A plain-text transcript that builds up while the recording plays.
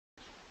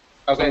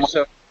Okay,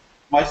 so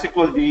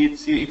MySQL D,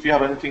 see if you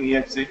have anything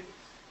exe.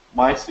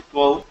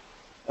 MySQL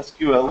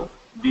SQL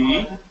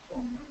D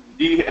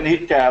and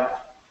hit tab.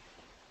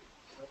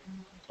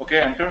 Okay,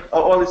 enter.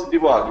 Oh, this is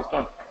debug. It's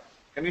not.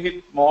 Can you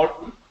hit more?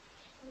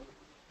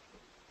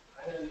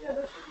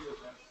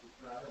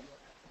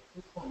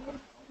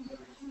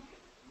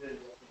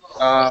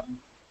 um,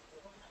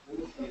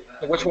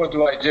 which one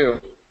do I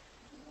do?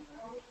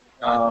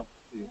 Uh,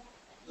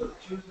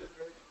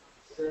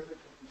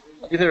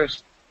 Either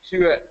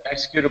two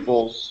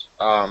executables.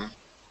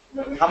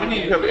 how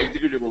many you have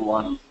executable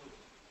one?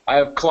 I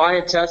have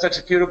client test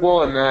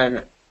executable and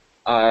then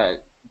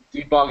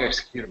debug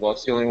executable.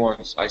 It's the only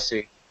ones I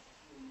see.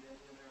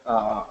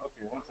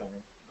 Okay, one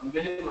second. I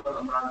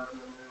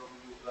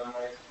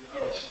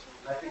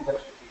think that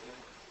should be good.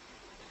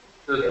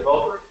 So the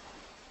developer?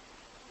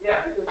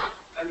 Yeah, because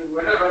I mean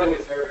we're not running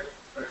a service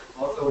first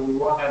of all, so we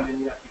won't have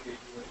any application.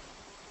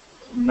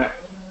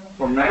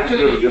 From Mac to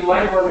Actually, you just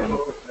might want to go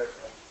for first.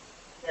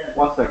 Yeah.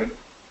 1 second.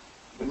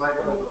 You might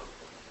want to go.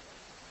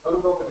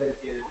 Don't go for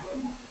dedicated.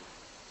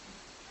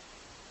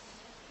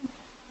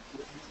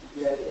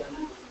 Yeah.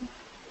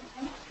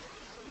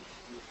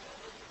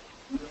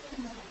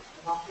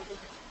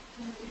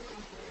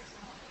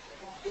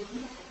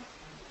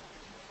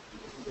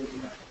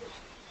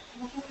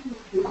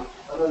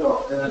 I don't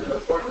know.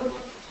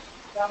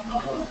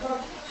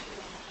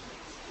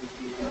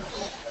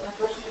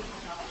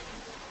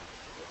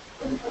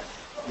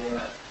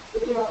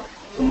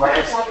 So my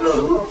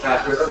external root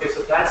password. Okay,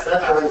 so that's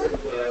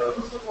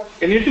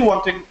Can you do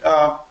one thing?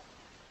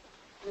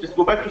 Just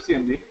go back to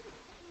CMD.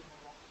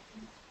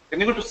 Can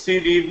you go to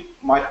CD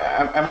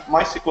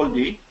MySQL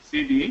D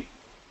CD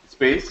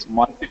space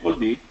MySQL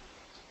D?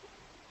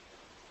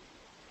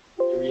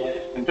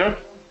 Enter.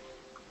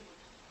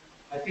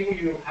 I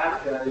think you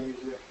have to use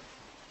it.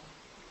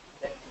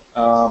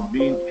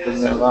 B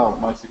doesn't allow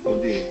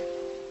MySQL D.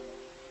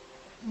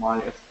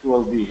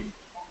 MySQL D.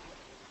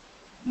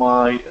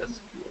 MySQL D.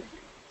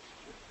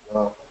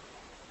 Wow.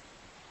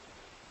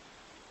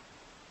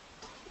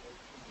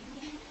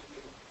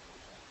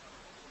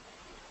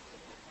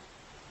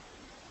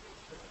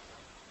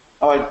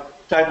 Alright,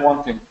 type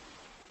one thing.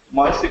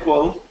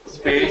 MySQL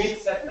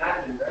space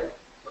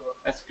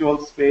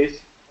SQL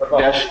space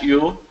dash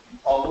U.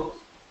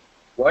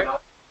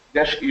 What?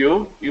 Dash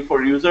U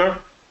for user.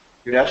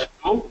 Dash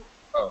U.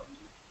 Oh.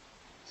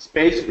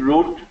 Space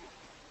root.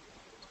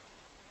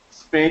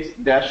 Space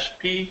dash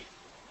P.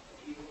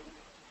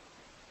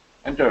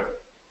 Enter.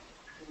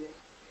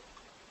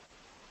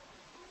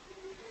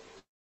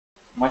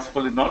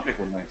 MySQL is not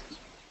recognized.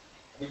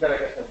 So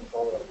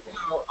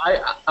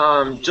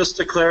just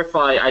to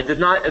clarify, I did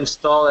not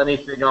install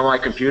anything on my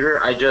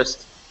computer. I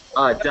just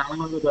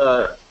downloaded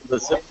the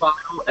zip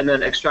file and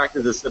then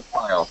extracted the zip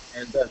file.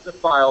 And the zip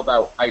file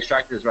that I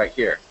extracted is right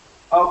here.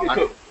 Okay,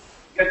 so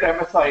get the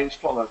MSI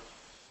installer.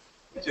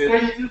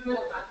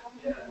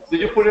 Did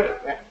you put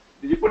it?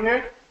 Did you put it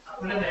here?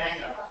 Put in the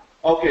hangout.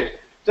 Okay,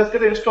 just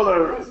get the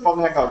installer from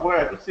the Hangout. Where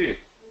I can see it.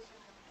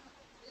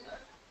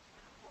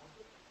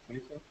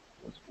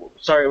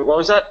 Sorry, what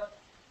was that?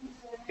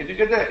 Did you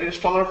get the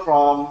installer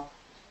from?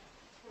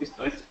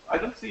 I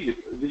don't see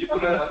it. Did you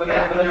put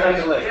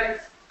it?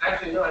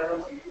 Actually, no, I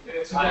don't see it.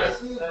 It's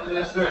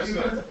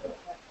good.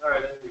 All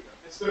right, there we go.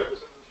 It's good.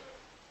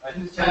 I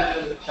just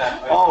chatted in the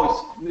chat.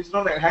 Oh, it's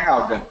not like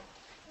Hangout then.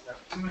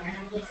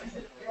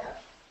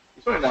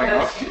 It's not in the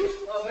Hangout.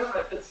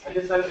 I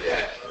just said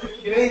it.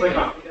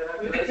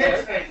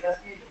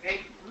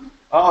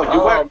 Oh, you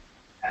went.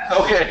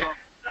 Okay.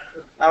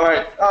 All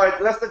right.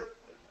 That's the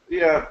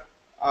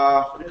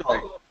what do you call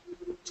it?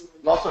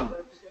 Lawson.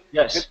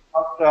 Yes.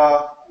 Get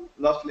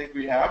last link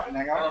we have in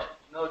Hangout.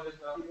 No,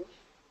 just not.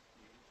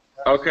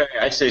 Okay,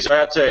 I see. So I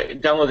have to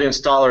download the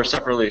installer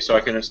separately so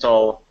I can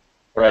install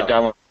what I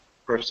downloaded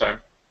first time.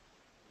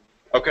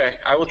 Okay,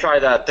 I will try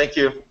that. Thank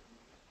you.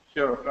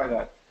 Sure, try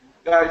that.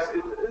 Guys,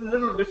 it's a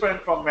little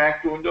different from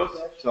Mac to Windows,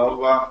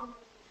 so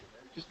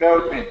just bear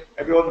with me.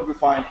 Everyone will be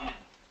fine.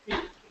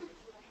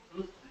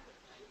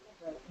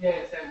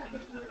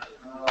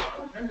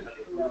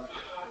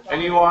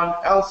 Anyone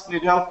else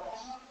need help?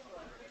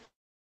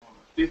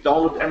 Please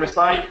download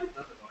MSI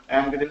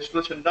and get the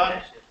installation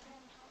done.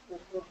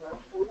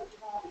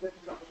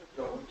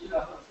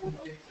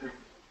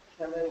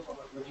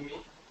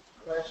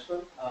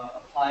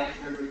 Apply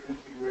server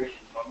configuration.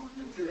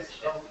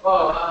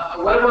 Oh,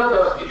 what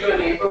about did you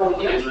enable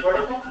this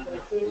protocol?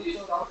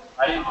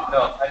 I didn't.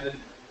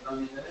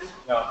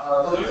 No.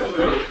 Oh,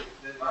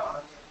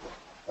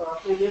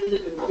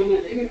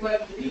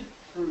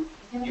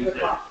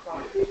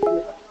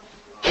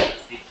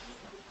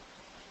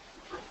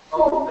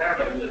 there.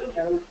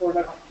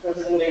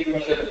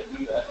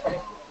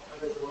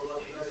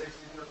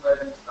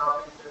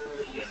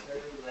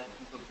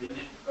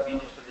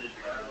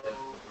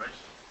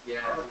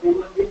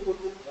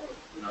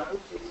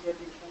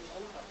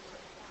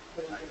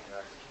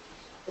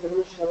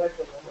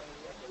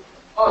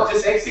 Oh,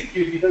 just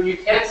execute. You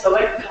can't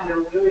select it.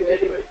 You'll do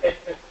it anyway.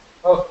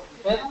 Oh,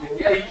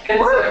 yeah, you can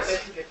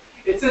select it.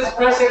 It says just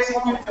press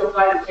execute to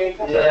apply the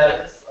changes.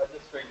 Yeah, I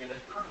just figured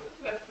it.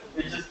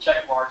 It just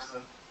check marks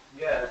them.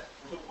 Yeah.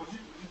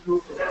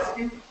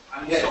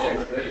 Yes.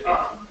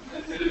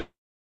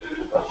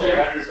 I'll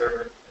share after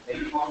server.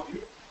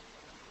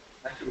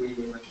 Actually,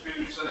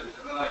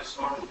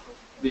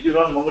 Did you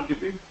run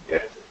MongoDB?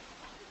 Yeah.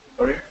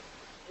 Sorry.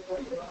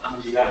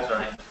 yeah,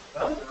 sorry.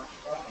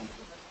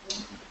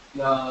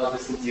 No,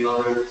 this is the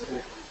other.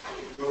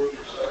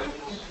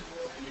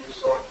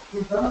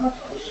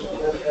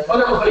 Oh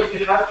no, but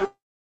you have to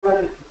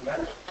run it to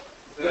command.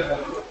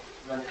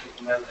 Run it to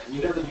command. You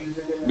know the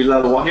username.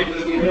 Bilal Wahid?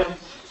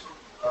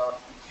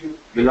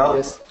 Bilal?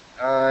 Yes,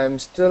 I'm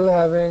still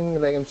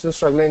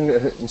struggling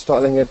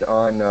installing it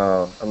on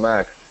a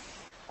Mac.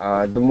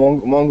 The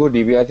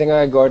MongoDB, I think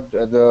I got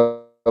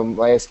the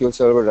MySQL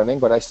server running,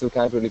 but I still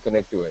can't really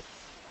connect to it.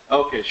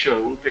 Okay, sure.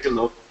 We'll take a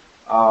look.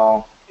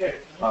 Here.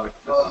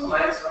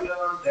 MySQL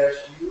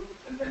 -u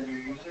and then your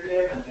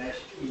username and -t.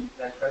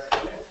 Then press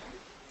connect.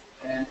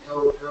 And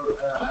it'll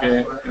Okay,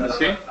 ask for can you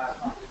see?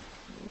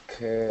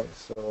 Okay,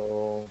 so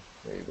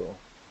there you go.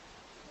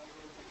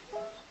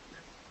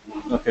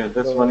 Okay,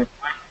 that's funny.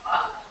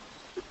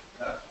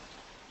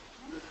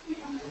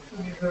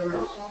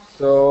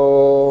 So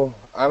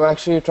I'm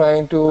actually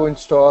trying to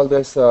install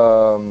this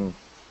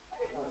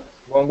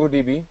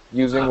MongoDB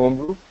using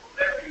Homebrew.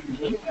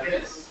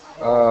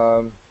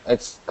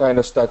 It's kind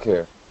of stuck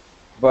here,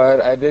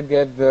 but I did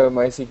get the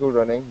MySQL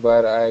running,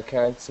 but I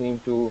can't seem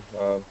to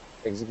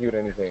execute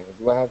anything.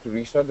 Do I have to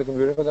restart the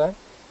computer for that?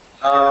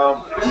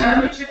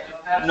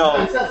 No.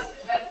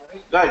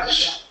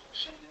 Guys,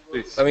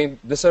 please. I mean,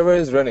 the server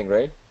is running,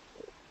 right?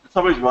 The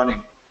server is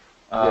running.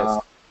 Yes.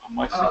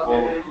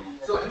 MySQL.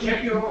 So check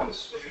your own.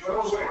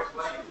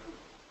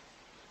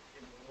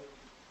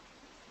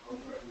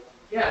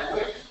 Yeah,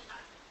 wait.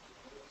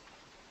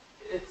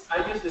 I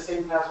use the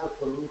same password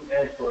for root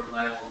and for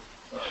last one.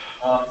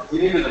 You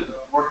need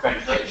the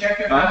workbench, right? Check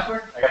your Huh?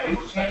 password. Can you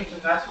change the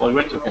password? Oh,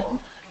 wait, okay.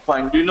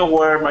 Fine. Do you know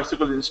where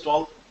MySQL is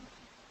installed?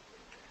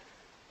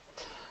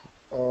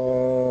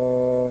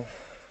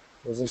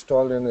 Was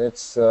installed in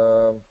its.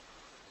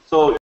 So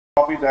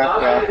copy that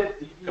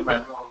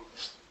command.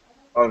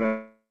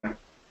 Alright.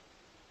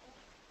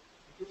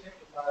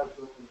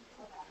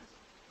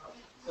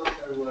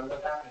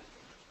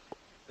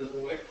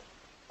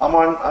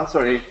 Aman, I'm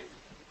sorry.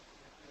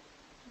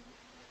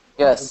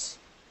 Yes,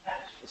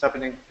 What's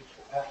happening?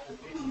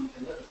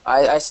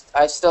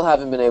 I still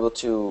haven't been able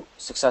to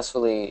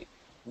successfully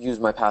use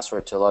my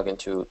password to log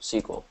into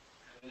SQL.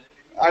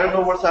 I don't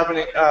know what's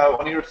happening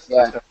on your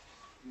Yeah. system.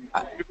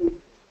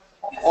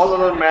 All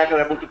other Mac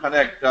are able to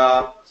connect.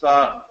 So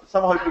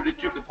somehow you have to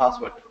retrieve the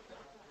password.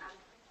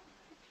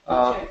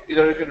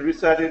 Either you can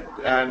reset it,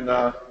 and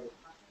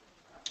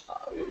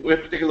we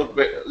have to take a look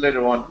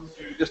later on.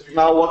 Just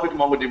now work with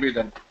MongoDB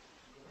then.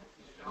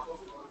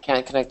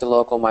 Can't connect the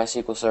local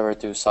MySQL server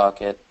through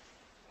socket.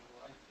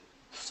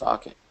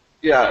 Socket.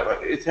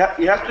 Yeah,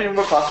 you have to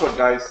remember password,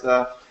 guys.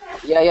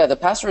 Yeah, the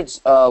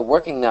password's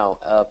working now,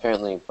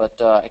 apparently,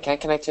 but I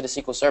can't connect to the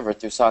SQL server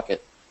through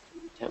socket.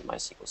 Damn,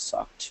 MySQL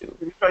sock 2.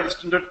 Can you try the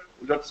standard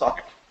without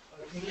socket?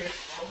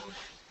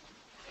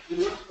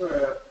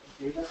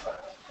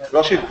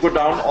 Rashid, go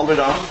down, all the way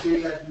down.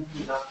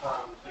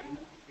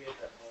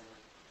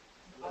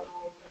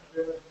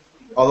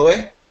 All the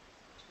way?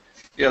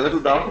 Yeah, a little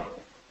down.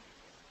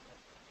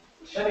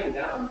 Shutting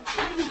down.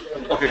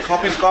 Okay,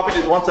 copy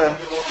this one time.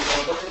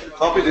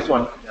 Copy this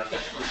one.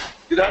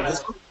 See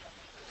that?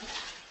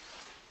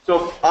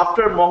 So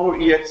after Mongo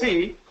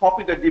exe,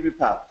 copy the DB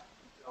path.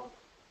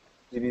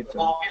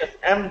 Copy as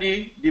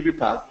MD DB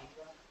path.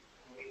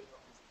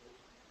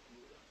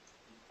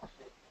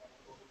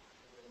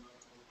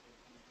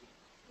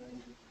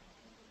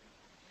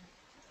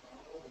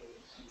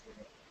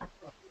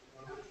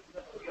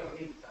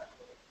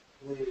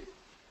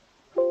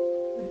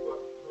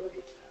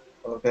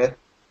 Okay.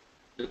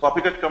 You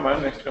copy that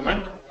command, next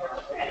command.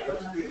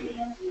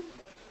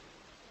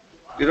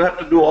 You don't have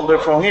to do all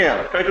that from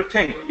here. Try to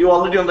think. You're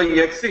already on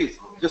the exe.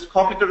 Just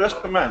copy the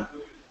rest command.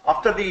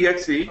 After the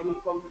exe,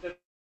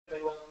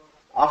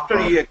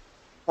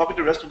 copy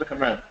the rest of the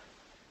command.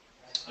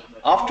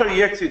 After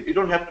exe, you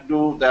don't have to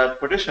do that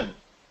partition.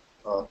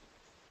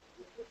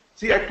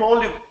 See, I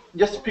told you,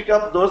 just pick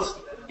up those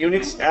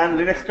Unix and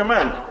Linux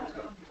command.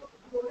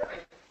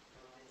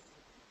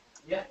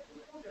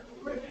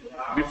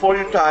 Before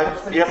you type,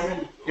 you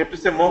have to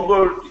say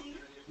mongod.exe.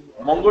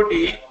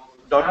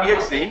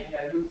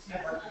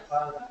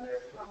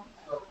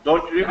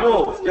 Don't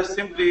remove, just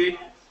simply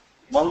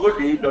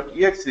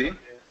mongod.exe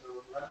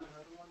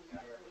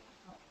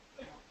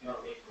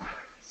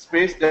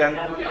space then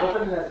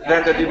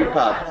the DB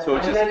path. So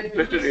just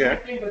paste it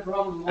here.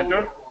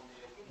 Enter.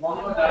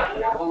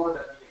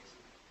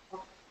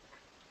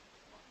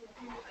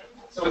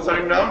 So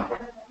starting now.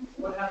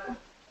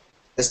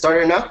 It's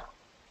started now?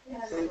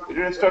 It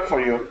didn't start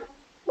for you.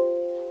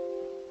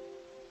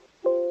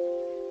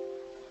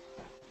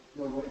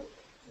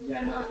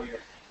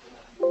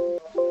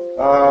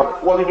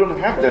 Well, you don't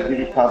have that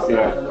DB path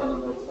here.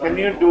 Can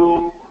you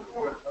do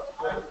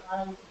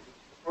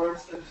For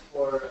instance,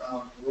 for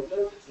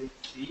Windows, it's like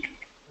C.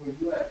 For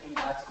you, I think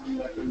that's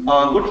like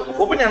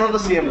Open another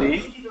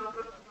CMD.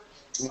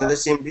 Another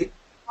CMD?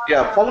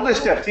 Yeah, follow the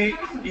steps. See,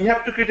 you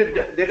have to create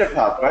a data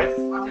path, right?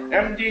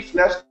 md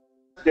slash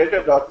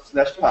data dot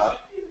slash path,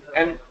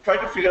 and try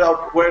to figure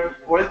out where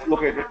it's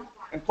located,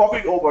 and copy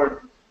it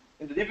over.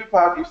 In the DB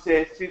path, you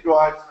say C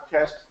drive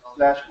cache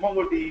slash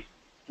MongoD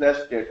slash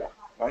data,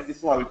 right? This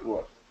is how it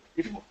works.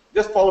 If you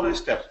just follow these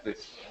steps,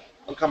 please.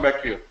 I'll come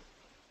back to you.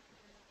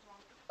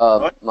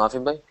 Mafia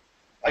Boy?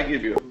 I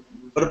give you.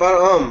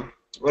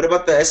 What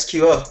about the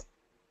SQL?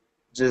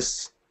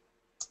 Just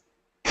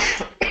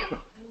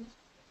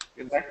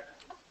Get back.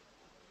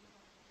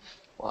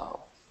 Wow.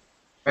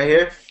 right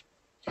here?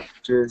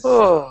 Just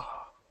Oh.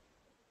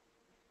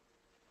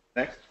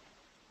 Next.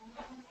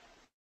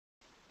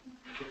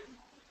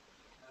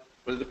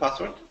 What is the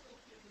password?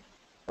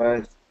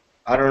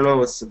 I don't know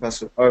what's the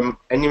password.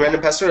 Any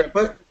random password I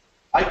put?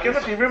 I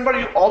cannot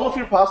remember all of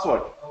your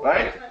password,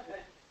 right?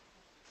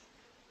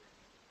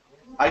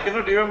 I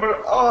cannot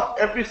remember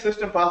every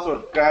system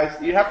password, guys.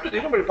 You have to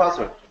remember your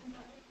password.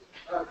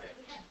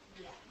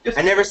 Just,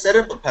 I never set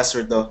up a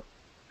password though.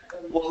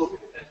 well,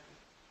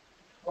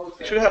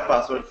 you should have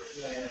password.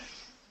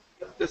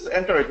 Just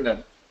enter it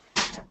then.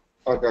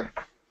 Okay.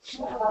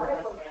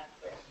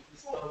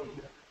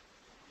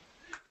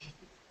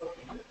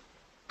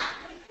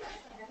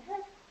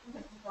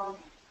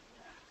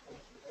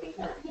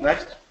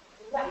 Next.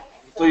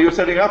 So you're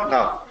setting up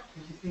now.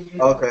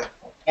 Okay.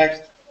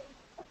 Next.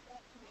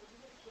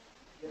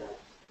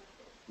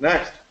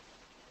 Next.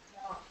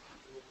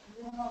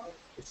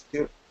 It's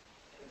cute.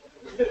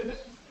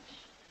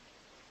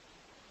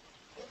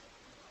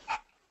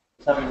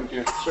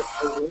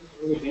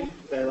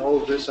 and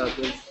all of this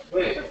happens.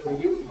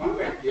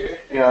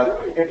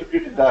 Yeah,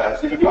 integrated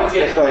that. That's why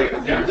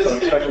there's some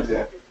instructions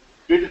there.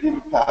 Create a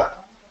DB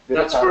path.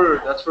 That's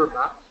for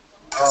Mac.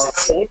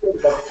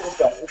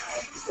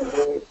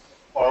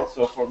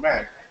 Also for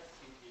Mac.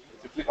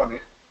 If you click on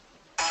it.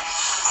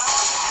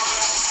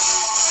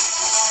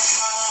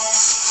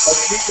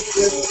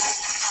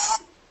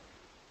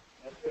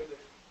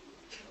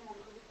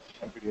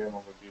 NPDM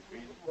over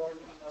DB.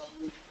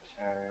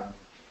 And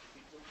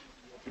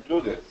to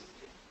do this,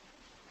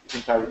 you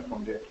can type it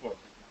from there too.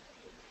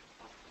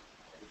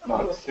 It's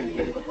not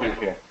simply click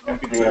here.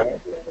 NPDM,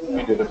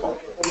 we did it.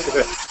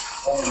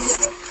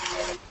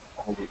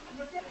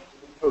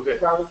 Okay.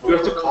 Do you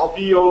have to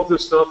copy all of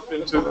this stuff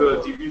into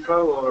the DB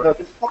file, or? No,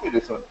 just copy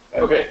this one.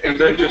 Okay, and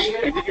then just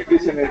execute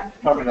this in a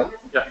terminal.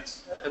 yeah,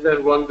 and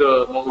then run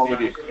the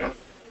MongoDB. Yeah.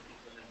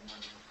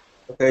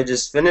 Okay,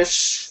 just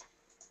finish.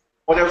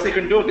 What else you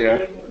can do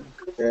there?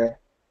 Yeah.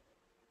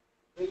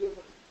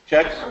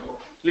 Check.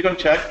 Click on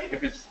check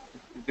if it's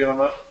there or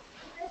not.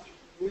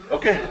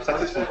 Okay,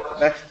 successful.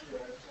 Next.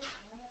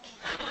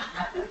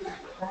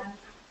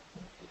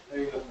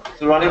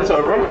 So running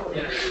server.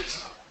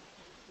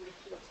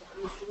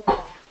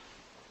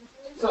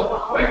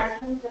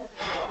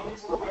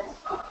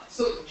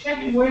 So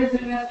check where is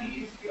it at the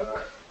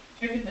UCR?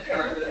 Check in the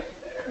area.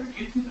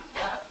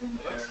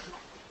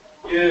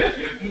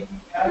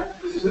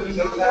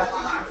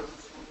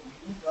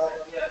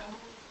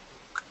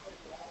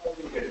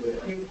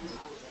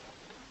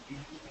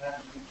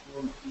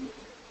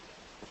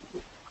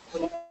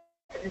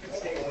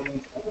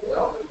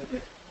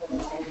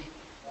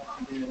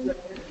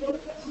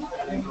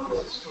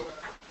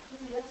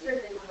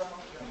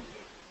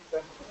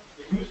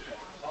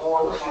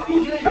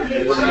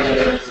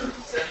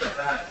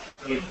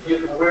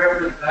 YouTube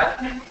wherever that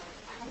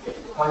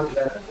point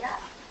that.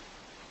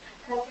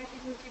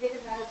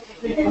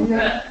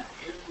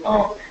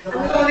 Oh.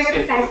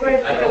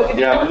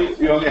 Yeah,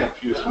 we only have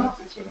few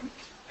students.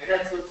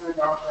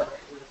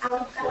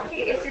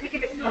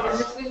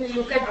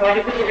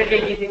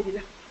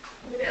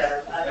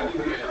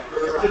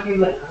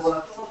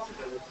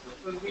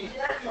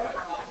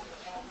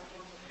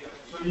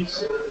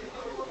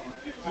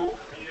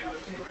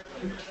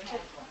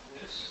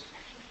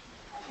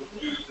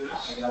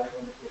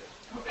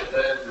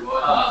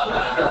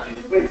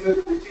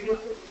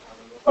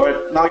 All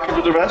right, now I can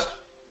do the rest.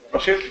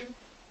 Rashid?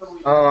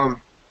 Now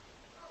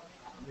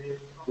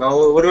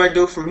what do I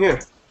do from here?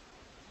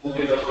 You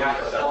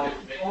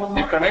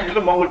connect to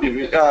the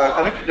MongoDB,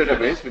 connect to the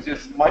database, which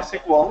is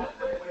MySQL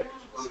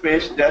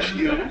space dash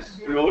u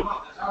root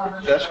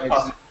dash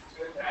pass.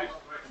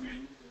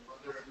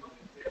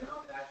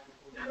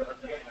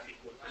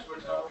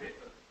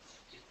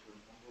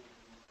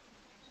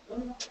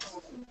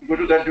 Go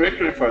to that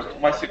directory first,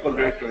 MySQL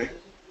directory.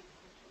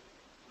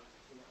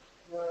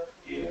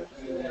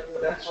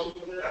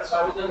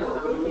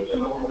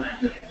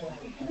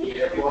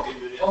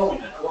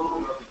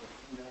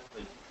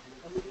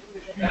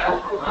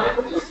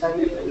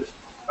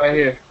 Right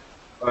here.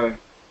 Alright.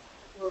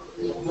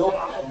 So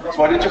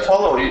why did you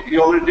follow?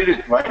 You already did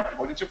it, right?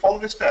 Why did you follow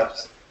the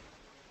steps?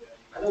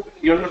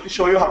 You don't have to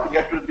show you how to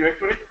get to the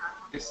directory.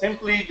 You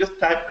simply just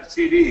type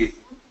cd.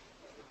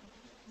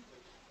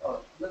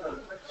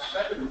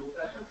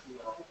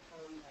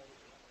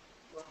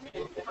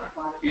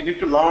 You need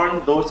to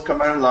learn those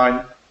command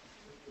line.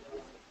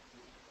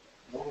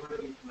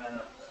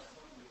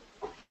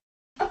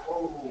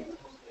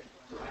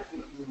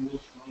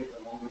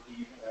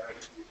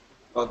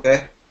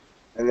 Okay.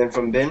 And then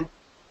from bin.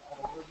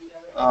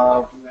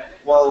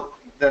 Well,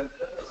 then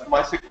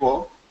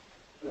MySQL.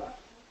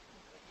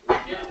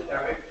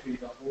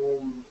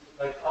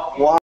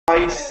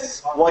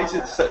 Why is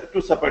it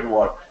two separate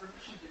words?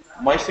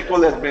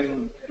 MySQL has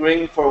been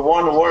doing for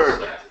one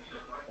word,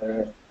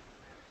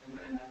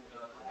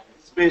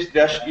 space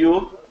dash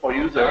u for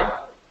user,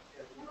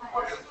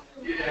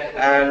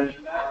 and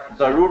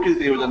the root is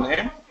the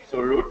username, so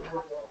root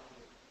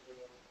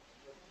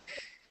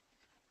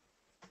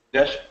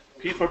dash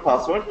p for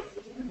password,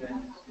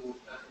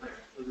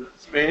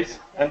 space,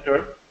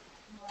 enter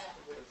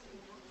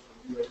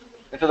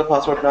the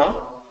password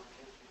now.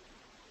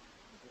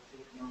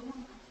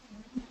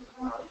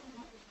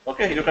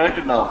 Okay, you're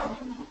connected now.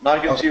 Now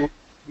you can see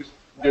which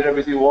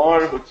database you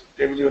are, which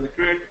table you want to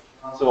create,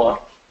 so on.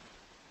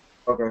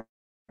 Okay.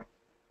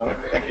 All right,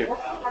 thank you.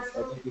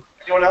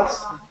 Anyone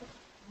else?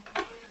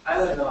 I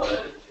don't know.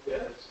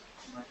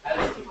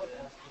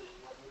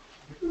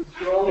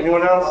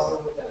 Anyone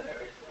else?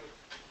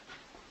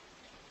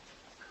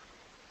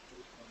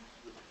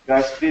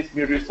 Guys, please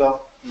mute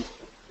yourself.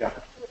 Yeah.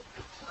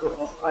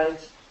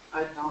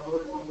 I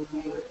downloaded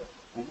MongoDB.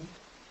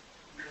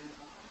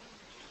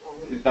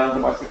 Is done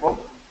the MySQL?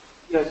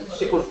 Yes,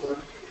 SQL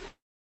Server.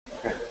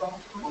 Okay.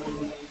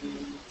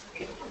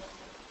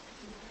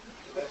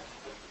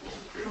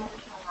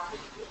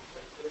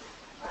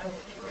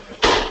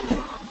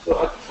 So I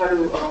try to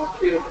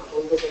create a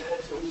folder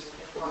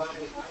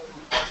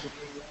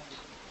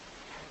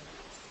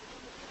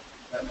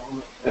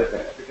that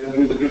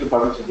Do the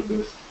permission to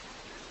this.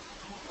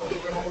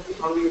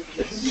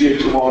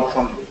 chmod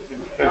something.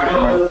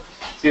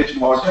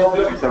 chmod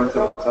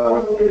 3777.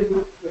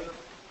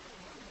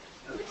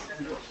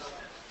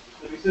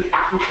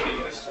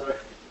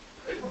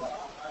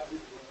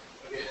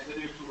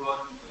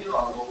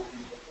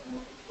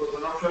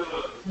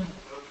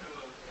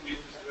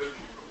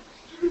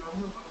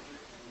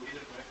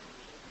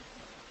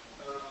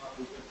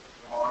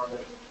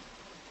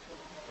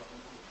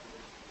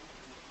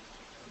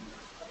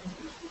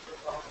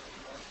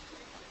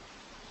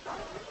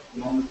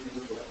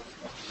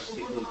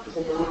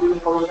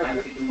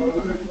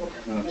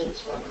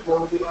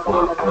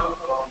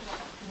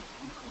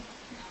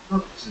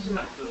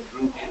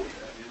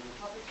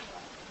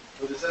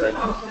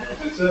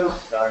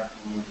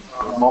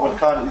 Mohammed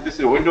Khan, is this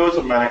your Windows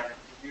or Mac?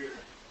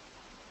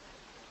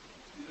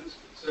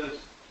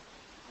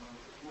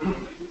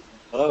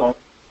 Hello.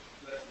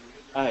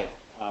 Hi.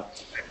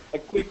 A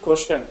quick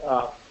question.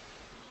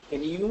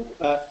 Can you,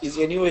 is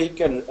there any way you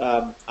can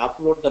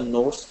upload the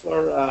notes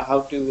for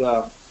how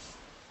to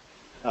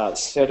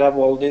set up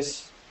all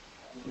this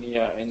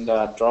in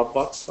the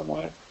Dropbox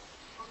somewhere?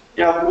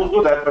 Yeah, we'll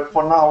do that, but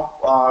for now,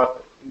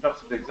 in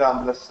terms of the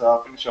exam, let's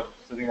finish up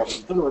setting up.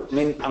 I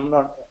mean, I'm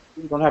not,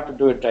 you don't have to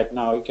do it right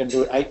now. You can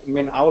do it. I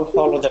mean, I will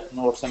follow that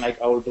notes and I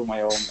will do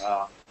my own.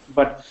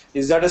 But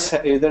is that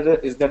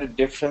a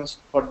difference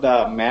for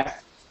the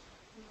Mac?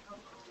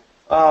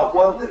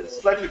 Well,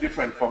 it's slightly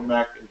different from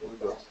Mac and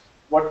Windows.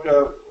 What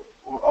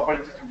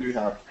operating system do you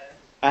have?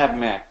 I have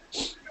Mac.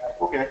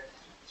 Okay.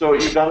 So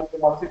you done the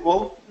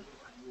MySQL?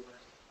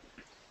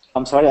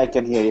 I'm sorry, I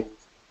can hear you.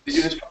 Did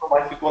you install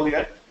MySQL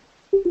yet?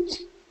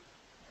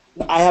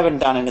 I haven't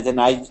done anything.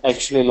 I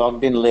actually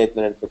logged in late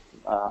a little bit.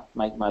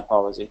 My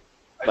apology.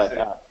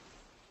 But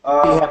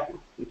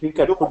if you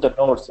can put the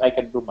notes, I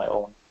can do my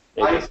own.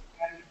 I sent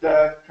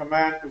the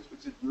command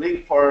which is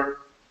link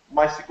for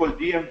MySQL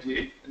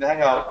DMG in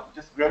Hangout.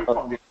 Just grab it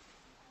from there.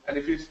 And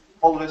if you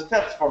follow the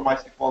steps for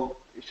MySQL,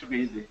 it should be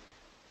easy.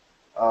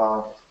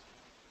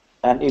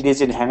 And it is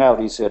in Hangout,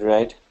 you said,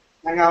 right?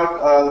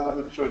 Hangout,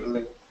 let me show you the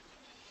link.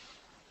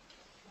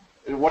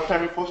 What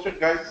time you posted,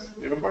 guys?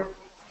 Remember?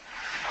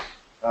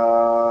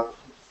 I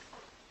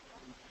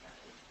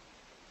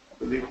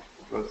believe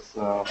it was.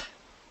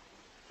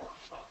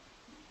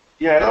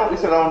 Yeah,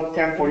 it's around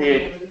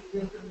 10:48.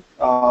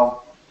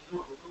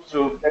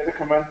 So get the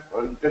command,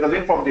 get the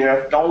link from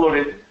there, download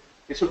it.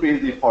 It should be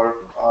easy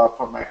for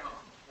Mac.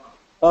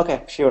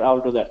 Okay, sure, I'll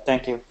do that.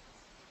 Thank you.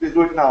 Please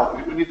do it now.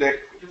 You need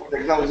for the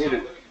exam. We need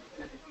it.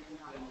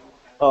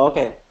 Oh,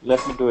 okay.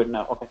 Let me do it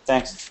now. Okay,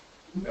 thanks.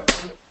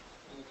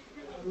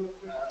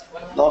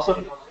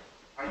 Lawson.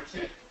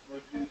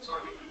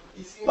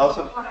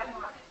 Lawson.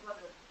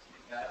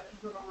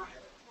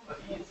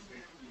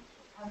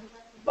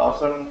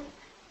 Lawson.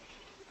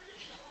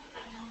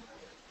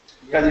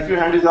 Guys, if your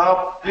hand is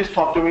up, please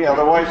talk to me.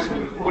 Otherwise,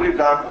 put it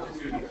down.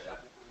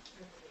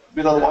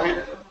 Bilal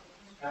Wahid.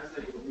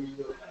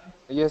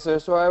 Yes, sir.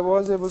 So I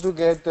was able to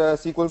get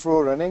SQL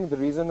Pro running. The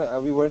reason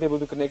we weren't able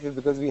to connect it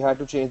because we had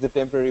to change the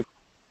temporary.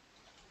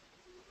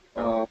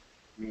 Show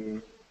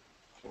my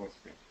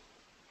screen.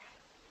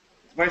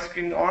 Is my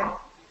screen on?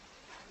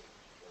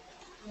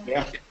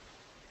 Yeah. Can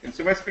you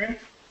see my screen?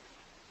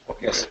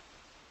 Okay. Yes.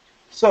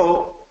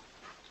 So,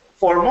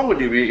 for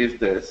MongoDB is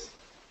this.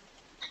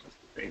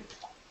 pane.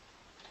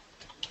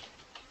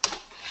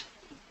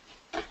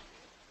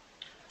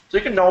 So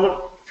you can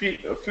download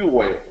a few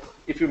ways.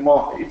 If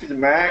it's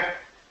Mac,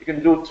 you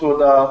can do it through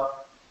the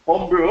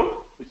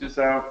Homebrew, which is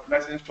a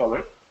nice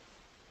installer.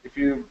 If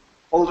you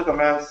follow the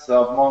commands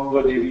of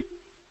MongoDB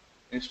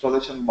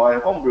installation by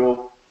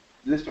Homebrew,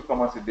 list of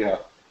commands is there.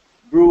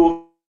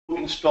 Brew,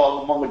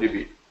 install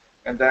MongoDB,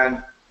 and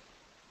then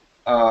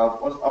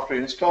once after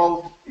you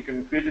install, you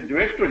can create a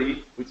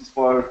directory which is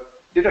for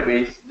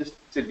database. Just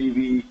say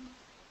db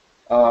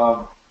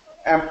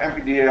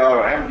mpdir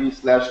or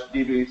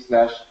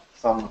md/db/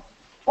 some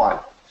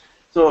file.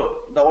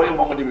 So the way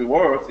MongoDB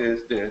works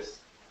is this.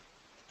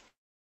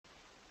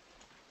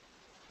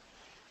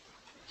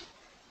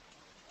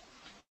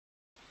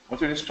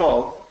 Once you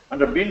install,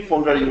 under bin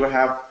folder you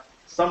have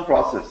some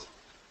process.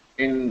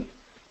 In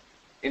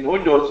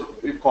Windows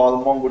we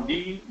call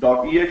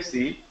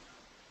mongod.exe.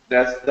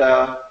 That's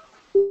the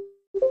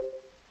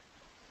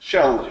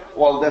shell.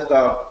 Well, that's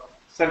the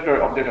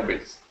center of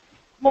database,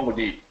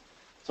 MongoD.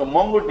 So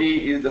MongoD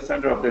is the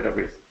center of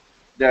database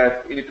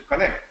that you need to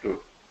connect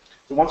to.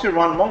 So once you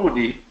run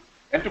MongoD,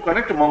 and to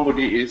connect to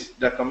MongoD is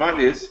the command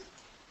is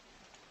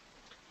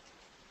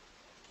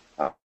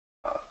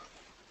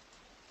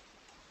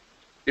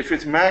if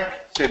it's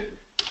Mac, say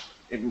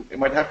it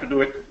might have to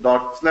do it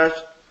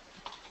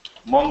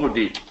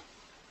 /MongoD.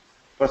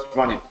 First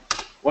run it.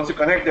 Once you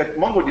connect that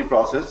MongoD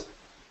process,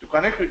 to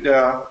connect with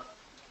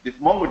this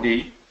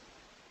MongoD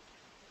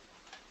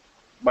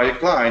by a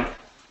client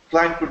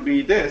could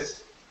be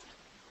this.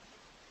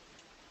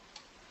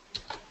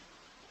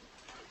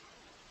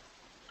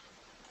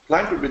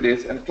 Client could be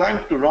this, and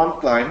client to run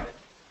client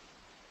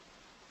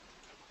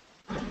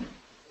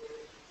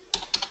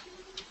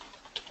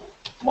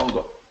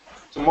Mongo.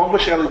 So Mongo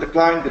shell is the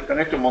client that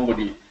connects to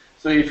MongoD.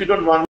 So if you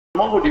don't run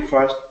MongoD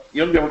first,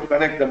 you won't be able to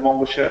connect the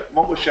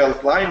Mongo shell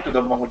client to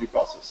the MongoD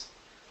process.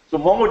 So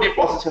MongoD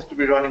process has to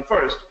be running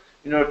first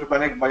in order to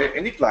connect by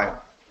any client.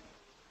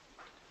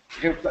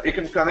 You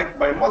can connect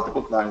by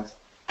multiple clients,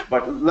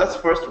 but let's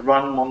first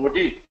run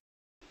MongoD.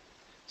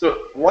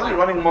 So while you're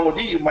running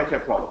MongoD, you might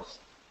have problems.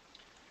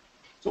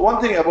 So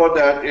one thing about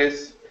that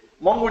is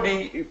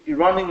MongoD is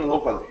running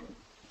locally.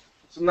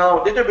 So now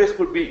database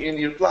could be in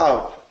your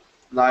cloud,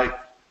 like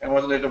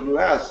Amazon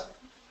AWS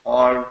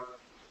or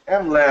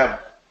MLab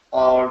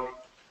or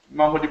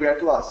MongoDB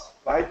Atlas,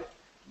 right?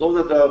 Those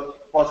are the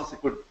processes you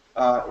could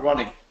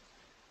running.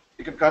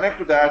 You can connect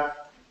to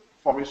that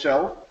from your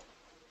shell.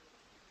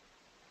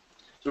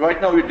 So right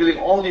now we're dealing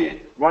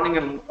only running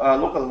in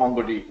local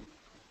MongoD.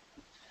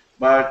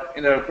 But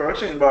in a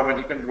production environment,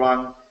 you can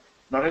run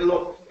not in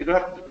local, you don't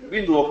have to be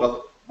in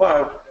local,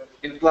 but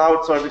in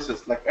cloud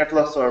services like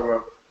Atlas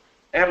server,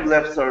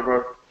 MLab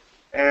server,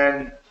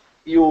 and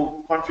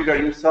you configure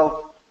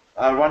yourself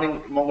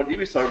running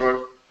MongoDB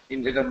server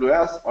in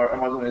AWS or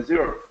Amazon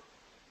Azure,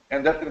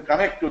 and that can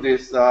connect to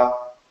this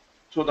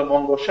through the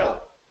Mongo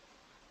shell.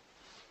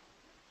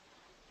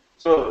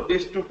 So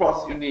these two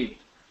processes you need.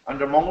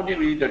 Under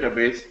MongoDB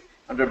database,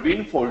 under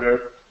bin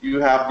folder, you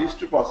have these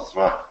two processes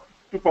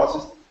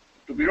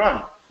to be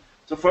run.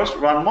 So first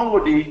run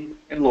MongoD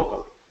in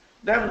local.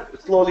 Then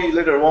slowly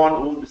later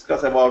on we'll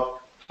discuss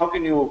about how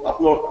can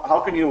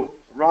you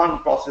run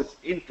process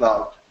in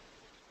cloud.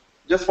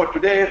 Just for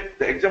today,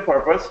 the exam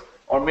purpose,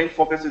 our main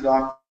focus is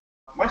on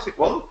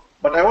MySQL,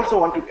 but I also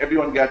want to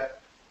everyone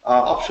get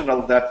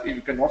optional that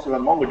you can also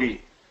run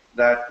MongoD,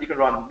 that you can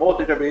run both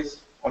database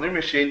on your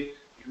machine.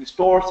 You can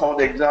store some of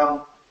the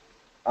exam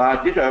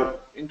data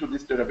into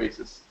these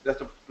databases. That's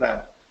the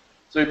plan.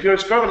 So if you're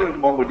struggling with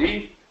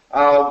MongoD,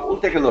 we'll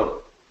take a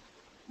look.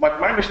 But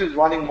my machine is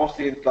running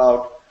mostly in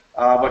cloud,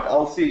 but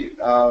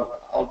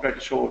I'll try to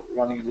show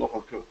running in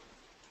local too.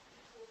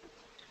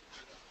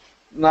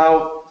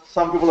 Now,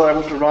 some people are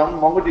able to run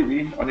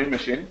MongoDB on your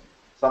machine,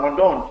 some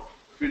don't.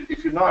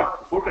 If you're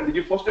not, Furkan, did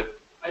you post it?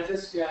 I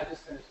just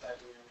finished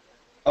typing.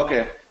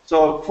 Okay,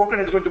 so Furkan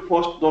is going to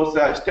post those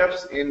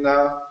steps in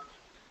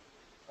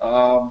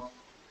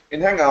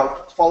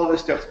Hangout. Follow the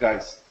steps,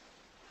 guys.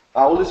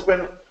 We'll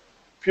spend a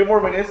few more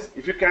minutes.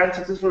 If you can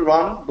successfully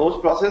run those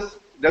processes,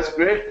 that's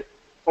great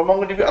for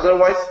MongoDB.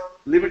 Otherwise,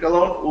 leave it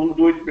alone. We'll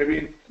do it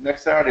maybe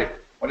next Saturday,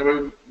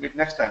 whenever we meet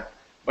next time.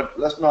 But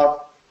let's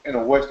not,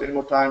 waste any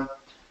more time.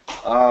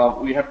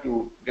 We have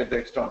to get the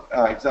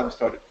exam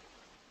started.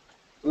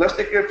 So let's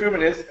take a few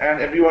minutes, and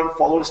everyone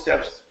follow the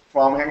steps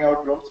from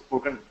Hangout rooms.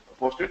 Furkan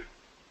posted.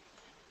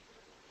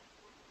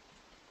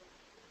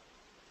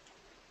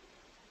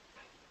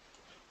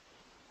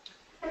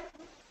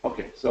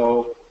 Okay,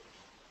 so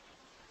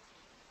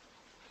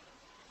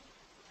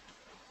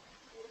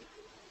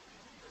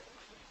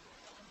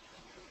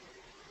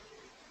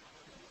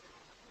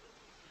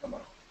come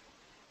on.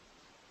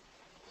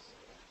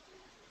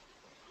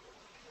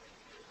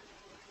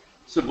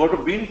 So go to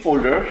bin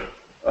folder,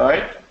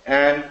 right,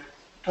 and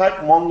type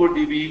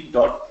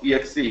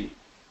mongodb.exe,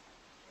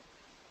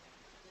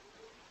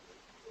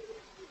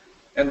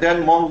 and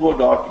then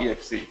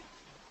mongo.exe.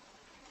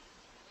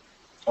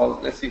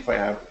 Let's see if I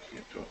have it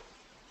here too.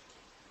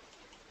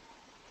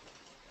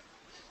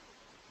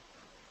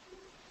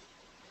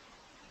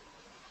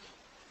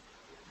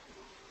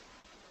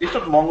 It's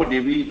not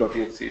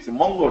MongoDB.exe. It's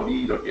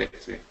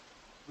MongoD.exe.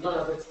 No,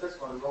 it's this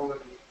one,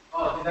 MongoDB.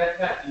 Oh, did I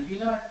test DB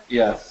now?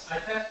 Yes. I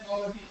test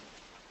MongoDB.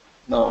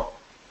 No.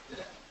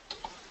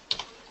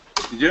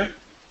 Did you?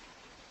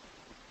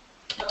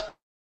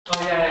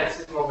 Oh yeah,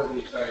 it's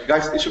MongoDB. Sorry.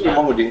 Guys, it should be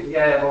MongoD.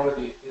 Yeah,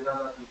 MongoDB. It's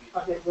not DB.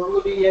 Okay,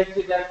 MongoDB, yes,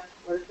 that,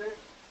 what is it?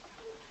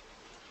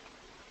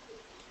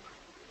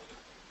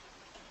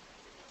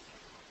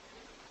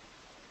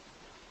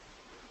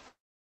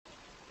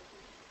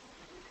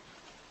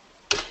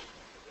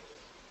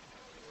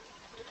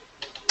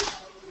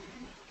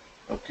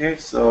 Okay,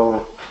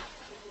 so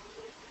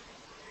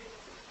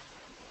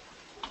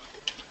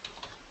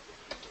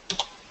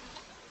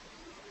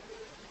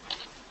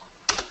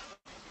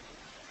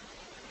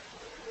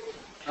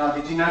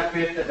Did you not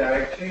create the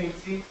directory in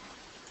C?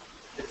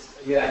 It's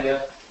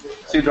yeah.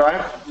 C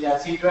drive. Yeah,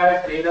 C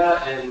drive,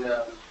 data, and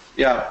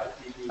Yeah,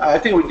 DB. I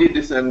think we did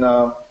this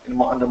under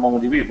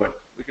MongoDB,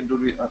 but we can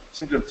do it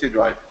simply C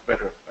drive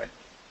better, right?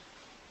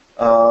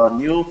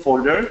 New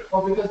folder.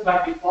 Oh, because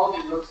by default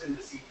it looks in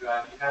the C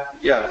drive. You have to.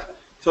 Yeah.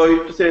 So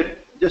you say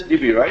just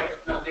DB, right?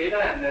 No,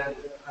 data and then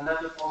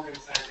another folder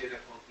inside data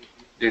called DB.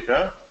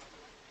 Data,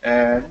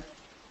 and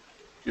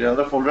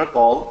another folder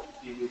called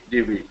DB.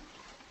 DB.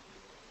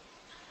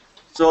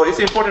 So it's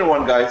an important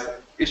one, guys.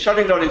 It's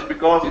shutting down is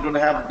because you don't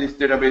have this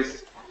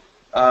database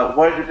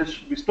where it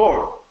should be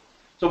stored.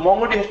 So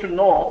MongoDB has to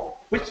know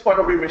which part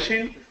of your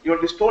machine you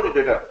want to store the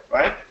data,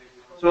 right?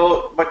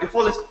 So by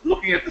default, it's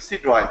looking at the C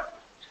drive.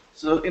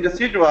 So in the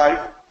C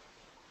drive,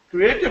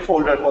 create a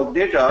folder called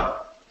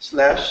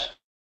data/db,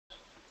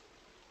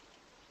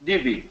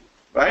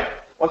 right?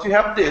 Once you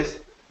have this,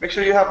 make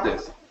sure you have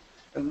this.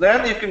 And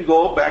then you can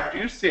go back to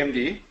your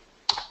CMD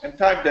and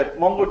type that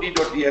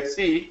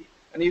mongod.exe,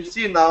 and you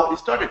see now it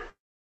started.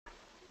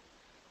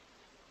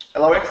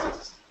 Allow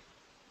access.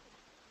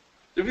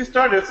 So if you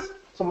started,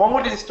 so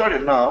MongoDB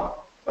started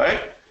now,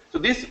 right? So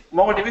this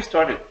MongoDB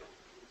started.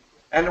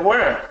 And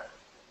where?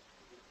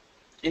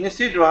 In the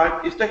C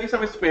drive, it's taking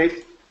some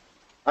space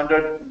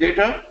under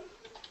data/db.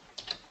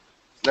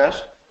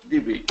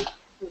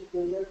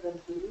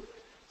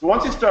 So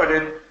once it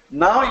started,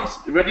 now it's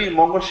ready in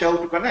Mongo shell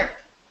to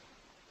connect.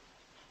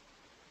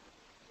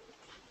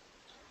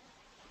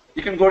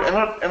 You can go to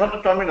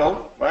another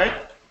terminal, right?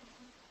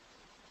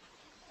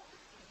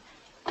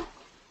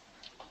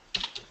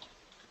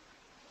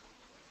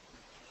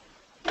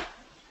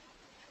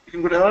 You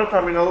can go to another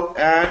terminal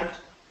and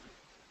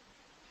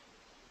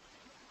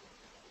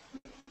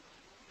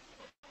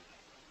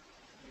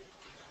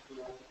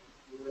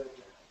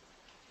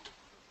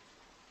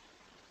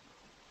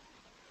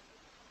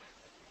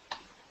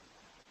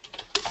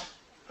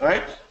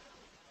right?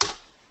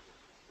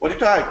 What do you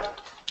type?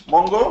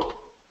 Mongo.exe.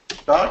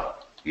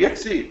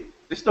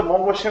 This is the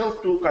Mongo shell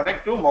to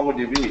connect to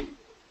MongoDB.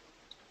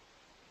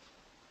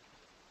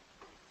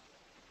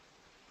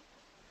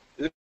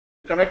 Is it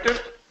connected?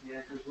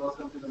 Yes, it's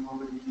welcome to the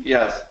MongoDB.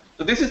 Yes.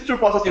 So this is two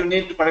process you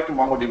need to connect to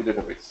MongoDB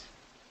database.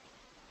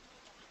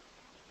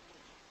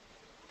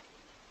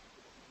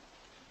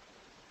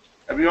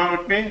 Everyone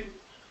with me?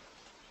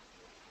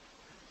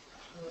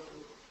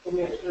 Can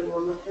you explain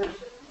one more time?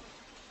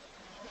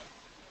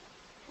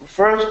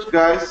 First,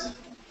 guys,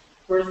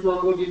 First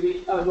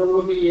MongoDB,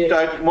 MongoDB,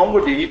 type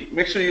MongoDB.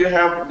 Make sure you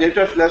have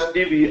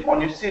data/db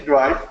on your C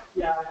drive.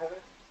 yeah, I have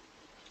it.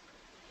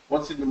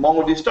 Once the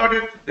MongoDB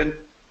started, then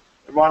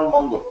run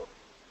Mongo.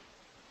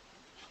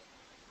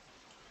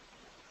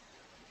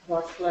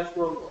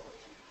 /Mongo.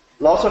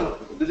 Lawson,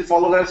 did you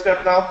follow that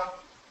step now?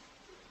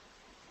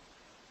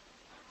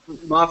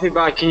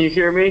 Mafiba, can you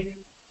hear me?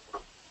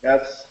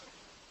 Yes.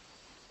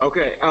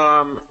 Okay,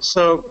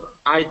 so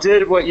I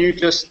did what you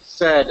just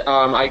said.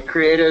 I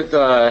created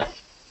the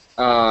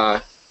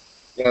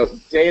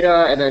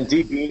data and then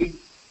DB.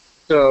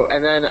 So,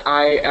 and then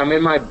I'm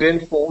in my bin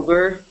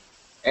folder,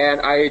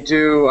 and I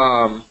do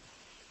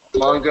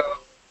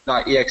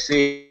mongo.exe,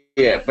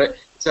 yeah, but it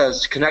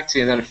says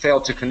connecting, and then it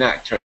failed to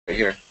connect right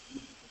here.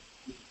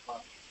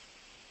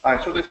 All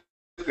right, so this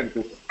is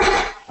confusing.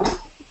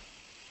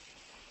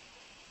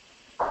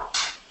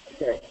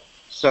 Okay,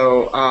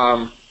 so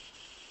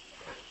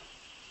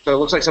so it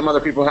looks like some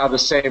other people have the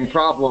same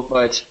problem,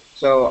 but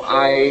so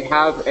I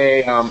have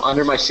a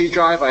under my C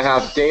drive I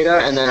have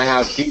data and then I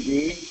have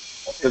DB,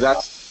 so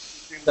that's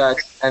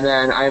that, and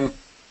then I'm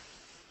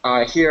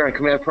here in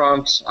command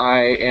prompt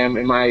I am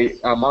in my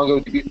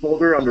MongoDB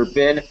folder under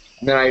bin,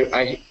 and then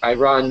I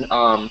run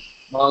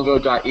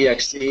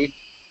mongo.exe,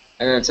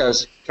 and then it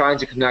says trying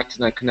to connect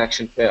and then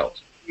connection failed.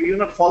 You're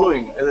not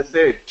following, as I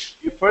said.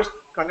 You first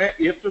connect.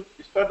 You have to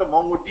start the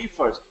MongoD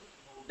first,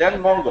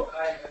 then Mongo.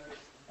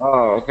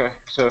 Oh, okay.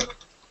 So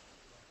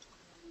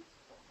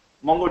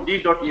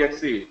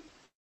MongoD.exe.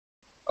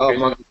 oh,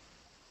 Okay.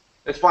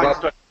 It's fine. What?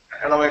 Start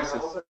allow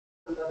access.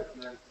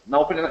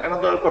 Now open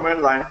another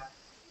command line.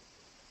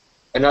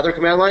 another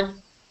command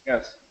line.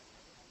 Yes.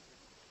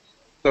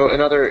 So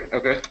another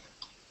okay.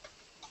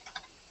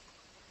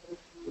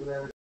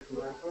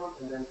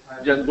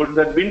 Just go to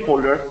that bin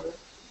folder.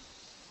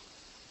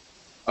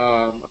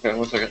 Okay,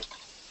 one second.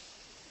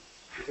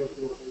 You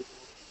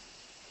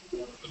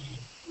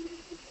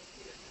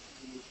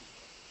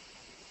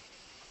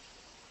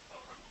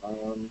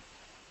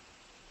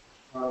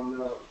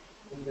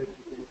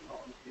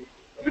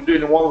do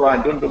it in one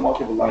line, don't do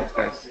multiple lines,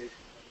 guys.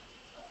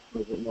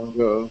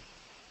 Mongo.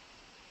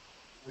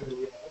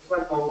 It's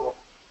like Mongo.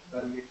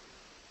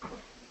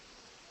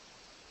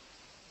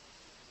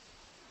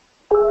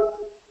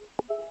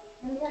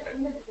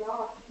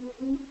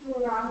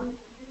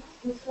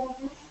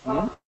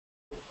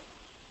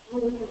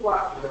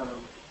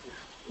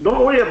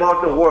 Don't worry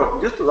about the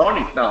work, just learn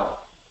it now.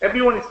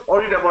 Everyone is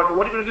worried about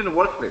what you're going to do in the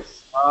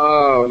workplace.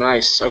 Oh,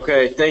 nice.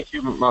 Okay, thank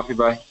you, Mafi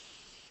Bhai.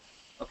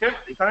 Okay,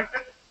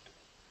 connected?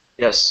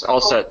 Yes,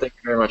 all set. Thank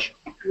you very much.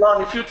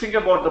 Learn, if you think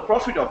about the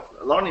profit of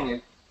learning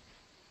it,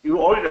 you're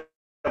worried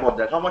about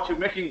that. How much you're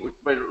making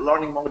by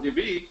learning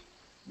MongoDB,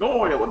 don't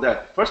worry about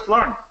that. First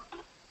learn.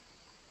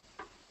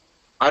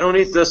 I don't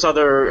need this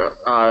other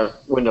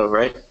window,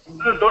 right?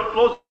 No, don't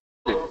close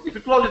it. If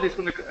you close it, it's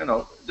going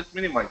to, just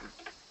minimize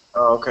it.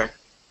 Oh, okay.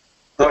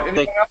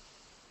 Anything else?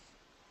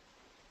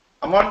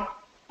 Aman?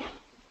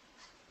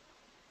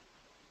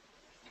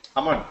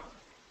 Aman?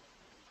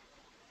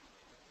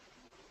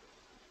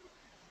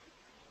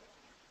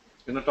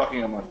 You're not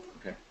talking, Aman.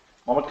 Okay.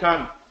 Mohammed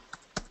Khan?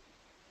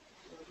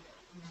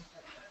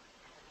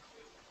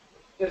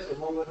 Yes, a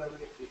Mongo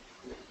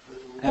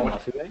Am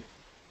Mafi bhai?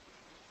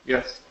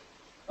 Yes.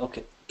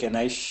 Okay. Can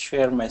I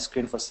share my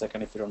screen for a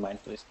second, if you don't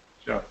mind, please?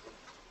 Sure.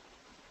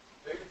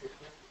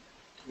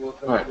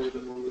 Right.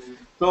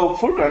 So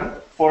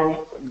Furkan,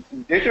 for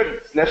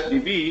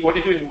data/db, what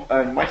do you do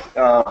in my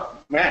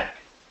Mac?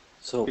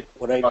 So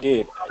what I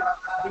did,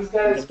 These I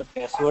guys get the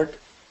password.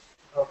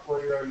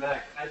 for your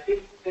Mac. I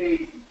think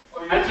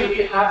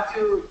you have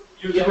to.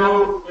 You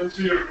go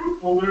into your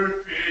root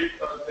folder, create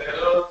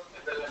data,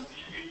 and then a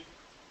DB.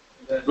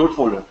 And then, Root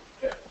folder.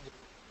 yeah.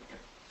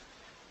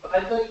 But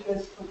I thought you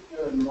guys put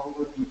your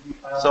MongoDB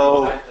file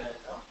So- inside that.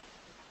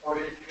 Or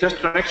if you- Test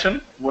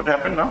connection. What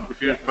happened now?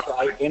 If you So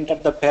I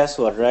entered the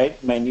password, right?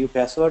 My new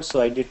password.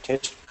 So I did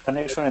test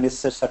connection and it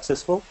said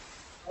successful.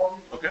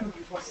 okay.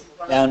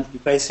 And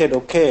if I said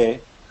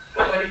okay,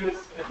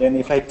 then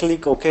if I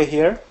click OK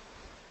here,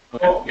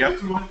 Okay. Yeah.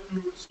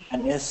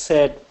 and it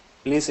said,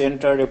 please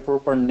enter a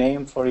proper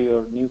name for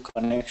your new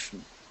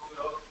connection.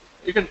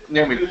 You can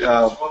name it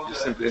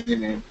just simply any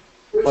name.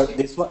 For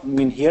this one, I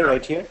mean here,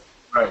 right here,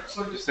 Right.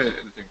 So just say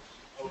anything.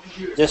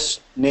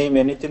 just name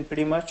anything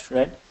pretty much,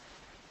 right?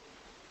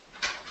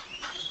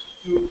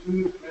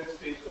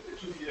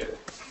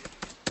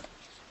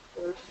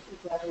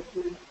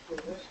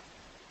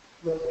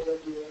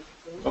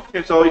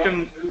 Okay. So you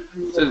can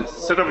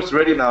setup is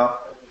ready now,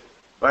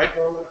 right?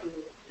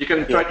 You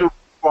can try to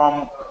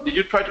Did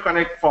you try to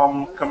connect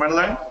from command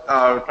line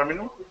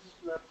terminal?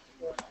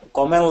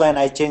 Command line,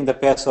 I changed the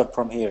password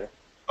from here.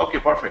 Okay.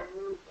 Perfect.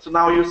 So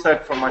now you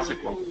set from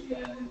MySQL.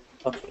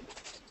 Okay.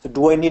 So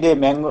do I need a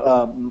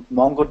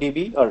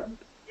MongoDB or? Do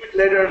it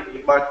later,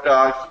 but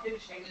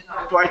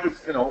try to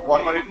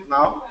work on it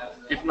now.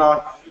 If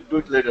not, do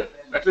it later.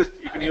 At least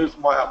you can use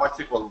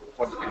MySQL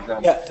for the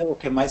example. Yeah.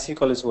 Okay.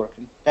 MySQL is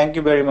working. Thank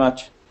you very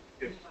much.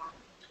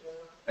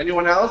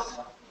 Anyone else?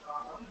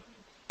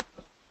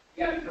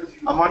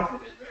 Aman?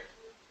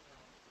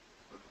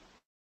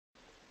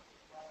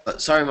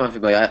 Sorry, Mafi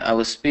Bhai. I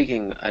was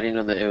speaking. I didn't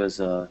know that it was.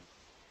 You're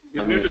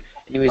unmuted. muted.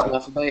 Anyways,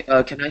 Mafi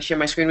Bhai, can I share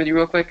my screen with you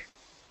real quick?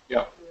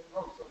 Yeah.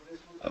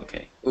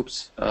 Okay.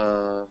 Oops.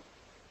 What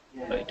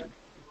did I do?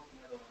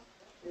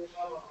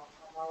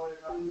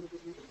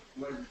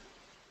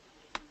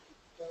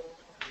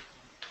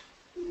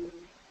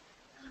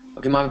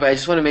 Okay, Mafi Bhai, I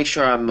just want to make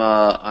sure I'm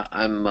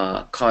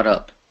caught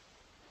up.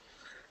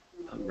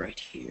 I'm right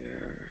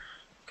here.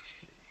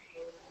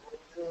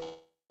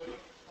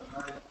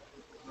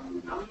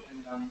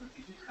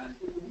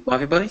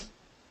 Mafi Bhai?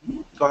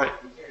 Go ahead.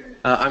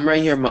 I'm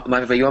right here,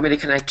 Mafi Bhai. You want me to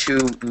connect to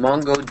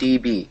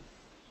MongoDB?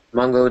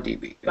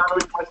 MongoDB. Start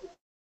with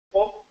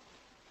MySQL.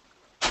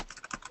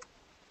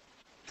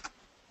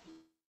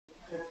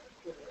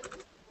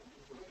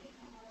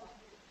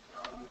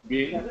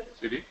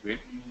 Wait.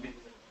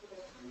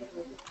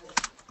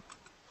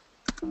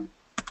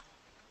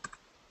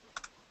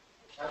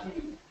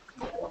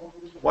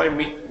 Why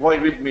me? Why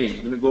with me?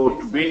 I'm gonna go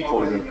to Bean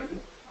folder.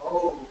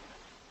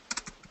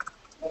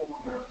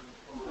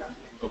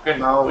 Okay,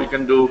 now we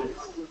can do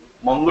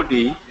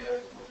MongoD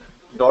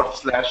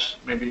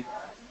 / maybe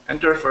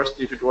enter first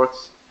if it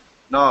works.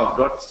 No,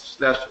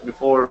 /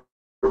 before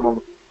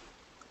Mongo.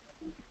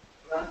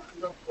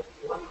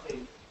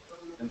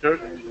 Enter.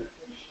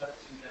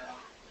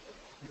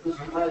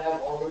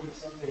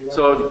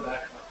 So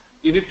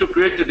you need to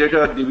create the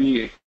data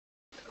DB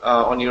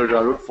on your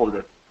root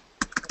folder.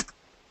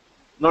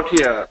 Not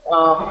here.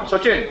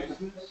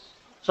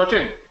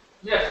 Sachin.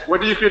 Yes. Where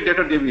did you create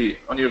data DB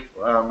on your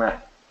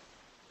Mac?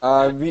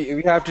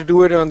 We have to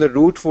do it on the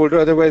root folder,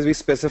 otherwise we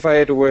specify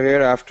it over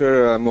here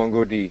after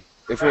MongoD.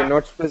 If we're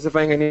not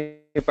specifying any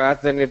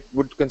path, then it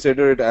would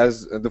consider it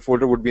as the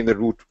folder would be in the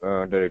root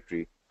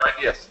directory. Right,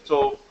 yes.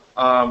 So,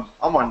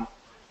 Aman,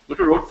 go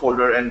to root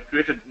folder and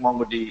create a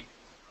MongoDB.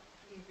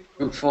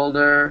 Root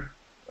folder.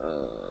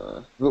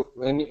 Look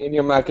in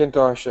your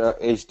Macintosh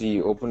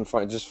HD,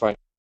 just find.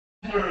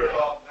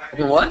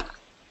 Open what?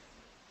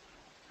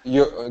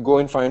 You go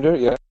in Finder,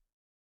 yeah.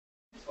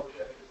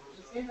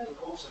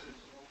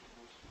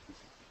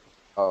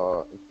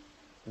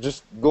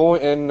 Just go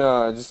in.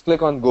 Just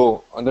click on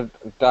Go on the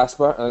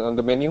taskbar on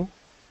the menu.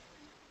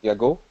 Yeah,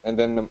 Go, and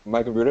then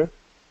My Computer.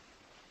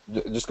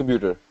 Just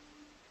Computer.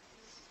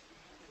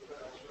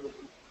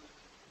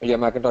 Yeah,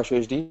 Macintosh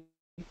HD.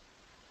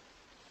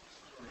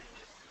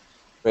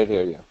 Right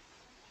here, yeah.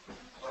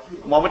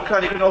 Mohammed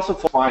Khan, you can also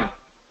find,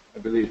 I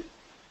believe,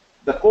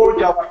 the core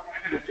Java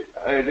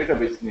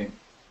database name.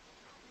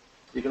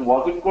 You can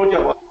work with core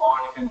Java, or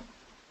you can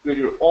create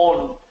your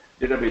own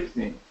database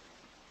name.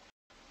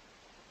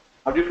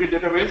 How do you create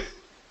database?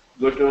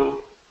 Go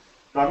to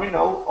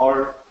Terminal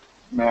or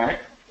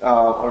Mac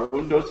or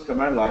Windows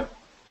command line,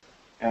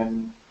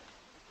 and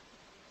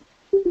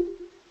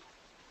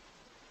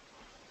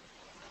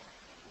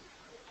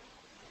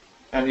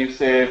you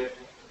say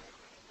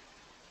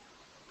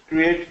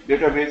create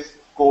database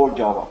core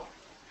Java,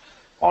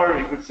 or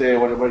you could say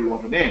whatever you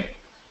want to name.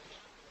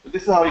 So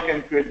this is how you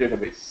can create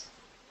database.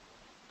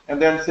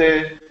 And then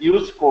say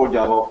use core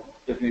Java.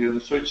 If you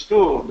switch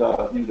to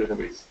the new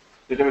database,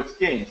 database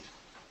changed,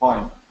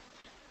 fine.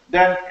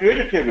 Then create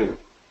a table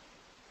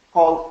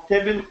called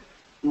table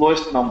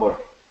lowest number,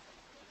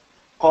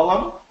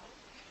 column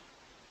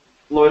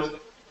lowest,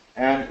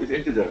 and is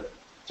integer.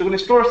 So we're going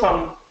to store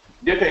some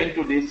data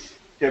into this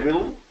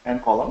table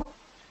and column,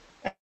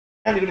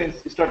 and you're going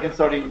to start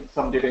inserting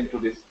some data into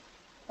this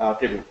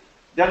table.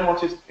 Then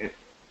once you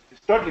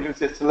start, you can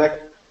say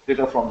select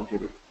data from the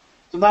table.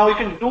 So now you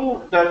can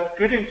do that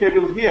creating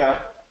table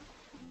here,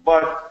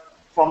 but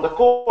from the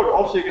code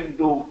also you can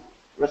do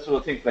rest of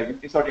the things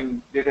like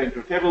inserting data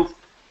into tables,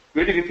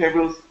 creating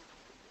tables,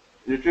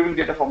 retrieving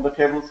data from the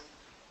tables,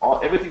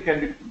 or everything can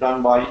be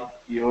done by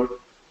your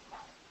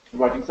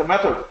writing some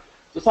method.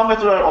 So some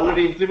methods are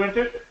already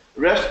implemented,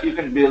 rest you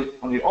can build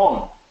on your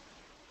own.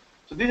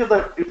 So these are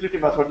the utility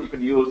methods you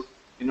can use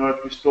in order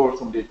to store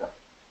some data.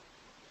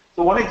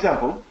 So one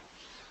example,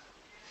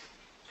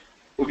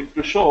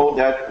 to show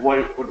that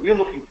what we're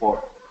looking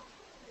for,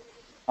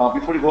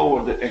 before we go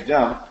over the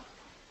exam.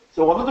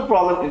 So one of the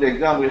problems in the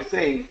exam, we're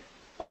saying,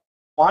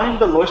 find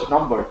the lowest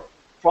number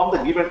from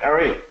the given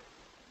array.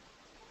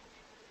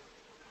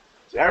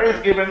 So array is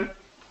given,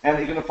 and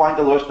you're going to find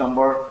the lowest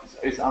number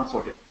is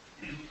unsorted.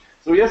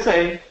 So we are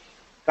saying,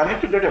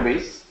 connect to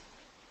database,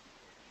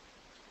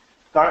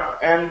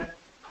 and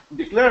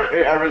declare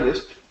an array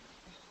list.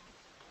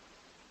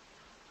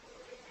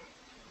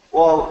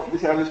 Well,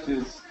 this array list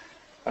is,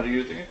 are you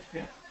using it?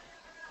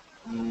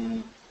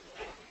 Yeah.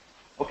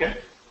 Okay.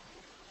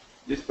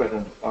 This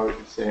pattern, or you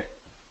could say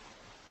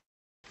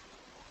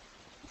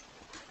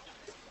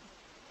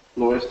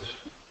lowest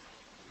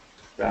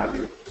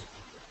value.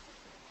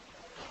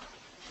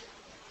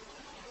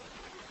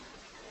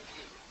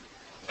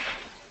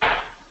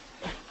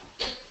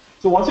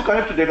 So once you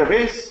connect to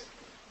database,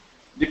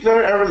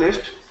 declare array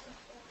list,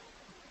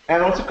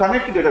 and once you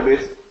connect to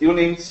database, you will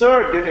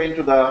insert data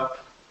into the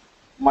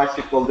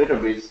MySQL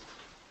database.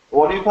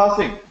 What are you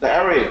passing?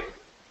 The array.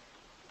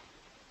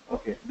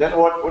 Okay. Then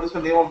what is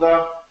the name of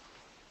the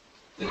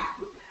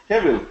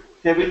table?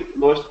 Table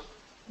lowest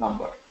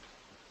number.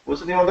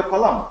 What's the name of the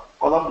column?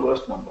 Column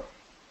lowest number.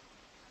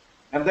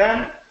 And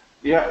then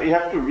you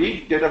have to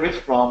read database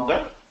from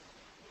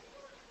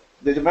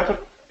there's a method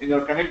in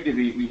your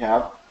ConnectDB we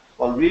have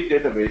called read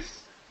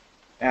database,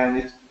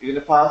 and you're going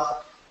to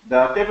pass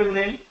the table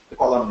name, the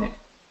column name,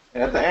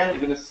 and at the end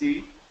you're going to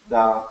see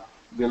the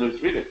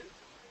values read it.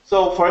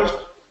 So first,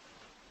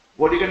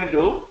 what you're going to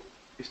do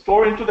is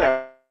store into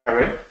the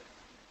array,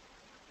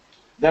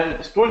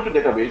 then store into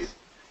database.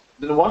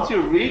 Then once you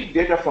read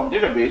data from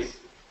database,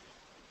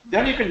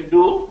 then you can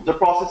do the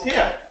process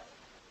here.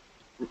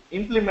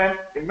 Implement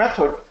a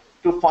method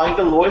to find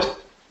the lowest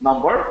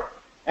number,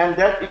 and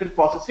that you can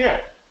process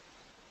here.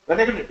 Then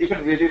you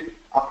can read it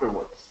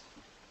afterwards.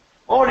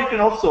 Or you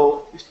can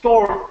also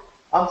store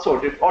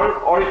unsorted,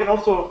 or you can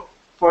also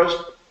first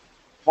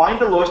find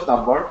the lowest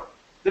number,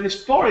 then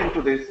store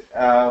into this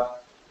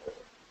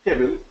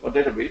table or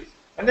database,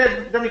 and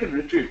then you can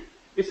retrieve.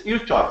 It's your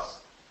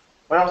choice.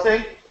 What I'm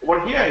saying,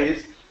 what here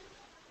is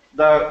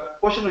the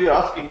question we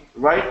are asking,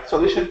 write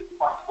solution to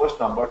find the lowest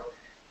number,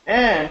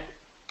 and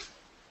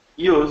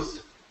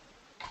use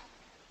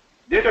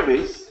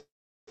database,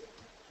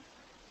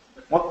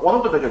 one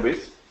of the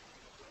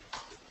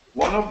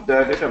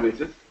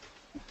databases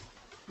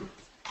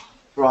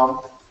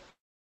from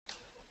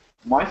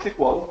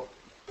MySQL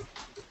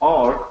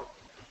or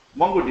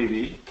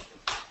MongoDB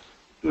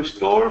to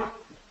store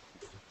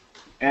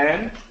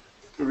and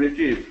to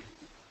retrieve.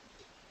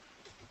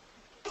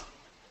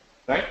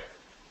 Right?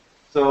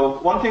 So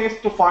one thing is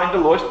to find the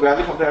lowest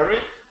value from the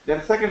array.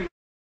 Then second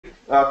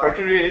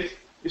criteria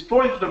is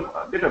store into the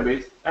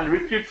database and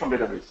retrieve from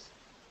database.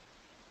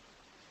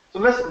 So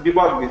let's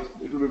debug this.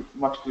 It will be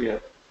much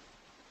clearer.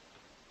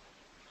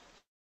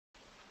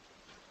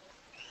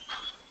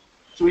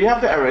 So we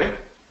have the array.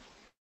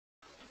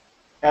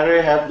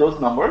 Array has those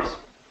numbers.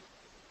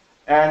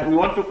 And we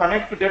want to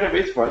connect to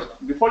database first.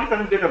 Before you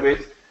connect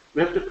database,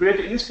 we have to create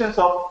an instance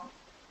of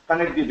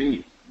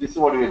ConnectDB. This is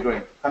what we are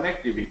doing,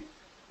 ConnectDB.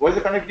 What is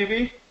the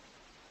ConnectDB?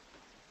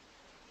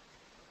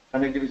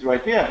 ConnectDB is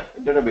right here,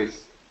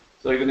 database.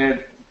 So you're going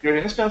to create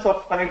an instance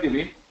of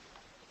ConnectDB.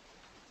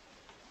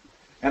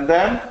 And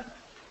then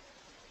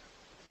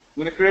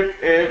we're going to create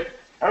a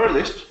array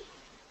list.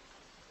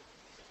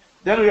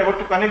 Then we have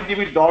to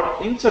ConnectDB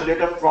dot insert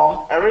data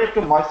from array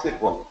to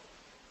MySQL.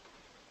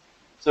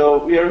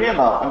 So we are here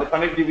now on the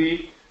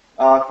ConnectDB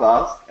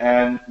class,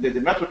 and there's a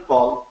method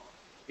called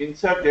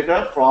insert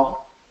data from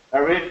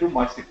array to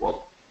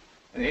MySQL.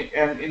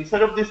 And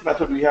inside of this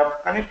method, we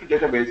have connect to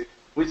database,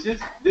 which is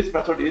this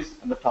method is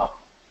on the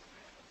top.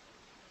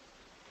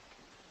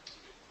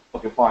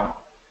 Okay, fine.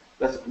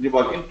 Let's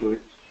debug into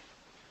it.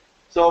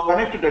 So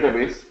connect to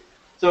database.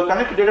 So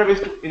connect to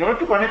database. In order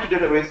to connect to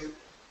database,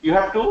 you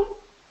have to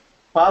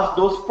pass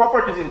those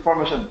properties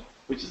information,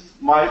 which is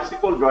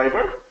MySQL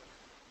driver.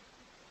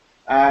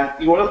 And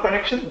URL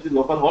connection, which is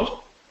localhost,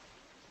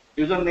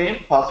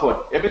 username,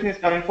 password. Everything is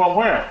coming from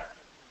where?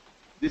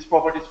 This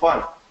properties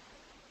file.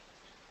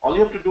 All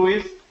you have to do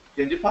is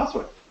change the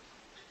password.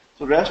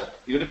 So rest,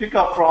 you're going to pick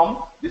up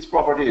from these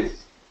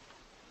properties.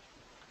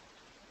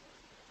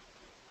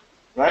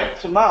 Right?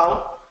 So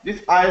now,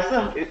 this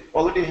ISM, it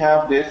already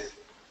have this,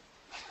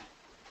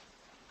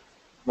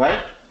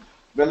 right?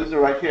 Values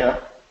are right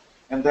here.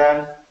 And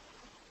then,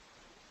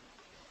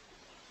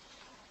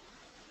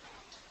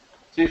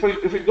 so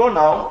if we go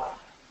now,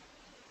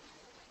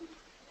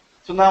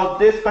 so now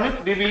this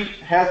ConnectDB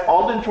has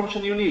all the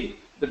information you need.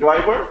 The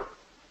driver,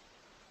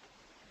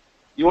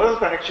 URL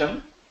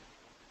connection,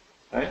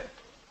 right?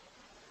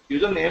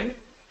 Username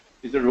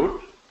is the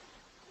root,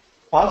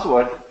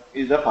 password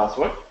is the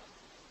password,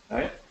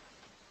 right?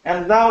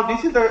 And now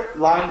this is the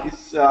line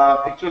is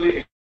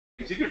actually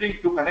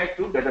executing to connect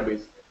to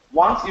database.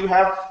 Once you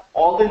have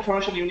all the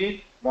information you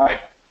need, right?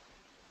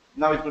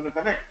 Now it's going to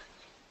connect.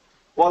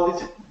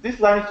 Well, this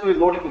line is to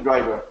loading the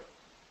driver.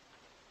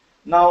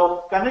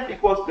 Now connect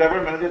equals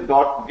driver manager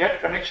dot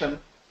get connection.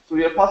 So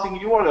we are passing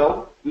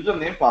URL,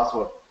 username,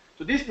 password.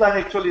 So this line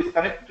actually is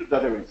connected to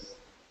database.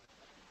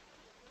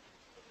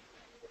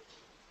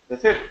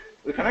 That's it.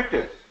 We're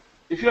connected.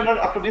 If you are not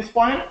up to this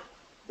point,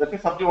 that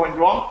means something went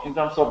wrong in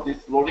terms of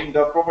this loading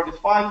the properties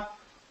file,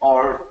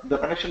 or the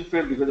connection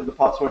failed because of the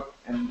password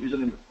and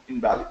username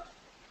invalid.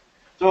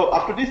 So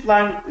after this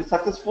line is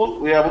successful,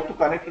 we are able to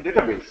connect to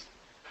database.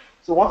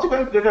 So once you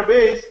connect to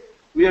database,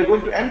 we are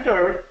going to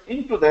enter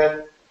into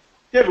that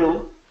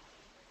table.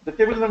 The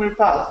table name we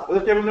pass. What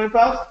is the table name we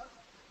pass?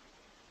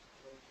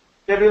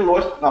 Table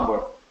lowest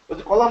number.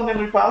 What's the column name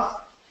we pass?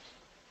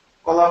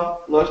 Column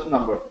lowest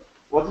number.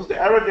 What is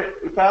the array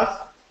we pass?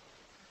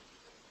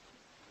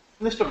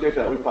 List of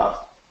data we pass.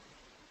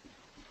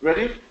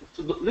 Ready?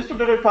 So the list of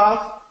data we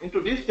pass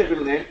into this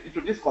table name,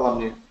 into this column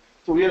name.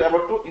 So we are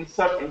able to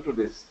insert into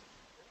this.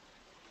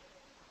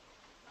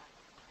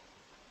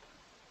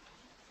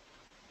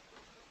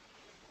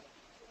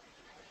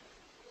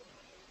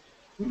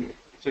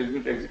 So it's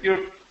going to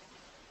execute,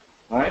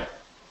 right?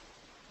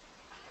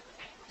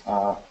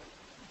 So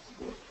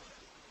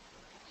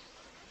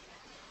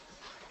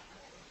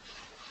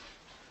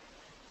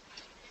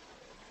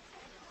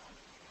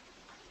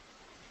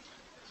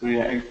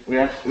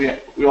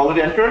we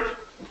already entered,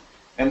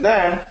 and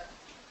then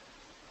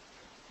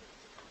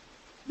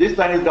this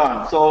line is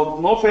done. So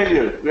no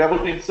failure. We are able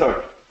to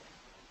insert.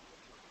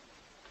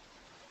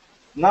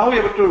 Now we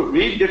are able to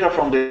read data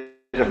from the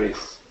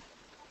database.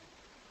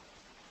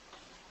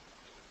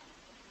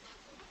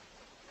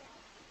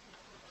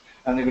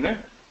 And you're going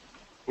to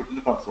put in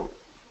the console.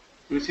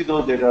 You see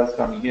those data is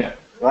coming here,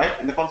 right?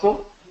 In the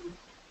console?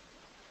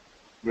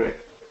 Great.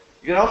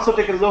 You can also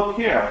take a look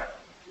here.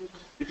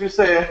 If you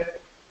say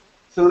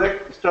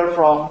select start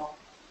from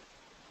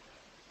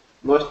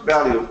lowest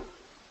value,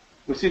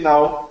 we see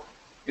now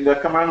in the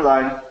command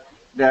line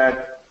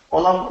that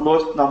column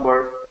lowest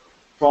number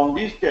from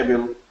this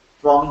table,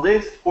 from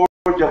this core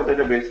Java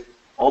database,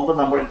 all the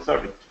number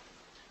inserted.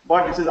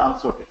 But this is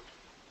unsorted.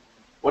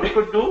 What you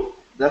could do,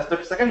 that's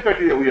the second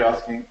criteria we are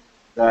asking,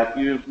 that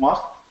you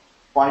must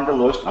find the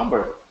lowest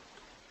number.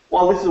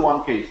 Well, this is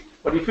one case.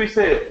 But if we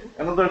say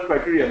another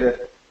criteria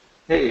that,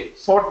 hey,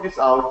 sort this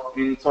out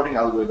in sorting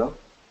algorithm,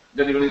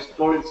 then you're going to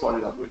store in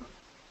sorted algorithm.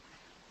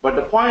 But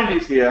the point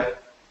is here,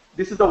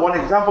 this is the one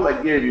example I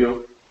gave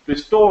you to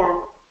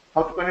store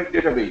how to connect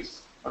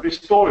database, how to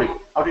store it,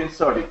 how to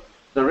insert it.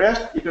 The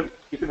rest,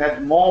 you can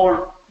add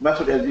more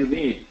methods as you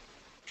need.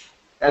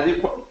 As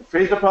you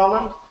face the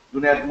problem,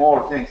 you can add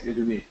more things as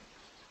you need.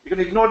 You can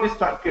ignore this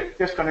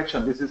test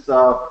connection. This is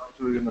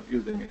we're not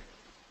using it.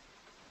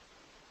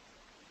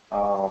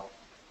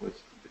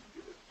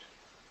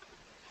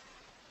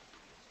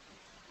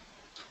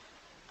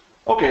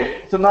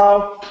 Okay, so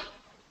now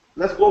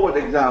let's go over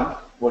the exam.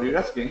 What are you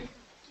asking?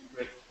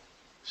 Break.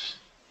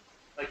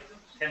 Like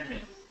 10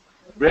 minutes.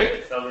 Break?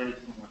 It's already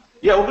too much.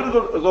 Yeah, we're going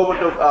to go over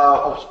the,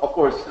 of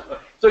course.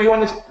 So you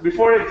want to,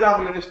 before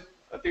exam, you want to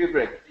take a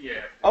break?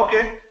 Yeah.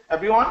 Okay,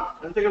 everyone,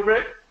 want to take a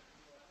break?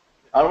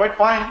 All right,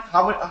 fine.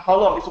 How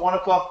long? It's 1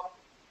 o'clock.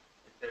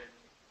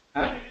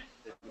 Huh?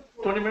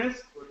 20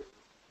 minutes?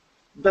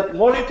 That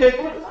more you take,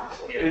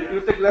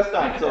 you take less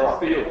time, so up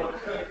to you.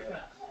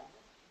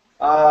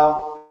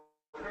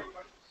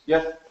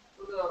 Yes?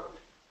 So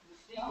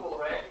the SQL,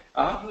 right?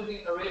 Uh-huh.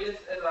 Using arrays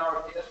as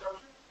our data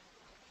structure?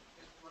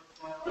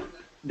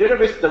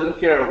 Database doesn't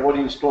care what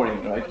you're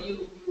storing, right?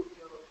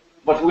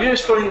 But we are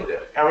storing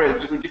the array.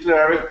 If we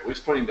declare array, we're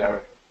storing the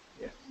array.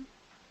 Yes.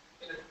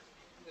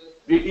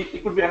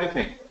 It could be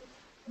anything.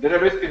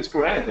 Database can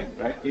store anything,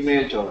 right?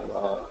 Image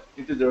or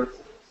integer.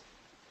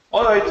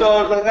 All right,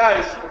 so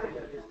guys,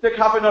 take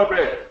half an hour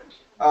break.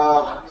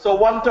 So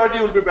 1:30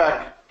 we'll be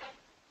back.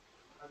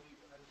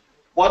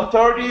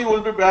 1:30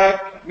 we'll be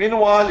back.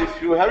 Meanwhile, if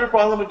you have a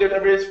problem with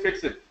database,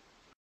 fix it.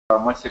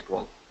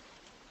 MySQL.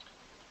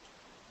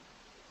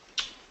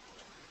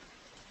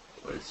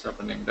 What is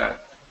happening there?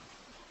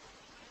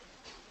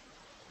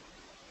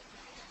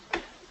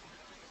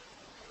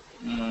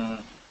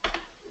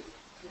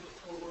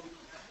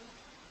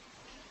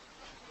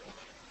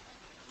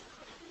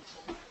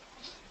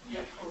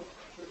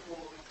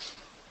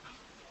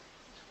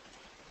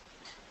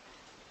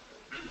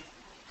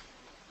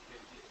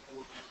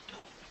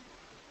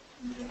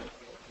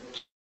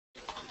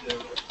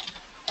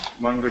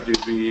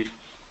 MongoDB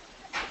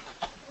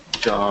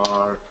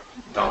jar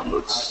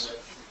downloads.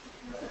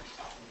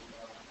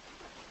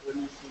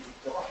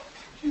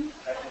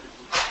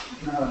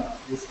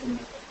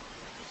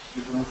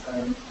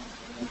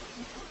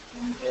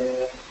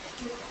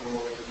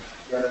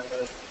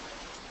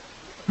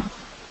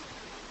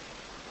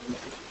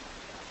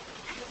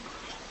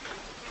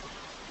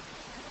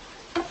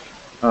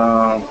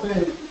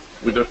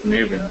 Without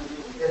naming.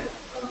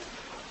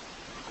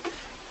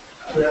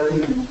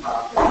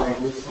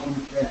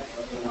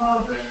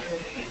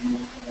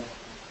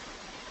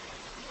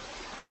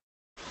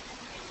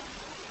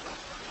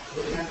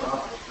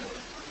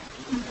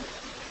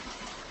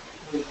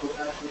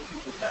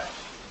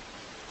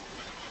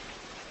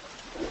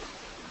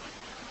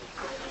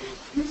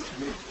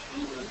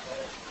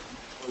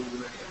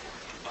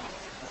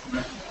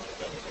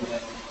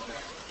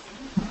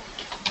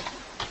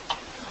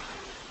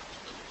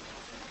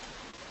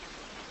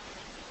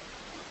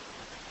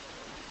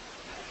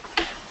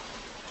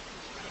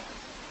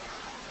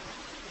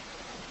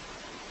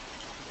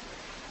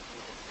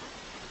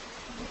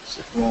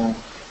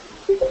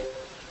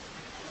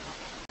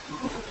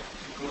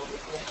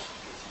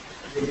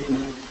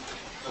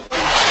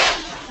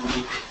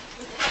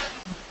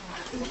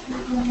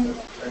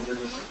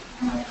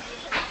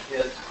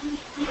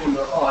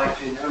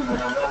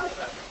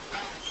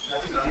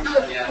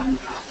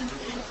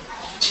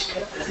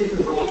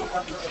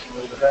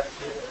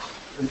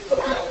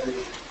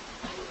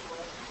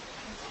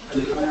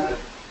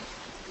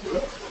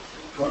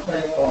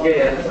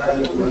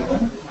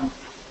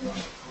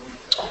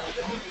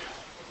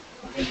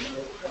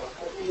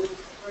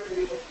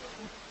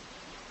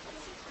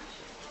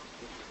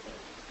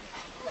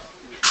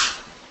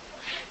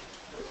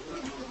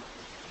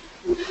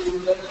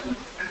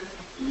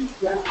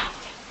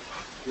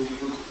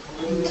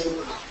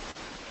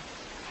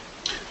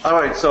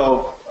 Alright,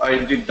 so I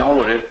did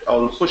download it.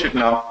 I'll push it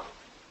now.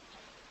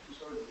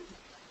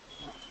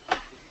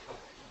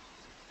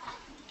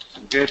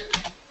 Git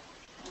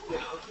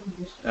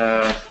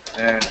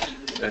and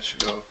that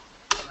should go.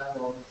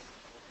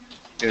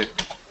 Git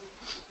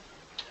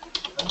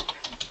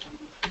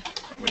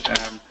with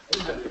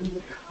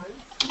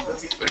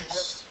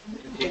fix.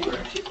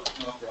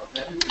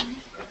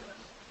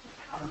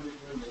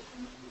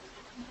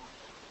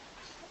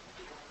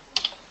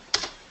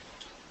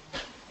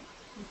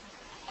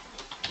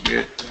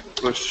 Git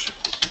push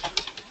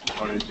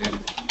origin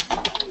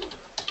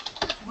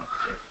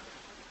master.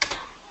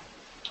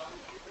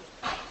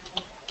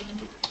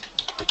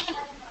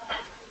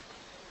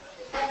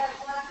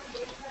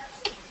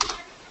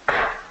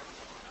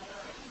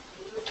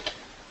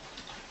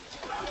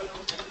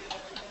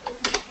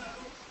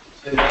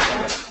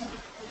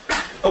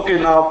 Okay,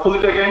 now pull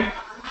it again.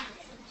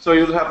 So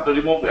you'll have to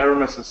remove error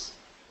messages.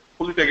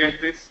 Pull it again,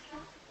 please.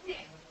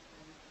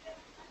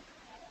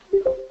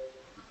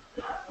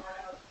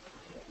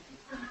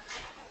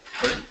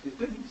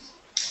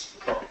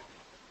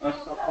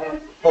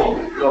 Oh,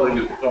 you already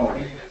did it. Don't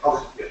worry.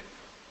 Okay.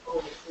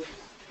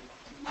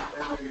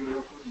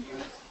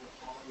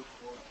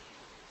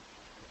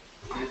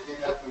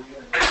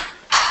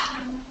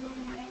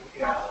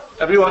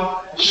 Everyone,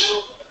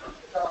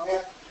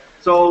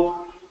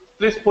 so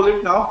please pull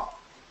it now.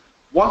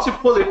 Once you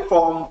pull it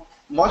from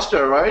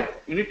master, right,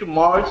 you need to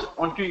merge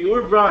onto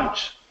your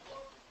branch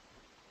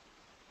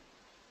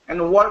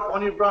and work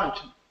on your branch.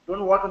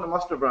 Don't work on the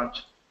master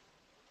branch.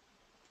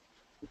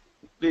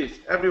 Please,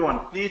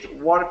 everyone, please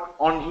work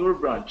on your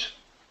branch.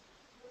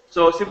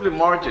 So simply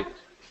merge it.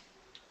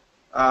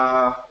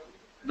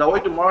 The way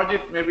to merge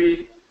it,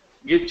 maybe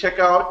git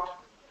checkout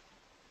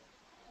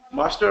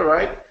master,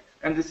 right?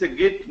 And this is a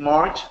git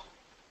merge.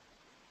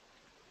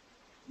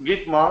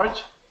 git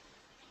merge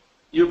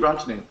your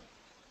branch name.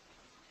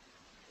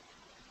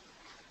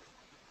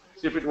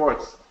 See if it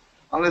works.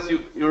 Unless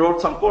you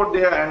wrote some code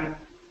there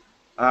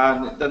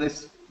and then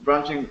it's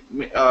branching,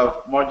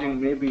 merging,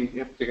 maybe you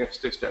have to take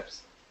extra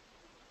steps.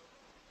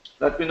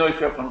 Let me know if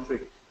you have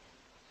conflict.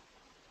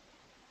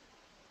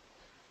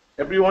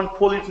 Everyone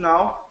pull it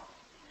now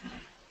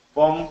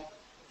from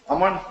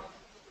Aman.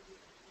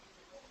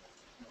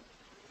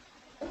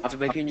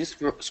 Alphabet, can you just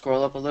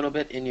scroll up a little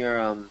bit in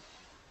your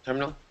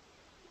terminal?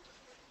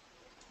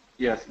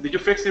 Yes. Did you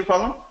fix your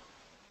problem?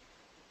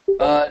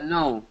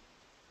 No.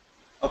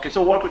 Okay,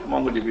 so work with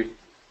MongoDB.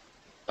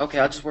 Okay,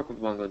 I'll just work with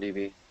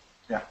MongoDB.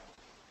 Yeah.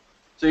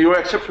 So you are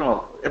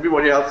exceptional.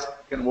 Everybody else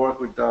can work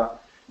with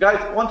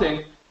guys, one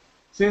thing,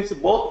 since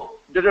both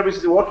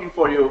databases are working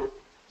for you,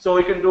 so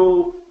you can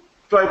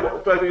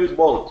try to use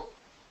both.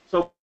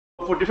 So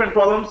for different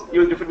problems,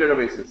 use different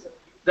databases.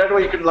 That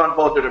way you can learn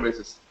both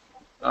databases.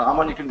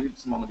 Aman, you can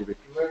use MongoDB.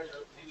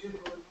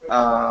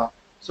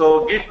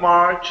 So git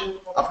merge,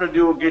 after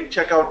do git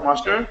checkout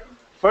master,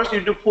 first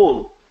you do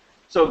pull.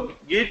 So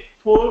git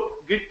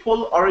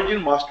pull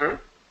origin master,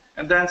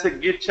 and then say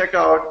git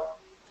checkout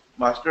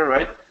master,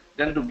 right?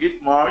 Then do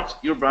git merge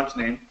your branch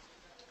name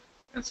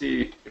and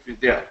see if it's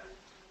there.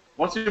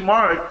 Once you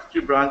merge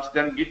your branch,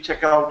 then git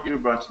checkout your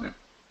branch name.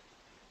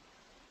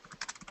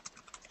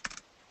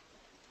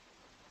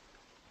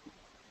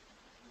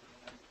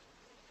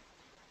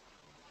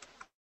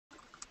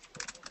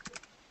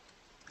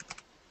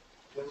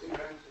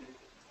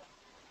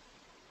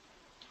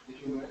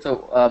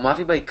 So,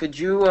 Mafi Bhai, could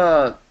you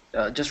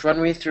just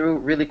run me through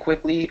really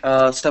quickly,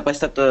 step by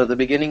step, the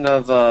beginning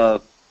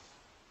of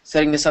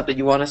setting this up that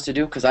you want us to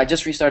do? Because I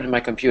just restarted my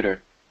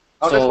computer.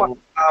 Oh, so that's one.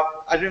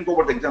 I didn't go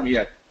over the exam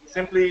yet.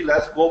 Simply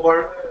let's go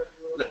over.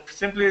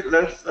 Simply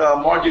let's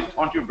merge it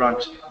onto your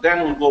branch.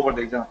 Then we'll go over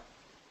the exam.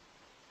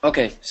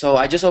 okay, so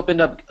I just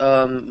opened up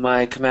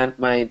my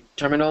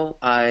terminal.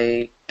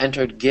 I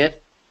entered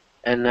git,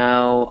 and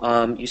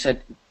now you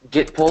said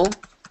git pull.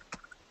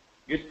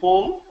 Git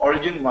pull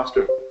origin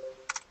master.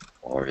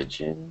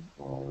 Origin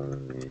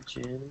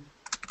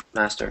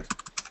master.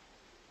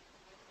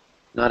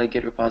 Not a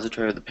git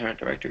repository of the parent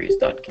directory is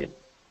 .git.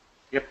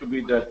 You have to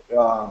be that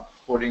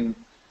coding.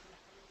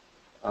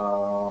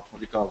 What do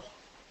you call?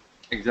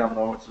 Exam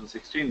number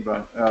 16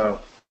 branch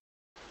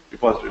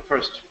repository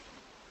first.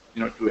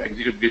 You know, to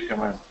execute git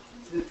command.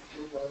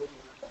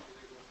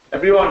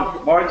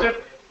 Everyone, merge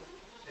it.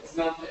 It's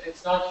not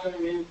showing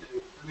me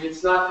anything. I mean,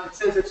 it's not. It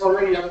says it's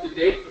already up to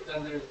date, but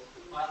then there's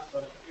a class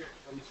button here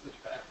when you switch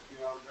back.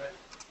 You're on right.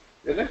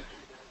 Is it?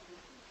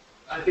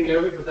 I think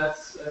but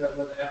that's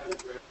what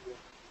happened.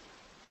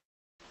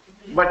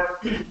 Right?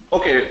 But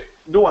okay,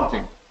 do one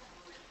thing.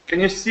 Can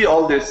you see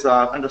all this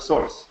under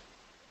source?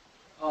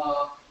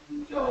 No,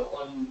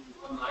 on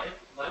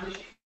my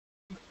machine.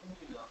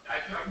 No. I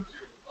can.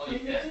 Oh, you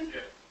can.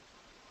 Yeah.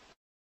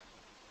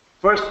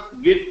 First,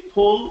 git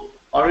pull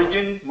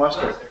origin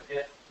master.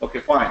 Yeah. Okay,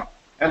 fine.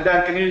 And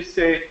then can you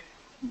say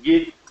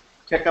git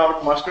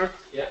checkout master?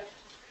 Yeah.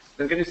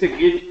 Then can you say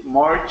git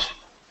merge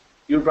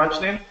your branch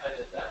name? I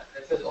did that.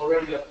 It says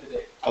already up to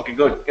date. Okay,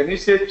 good. Can you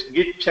say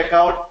git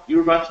checkout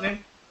your branch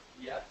name?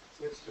 Yeah.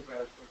 Switch to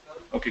branch.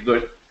 Okay,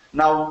 good.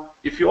 Now,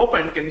 if you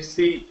open, can you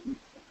see?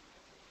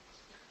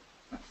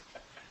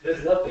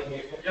 There's nothing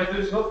here. Yeah,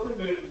 there's nothing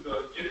in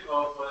the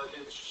GitHub, but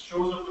it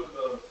shows up in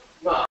the.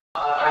 No,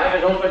 I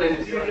haven't opened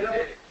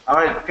anything. All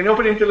right, can you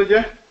open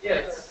IntelliJ?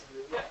 Yes.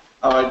 Yeah.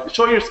 All right,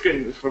 show your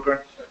screen,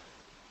 Furkan.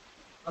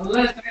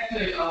 Unless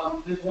actually,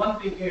 there's one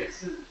thing here. It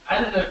says,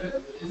 I don't know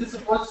if is it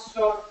supposed to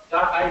show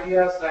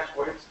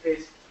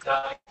 .idea/workspace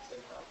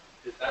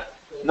Is that?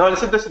 No,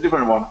 this is a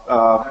different one.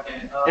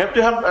 Okay, you have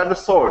to have the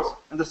source,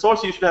 and the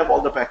source you should have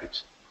all the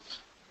package.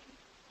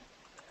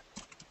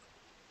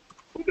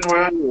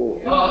 Where are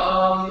you?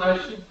 I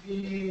should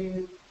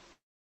be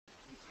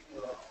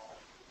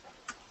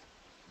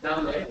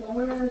down there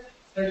somewhere.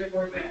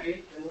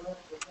 34.8.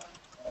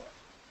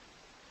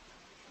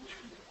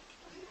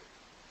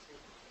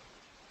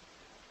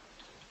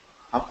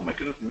 How come I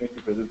cannot make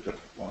a presenter?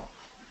 Wow.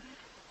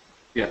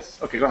 Yes.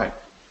 Okay, go ahead.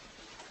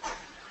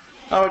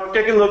 Now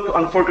take a look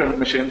on Furkan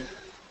machine.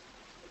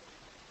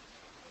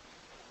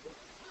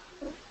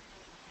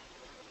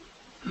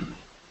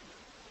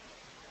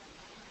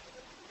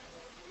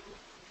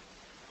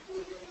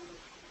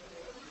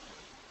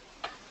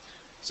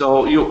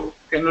 So you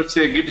cannot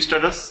say git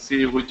status,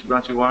 see which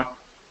branch you want.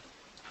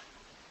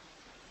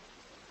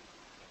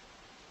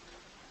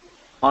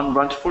 On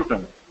branch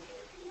Furkan.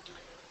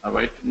 All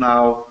right.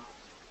 Now,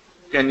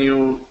 can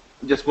you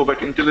just go back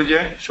to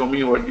IntelliJ? Show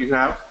me what you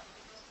have.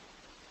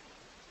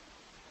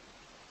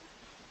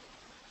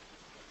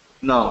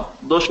 No,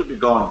 those should be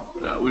gone.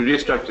 We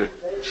restarted.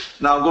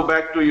 Now go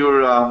back to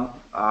your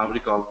what do you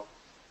call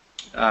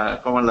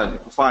command line.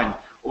 Fine.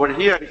 Over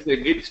here is the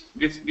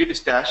git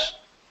stash.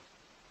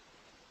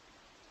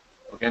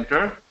 Okay,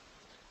 enter.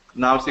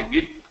 Now say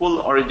git pull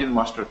origin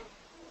master.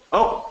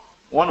 Oh,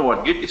 one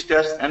word. Git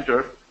stash.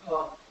 Enter.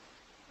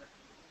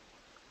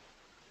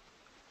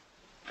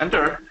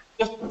 Enter.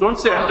 Just don't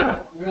say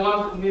enter. We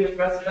want me to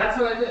press it. That's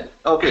what I did.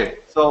 Okay,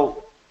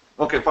 so,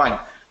 okay, fine.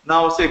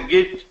 Now say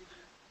git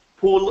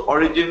pull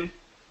origin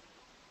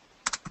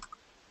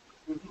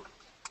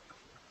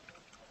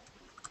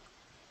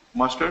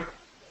master.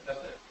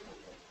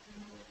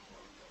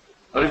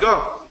 There you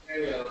go. There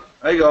you go.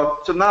 There you go.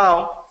 So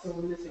now, So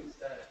we're missing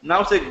status.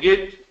 now say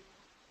git.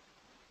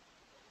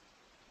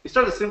 It's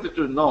not a simple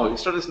to no.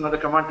 It's not a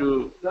command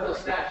to No,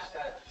 stash.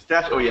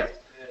 stash. Oh yes.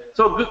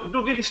 So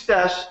do git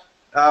stash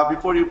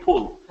before you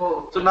pull.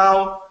 Pull. So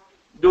now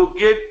do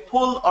git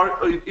pull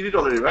or you did it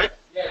already, right?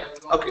 Yeah.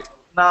 Okay.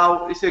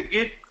 Now it's a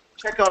git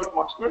checkout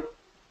master.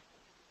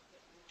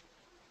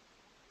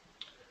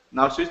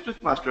 Now switch to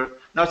master.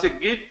 Now say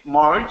git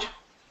merge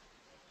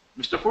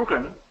Mr.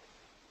 Furkan.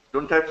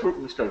 Don't type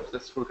Mr.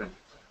 That's Furkan.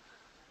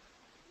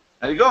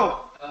 There you go.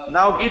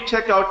 Now git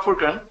checkout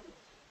Furkan.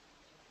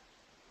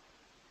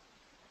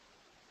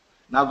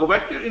 Now go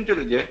back to your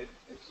IntelliJ.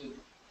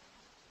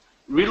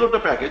 Reload the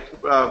package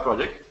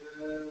project.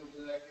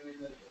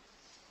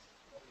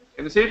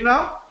 Can you see it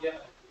now? Yeah.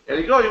 There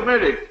you go. You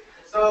made it.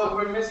 So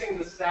we're missing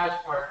the stash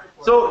part.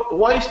 So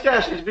why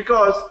stash is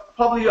because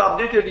probably you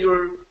updated your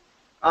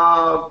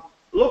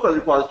local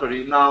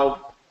repository.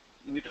 Now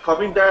you need to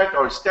copy that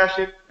or stash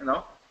it. You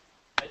know.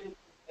 I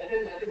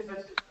didn't touch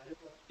it.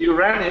 You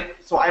ran it.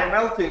 So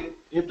IML thing.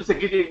 You have to say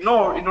git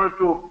ignore in order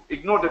to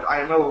ignore that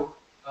IML.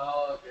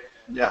 Oh, okay.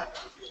 Yeah.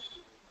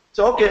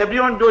 So okay,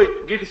 everyone do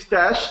it. Git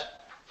stash,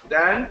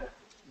 then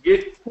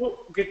git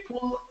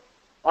pull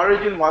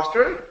origin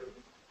master,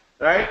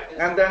 right?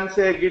 And then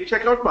say git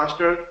checkout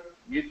master,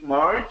 git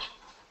merge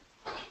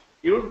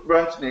your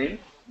branch name,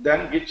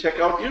 then git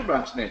checkout your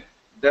branch name.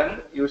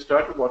 Then you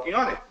start working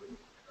on it.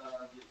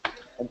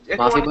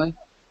 Mafi Bhai?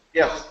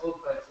 Yes.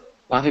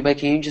 Mafi Bhai,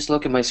 can you just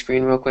look at my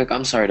screen real quick?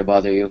 I'm sorry to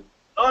bother you.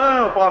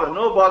 No bother,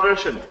 no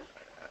botheration.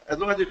 As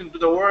long as you can do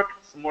the work,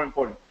 it's more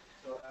important.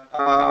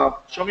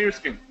 Show me your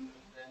screen.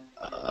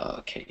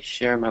 Okay,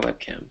 share my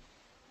webcam.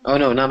 Oh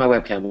no, not my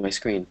webcam, my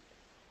screen.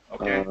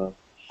 Okay.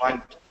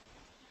 Fine.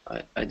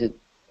 I did.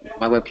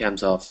 My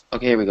webcam's off.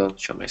 Okay, here we go.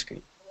 Show my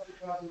screen.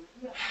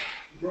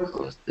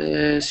 Close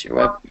this. Your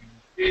web.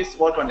 Please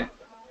work on it.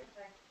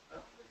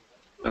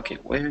 Okay,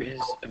 where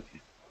is? Okay.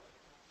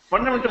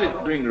 Fundamentally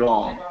doing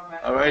wrong.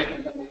 All right.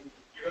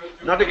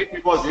 Not a git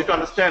repository. You have to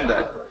understand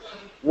that.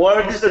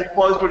 What is the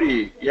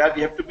repository? Yeah,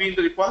 you have to be in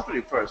the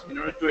repository first in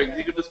order to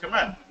execute this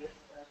command.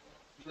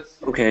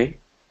 Okay.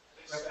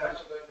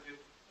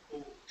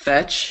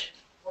 Fetch.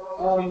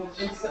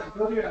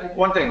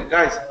 One thing,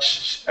 guys,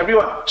 shh,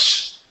 everyone,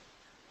 shh.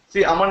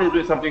 See, Aman is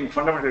doing something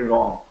fundamentally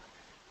wrong.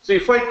 So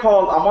if I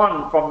call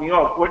Aman from New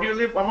York, where do you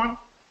live, Aman?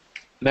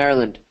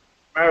 Maryland.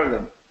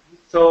 Maryland.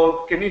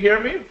 So can you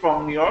hear me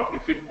from New York?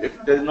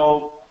 If there's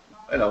no,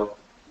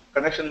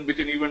 connection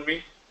between you and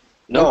me?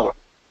 No.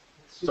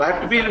 So I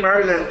have to be in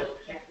Maryland,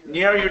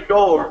 near your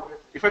door.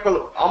 If I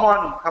call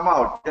Aman, come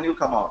out, then you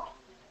come out.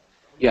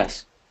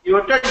 Yes. You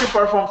are trying to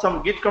perform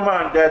some git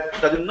command that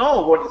doesn't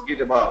know what is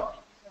git about.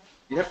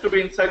 You have to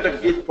be inside the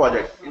git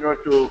project in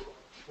order to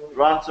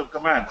run some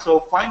command. So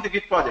find the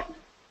git project.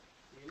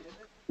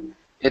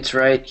 It's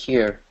right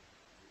here.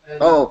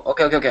 Oh,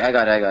 okay. I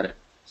got it.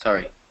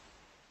 Sorry.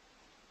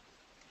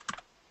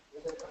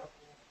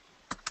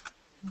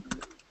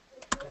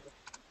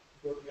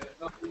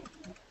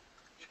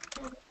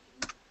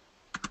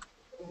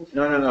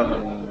 No,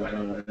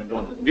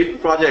 don't.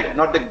 Git project,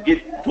 not the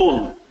git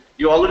tool.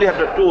 You already have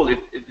the tool.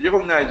 It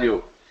recognizes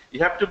you. You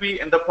have to be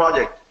in the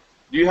project.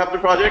 Do you have the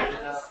project?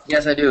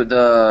 Yes, I do.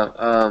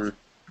 The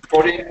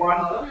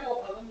 41.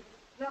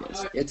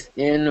 Yes, it's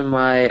in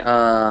my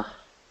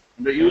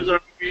The user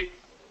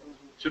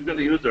should be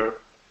the user.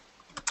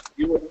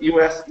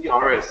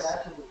 USERS,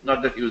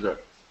 not the user.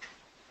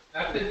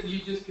 After you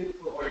just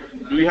get the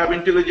origin. Do you have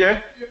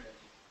IntelliJ?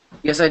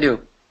 Yes, I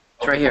do.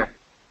 It's right here.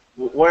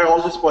 Where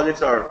all these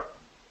projects are?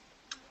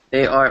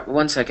 They are.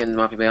 1 second,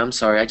 Mafi Bhai. I'm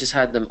sorry. I just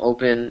had them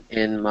open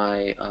in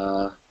my.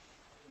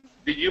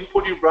 Did you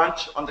put your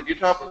branch on the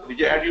GitHub? Did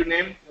you add your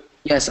name?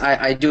 Yes,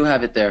 I do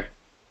have it there.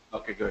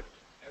 Okay, good.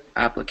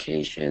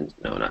 Applications.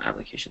 No, not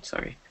applications.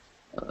 Sorry.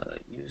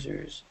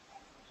 Users.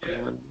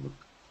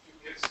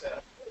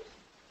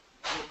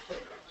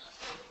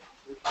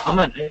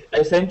 Aman,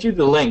 I sent you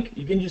the link.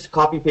 You can just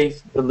copy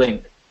paste the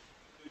link.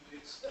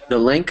 The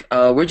link?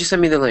 Where'd you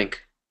send me the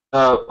link?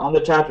 On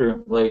the chat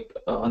room,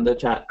 on the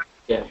chat.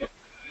 Yeah.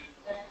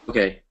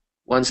 Okay.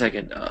 1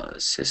 second.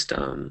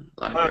 System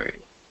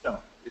library. No,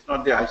 it's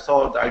not there. I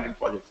saw the ideal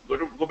projects.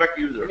 Go back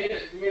to user. You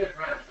made a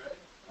branch,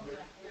 right?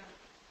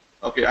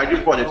 Okay,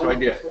 ideal projects right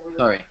there.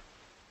 Sorry.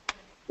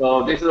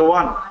 So this is the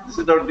one. This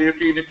is the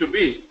directory you need to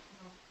be.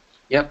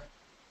 Yep.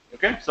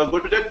 Okay, so go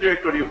to that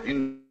directory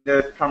in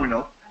the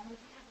terminal.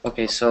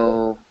 Okay,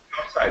 so.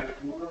 Outside.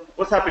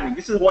 What's happening?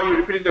 This is why you're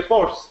repeating the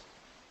course.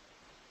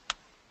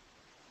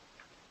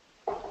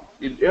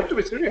 You have to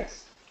be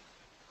serious.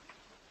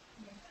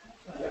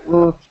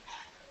 Well,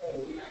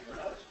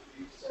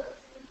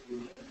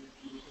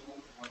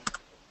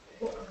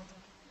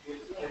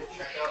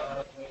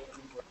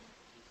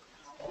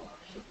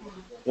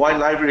 Why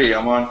library,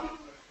 Aman?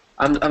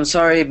 I'm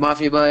sorry,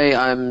 Mafia Boy.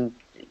 I'm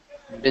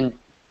been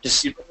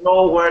just. You don't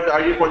know where the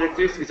idea project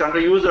is? It's under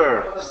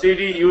user.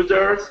 CD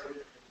users,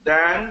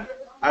 then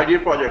idea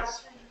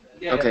projects.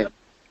 Okay.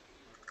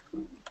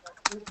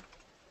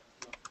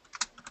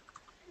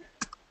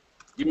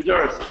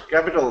 Users,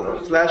 capital,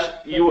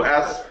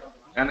 /US,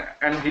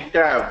 and hit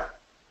tab.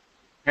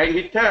 Hey,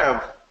 hit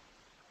tab.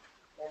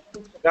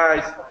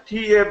 Guys,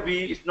 TAB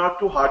is not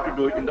too hard to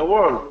do it in the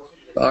world.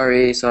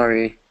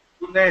 Sorry.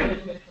 Good name.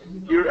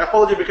 Your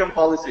apology become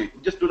policy.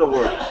 Just do the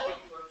word.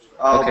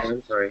 Okay,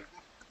 I'm sorry.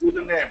 Do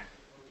the name.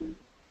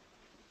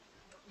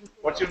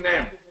 What's your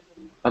name?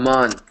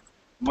 Aman.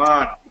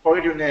 Man,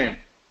 forget your name.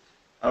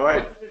 All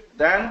right.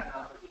 Then,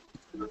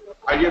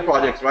 idea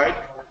projects, right?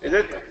 Is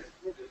it?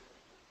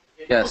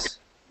 Yes.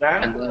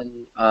 Then? And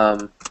then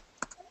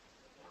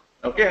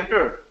Okay,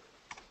 enter.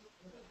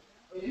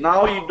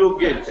 Now you do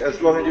Git as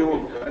long as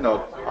you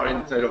know are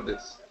inside of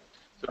this.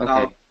 So okay.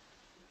 now.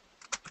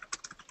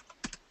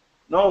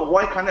 No,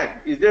 why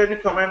connect? Is there any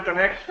command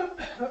connect?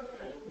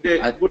 Okay,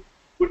 good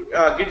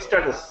Git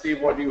status. See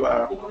what you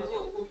are.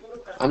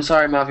 I'm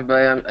sorry, Mafia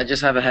Boy. I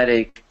just have a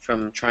headache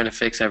from trying to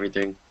fix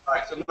everything.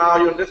 Alright, so now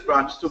you're in this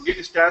branch. So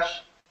Git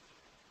stash.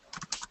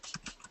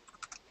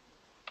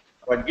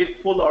 But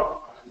Git pull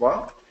or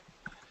what?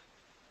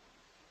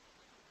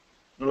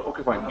 No,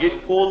 okay, fine.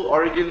 Git pull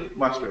origin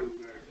master.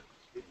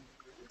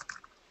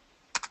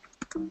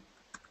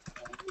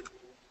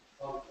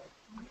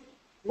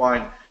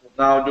 Fine.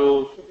 Now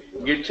do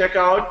Git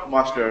checkout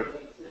master.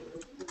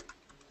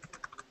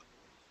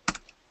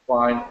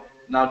 Fine.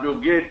 Now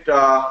do Git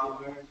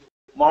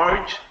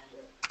merge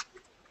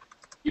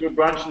your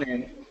branch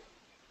name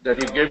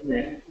that you gave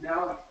me.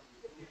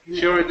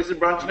 Sure, this is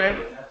branch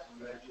name.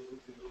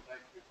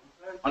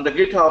 On the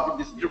GitHub,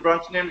 this is your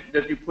branch name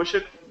that you push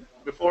it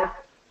before.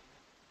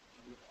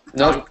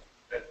 No.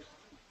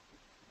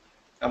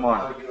 Come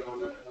on.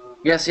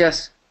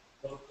 Yes.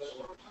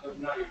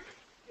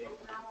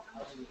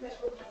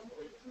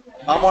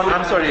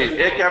 I'm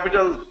sorry. A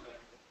capital,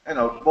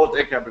 both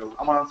A capital.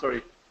 I'm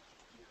sorry.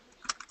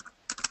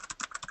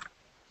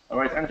 All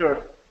right,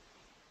 enter.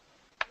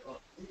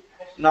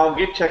 Now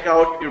Git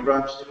checkout your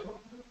branch.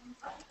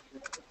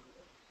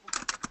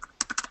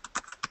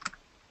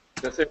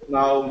 That's it.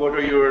 Now go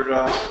to your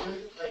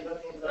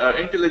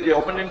IntelliJ.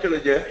 Open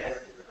IntelliJ.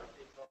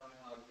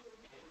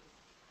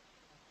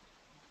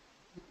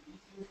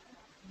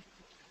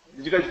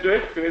 Did you guys do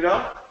it? Figure it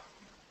out?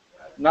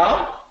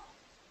 Now?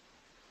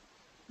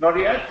 Not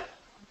yet?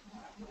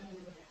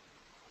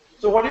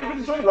 So what have you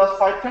been doing the last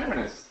 5-10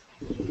 minutes?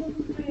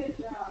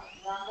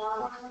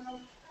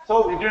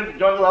 So you didn't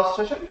join the last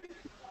session?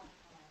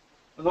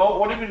 No,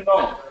 what do you mean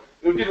no?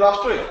 You did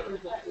last week.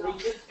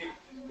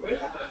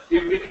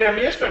 You came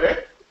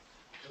yesterday.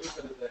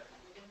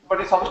 But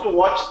you're supposed to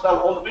watch the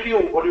whole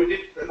video what you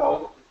did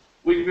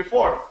week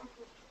before.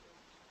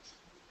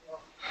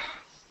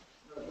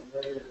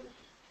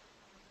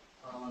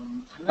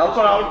 Help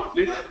her out,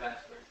 please.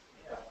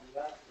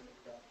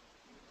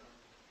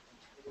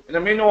 In the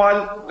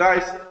meanwhile,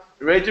 guys,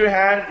 raise your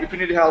hand if you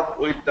need help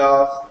with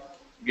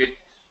Git.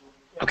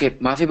 Okay,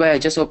 Mafia Boy, I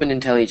just opened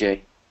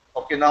IntelliJ.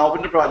 Okay, now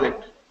open the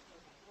project.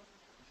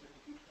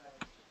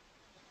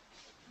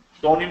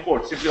 Don't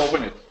import, simply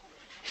open it.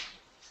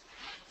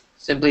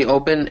 Simply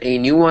open a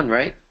new one,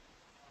 right?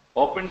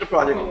 Open the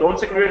project. Don't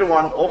say create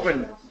one,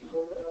 open.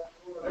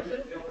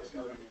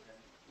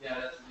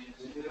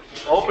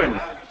 Open.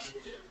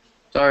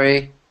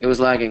 Sorry, it was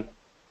lagging.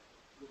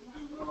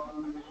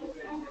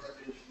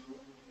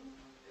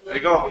 There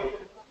you go.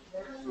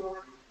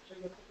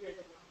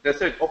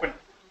 That's it, open.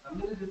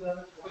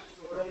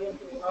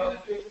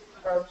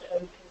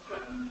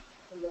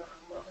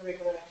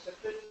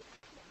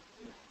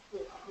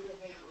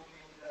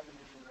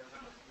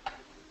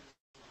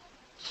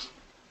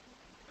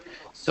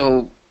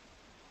 So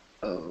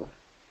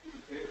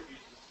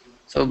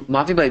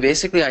Mafia Boy,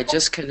 basically I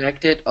just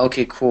connected.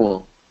 Okay,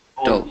 cool.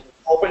 Dope.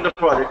 Open the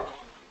project.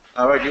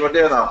 Alright, you are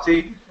there now.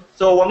 See,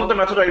 so one of the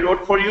methods I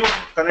wrote for you,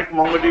 connect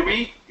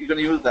MongoDB, you can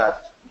use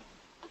that.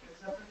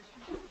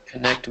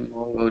 Connect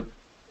Mongo.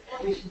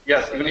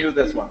 Yes, you can use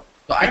this one.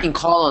 So I can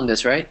call on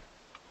this, right?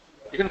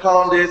 You can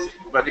call on this,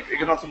 but you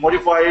can also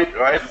modify it,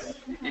 right?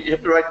 You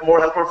have to write more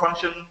helper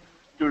function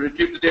to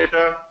retrieve the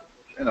data,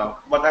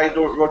 But I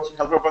wrote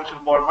helper function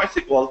for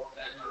MySQL,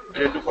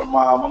 and I do for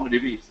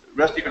MongoDB.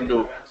 Rest you can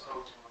do.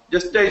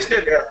 Just stay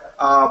there.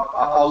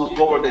 I'll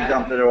go over the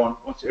example later on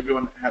once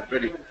everyone has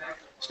ready.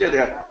 Stay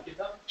there.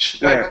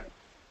 Where?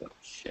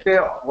 Stay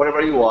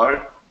wherever you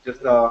are.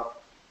 Just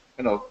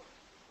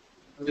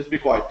just be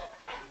quiet.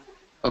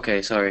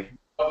 Okay, sorry.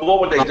 I'll go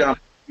over the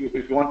example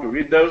if you want to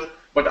read those,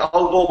 but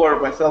I'll go over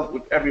myself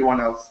with everyone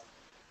else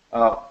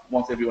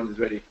once everyone is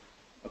ready.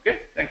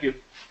 Okay? Thank you.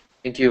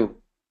 Thank you.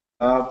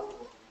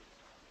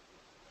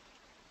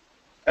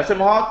 SM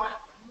Hawk.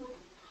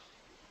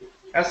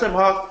 SM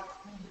Hawk.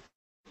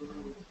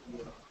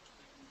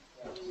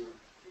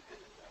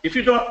 If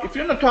you're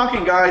not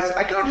talking, guys,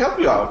 I cannot help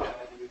you out.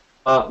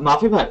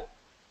 Mafia Bhai.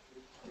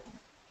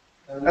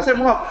 I said,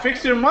 Mom,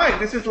 fix your mic.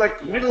 This is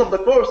like middle of the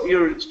course.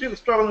 You're still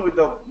struggling with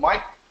the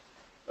mic.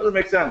 Doesn't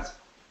make sense.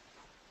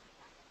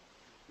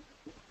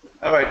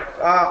 All right,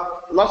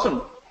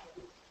 Lawson.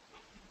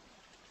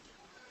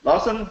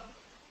 Lawson.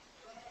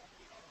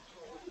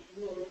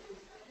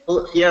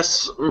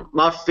 Yes,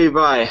 Mafi,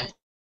 bye.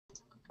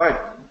 Right.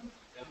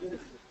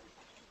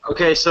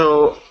 Okay,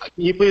 so can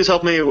you please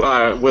help me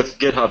with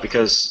GitHub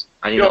because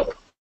I need help.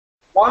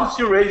 Once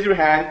you raise your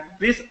hand,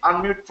 please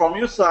unmute from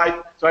your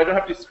side so I don't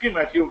have to scream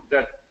at you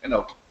that,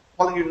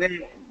 calling your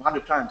name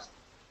 100 times.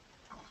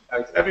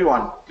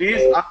 Everyone,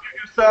 please unmute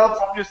yourself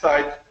from your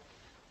side.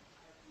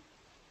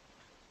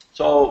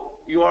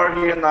 So you are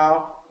here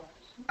now.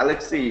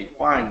 Alexei,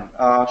 fine.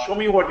 Show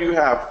me what you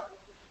have.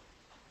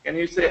 Can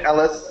you say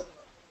Alice?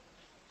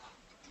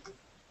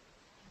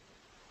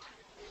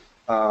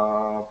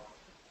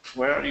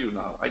 Where are you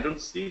now? I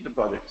don't see the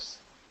projects.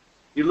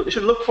 You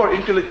should look for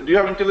IntelliJ. Do you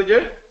have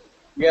IntelliJ?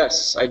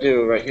 Yes, I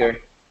do, right here.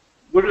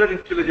 Go to that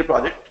IntelliJ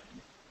project.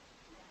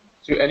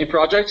 To any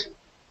project?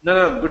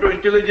 No, go to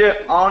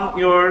IntelliJ on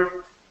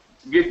your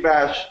Git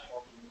bash.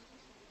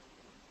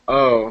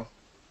 Oh.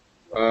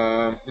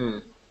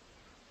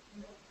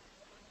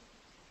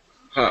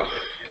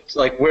 It's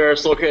like where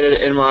it's located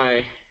in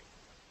my...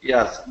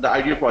 Yes, the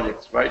idea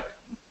projects, right?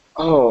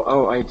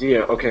 Oh,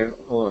 idea. Okay,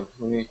 hold on.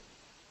 Let me...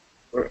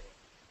 Where?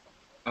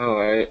 Oh,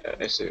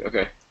 I see.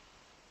 Okay.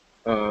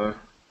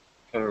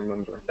 Can't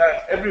remember.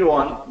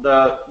 Everyone,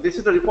 this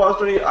is the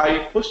repository.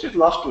 I pushed it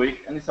last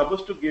week, and it's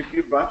supposed to give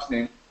you branch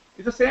name.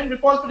 It's the same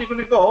repository. You're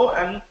going to go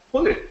and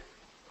pull it.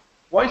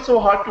 Why so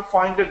hard to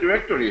find the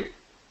directory?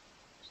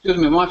 Excuse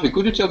me, Mafi,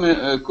 could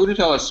you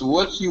tell us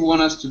what you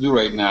want us to do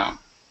right now?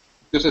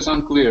 Because it's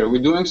unclear.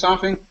 We're doing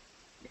something.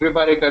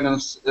 Everybody kind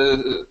of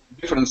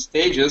different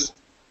stages.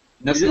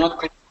 That's not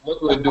clear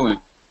what we're doing.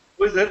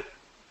 Who is it?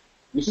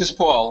 This is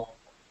Paul.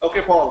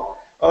 Okay, Paul.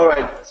 All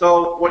right.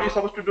 So what you're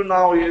supposed to do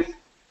now is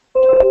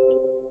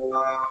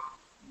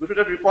go to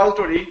that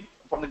repository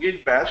from the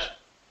Git bash,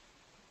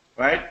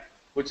 right?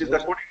 Which is the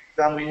coding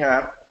exam we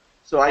have.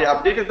 So I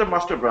updated the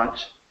master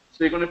branch.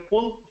 So you're going to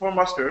pull from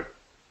master,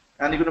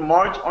 and you're going to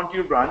merge onto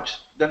your branch.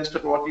 Then you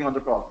start working on the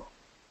problem.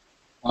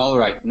 All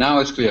right. Now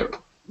it's clear.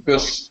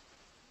 Because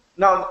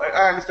now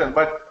I understand,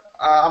 but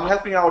I'm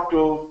helping out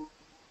to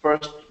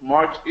first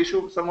merge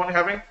issue someone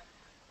having,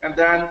 and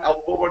then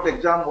I'll go over the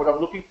exam what I'm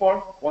looking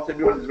for once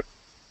everyone is ready.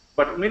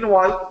 But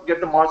meanwhile, get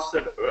the merge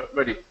set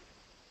ready.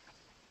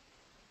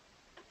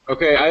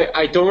 Okay,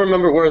 I don't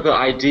remember where the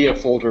idea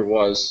folder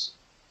was.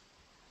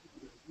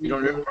 You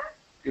don't remember?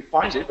 You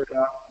find it.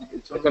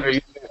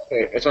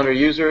 It's under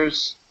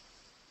users,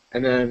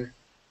 and then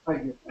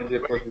idea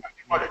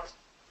projects.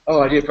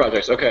 Oh, idea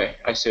projects. Okay,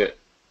 I see it.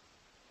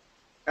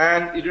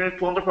 And you didn't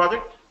clone the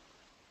project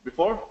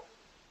before?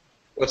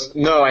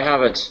 No, I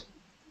haven't.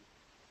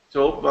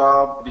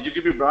 So did you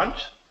give your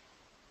branch?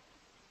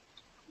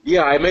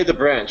 Yeah, I made the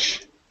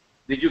branch.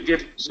 Did you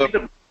give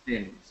the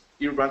name?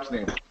 Your branch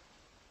name?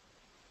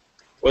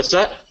 What's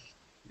that?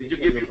 Did you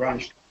give your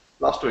branch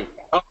last week?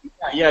 Oh,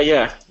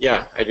 yeah,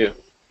 I do.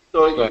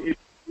 So you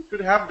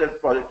should have that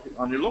project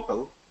on your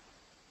local.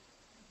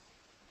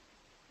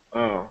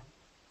 Oh.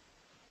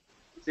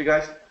 See,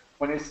 guys,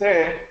 when I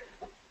say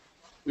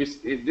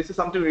this is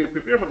something we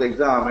prepare for the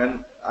exam,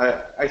 and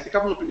I see a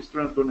couple of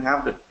students don't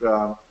have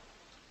that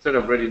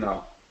setup ready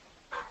now.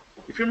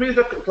 If you missed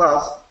that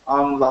class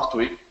on last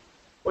week,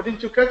 why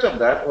didn't you catch up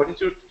that? Why didn't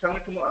you tell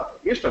me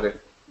yesterday?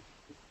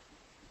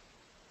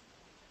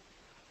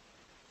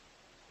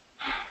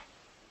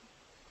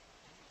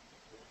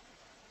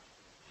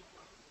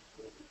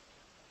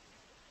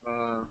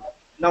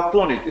 Now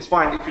clone it. It's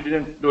fine if you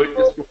didn't do it.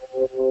 Just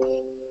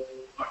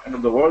end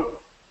of the world. You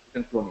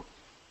can clone it.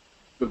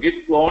 So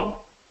git clone.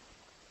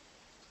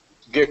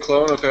 Git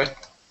clone, okay.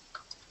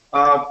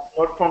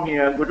 Not from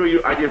here. Go to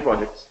your idea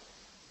projects.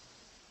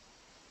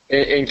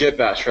 In Git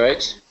bash,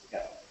 right?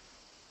 Yeah.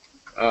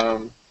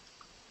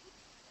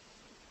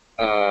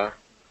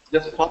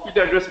 Just copy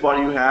the address bar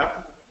you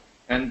have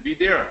and be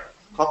there.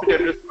 Copy the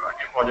address for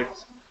idea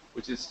projects,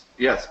 which is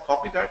yes.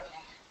 Copy that.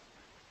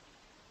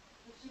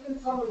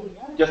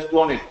 Just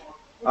clone it.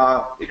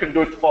 You can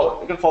do it.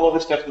 You can follow the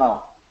steps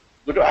now.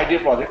 Go to idea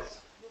projects.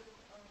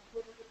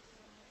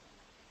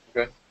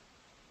 Okay.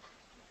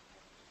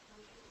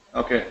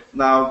 Okay.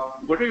 Now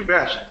go to your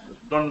bash.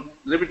 Don't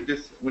limit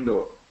this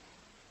window.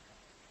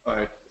 All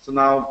right. So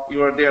now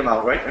you are there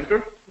now, right?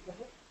 Enter.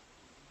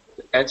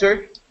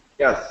 Enter.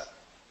 Yes.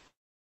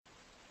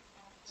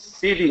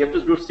 CD. You have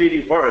to do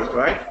CD first,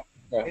 right?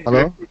 Yeah.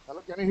 Hello.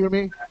 Hello. Can you hear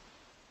me?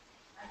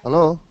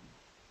 Hello.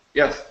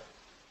 Yes.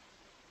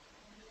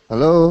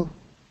 Hello.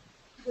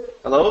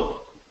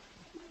 Hello.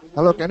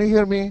 Hello. Can you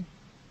hear me?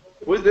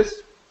 Who is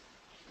this?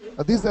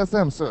 This is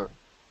SM, sir.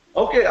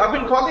 Okay, I've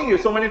been calling you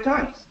so many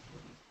times.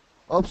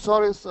 Oh,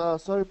 sorry,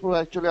 sorry, Pro.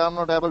 Actually, I'm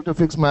not able to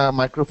fix my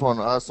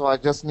microphone, so I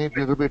just need a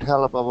little bit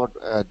help about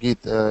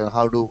Git.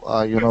 How do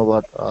you know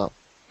what?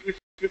 Give me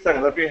a few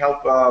seconds. Let me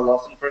help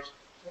Lawson first.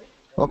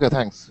 Okay,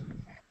 thanks.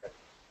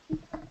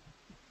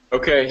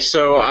 Okay,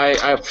 so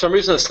I for some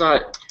reason it's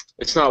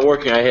It's not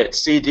working. I hit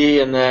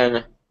CD and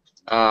then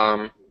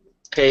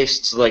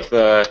paste like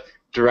the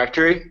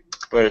directory,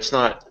 but it's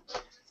not.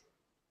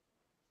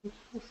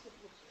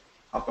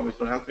 How come it's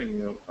not helping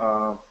you?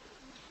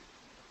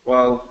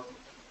 Well,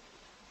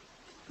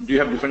 do you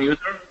have different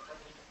users?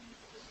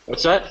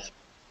 What's that?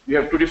 Do you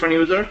have two different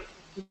users?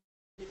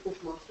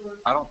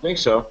 I don't think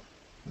so.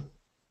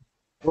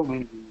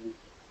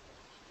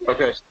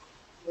 Okay.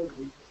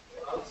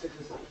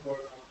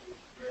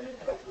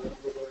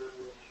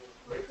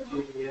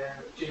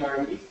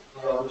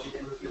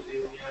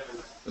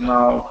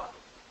 Now,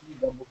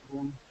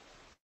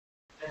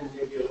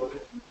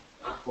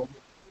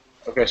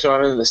 Okay, so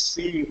I'm in the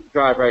C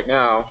drive right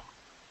now.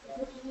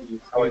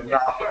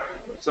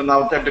 so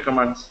now type the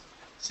commands.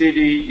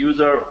 CD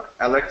user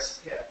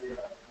Alex.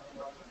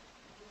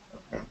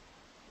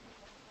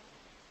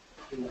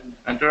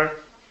 Enter.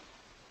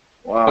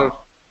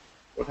 Wow.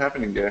 What's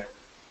happening there?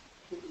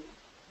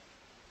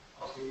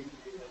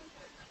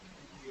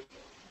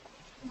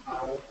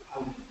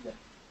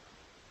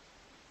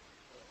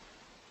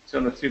 It's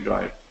on the C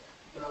drive.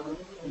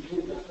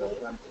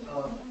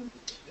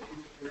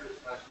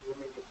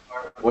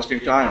 Wasting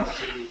time.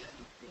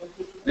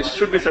 This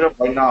should be set up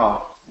by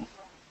now.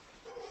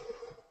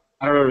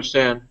 I don't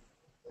understand.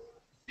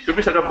 Should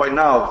be set up by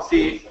now.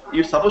 See,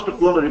 you're supposed to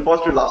clone the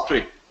repository last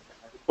week.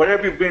 Where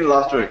have you been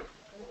last week?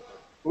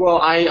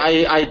 Well,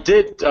 I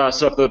did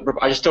set up the.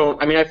 I just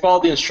don't. I mean, I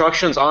followed the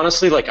instructions.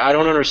 Honestly, like I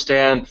don't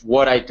understand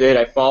what I did.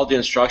 I followed the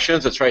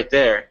instructions. It's right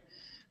there,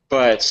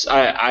 but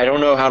I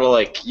don't know how to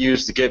like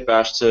use the Git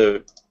bash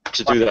to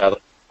do that.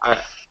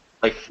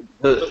 Like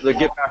the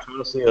Git bash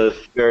honestly is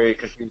very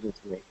confusing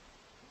to me.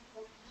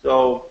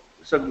 So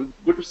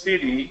go to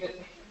CD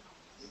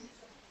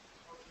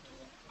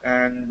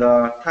and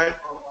type.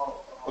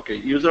 Okay,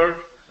 user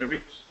maybe.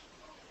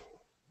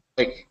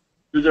 Like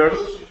user.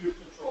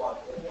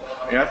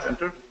 Yes,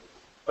 enter.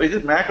 Oh, is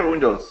it Mac or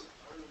Windows?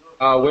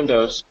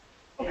 Windows.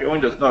 Okay,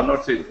 Windows. No,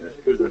 not C,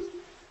 users.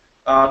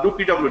 Do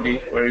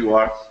pwd where you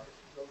are.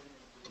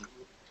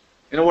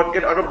 You know what?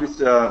 Get out of this.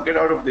 Get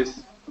out of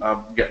this.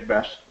 Get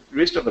bash.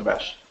 Restart the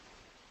bash.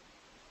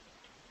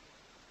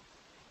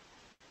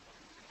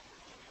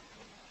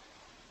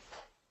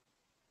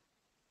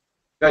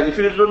 Guys, if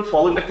you don't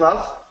follow in the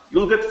class,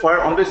 you'll get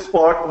fired on the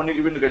spot when you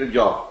even get a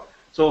job.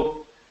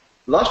 So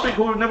last week,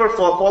 who never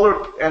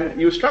followed and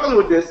you struggle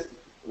with this,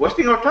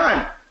 wasting your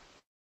time.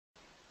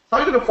 How are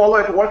you going to follow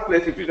at the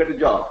workplace if you get a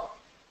job?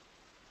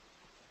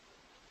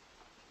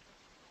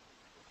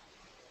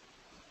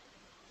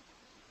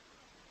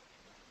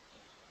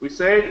 We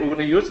said we're going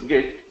to use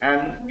Git,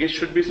 and Git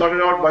should be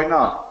sorted out by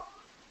now.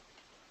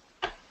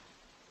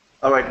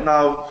 All right,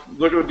 now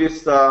go to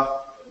this.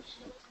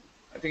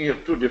 I think you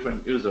have two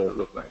different users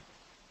look like.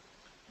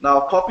 Now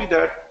copy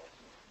that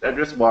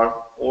address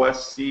bar,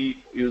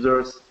 OSC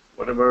users,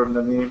 whatever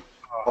the name.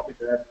 Copy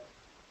that.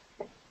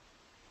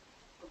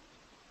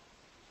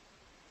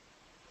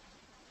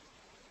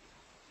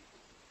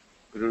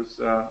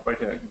 Right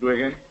here. Do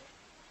again.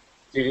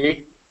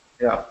 CD.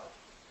 Yeah.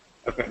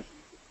 Okay.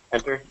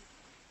 Enter.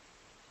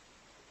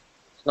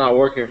 It's not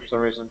working for some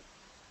reason.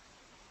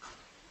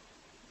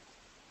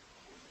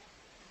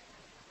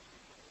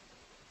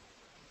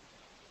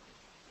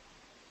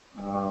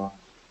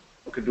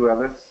 Okay, do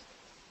Alice.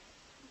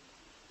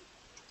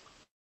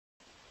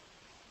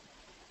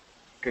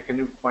 Okay, can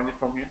you find it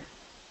from here?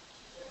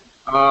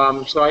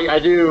 So I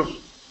do.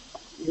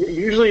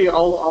 Usually,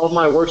 all of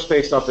my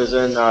workspace stuff is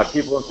in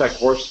People in Tech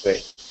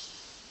workspace.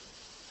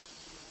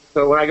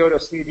 So when I go to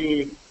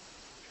CD,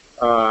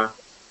 so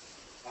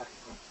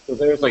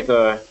there's like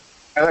the.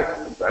 I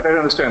don't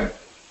understand.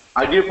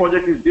 Idea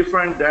project is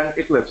different than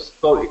Eclipse.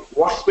 So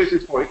workspace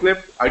is for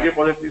Eclipse. Idea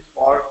project is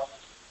for.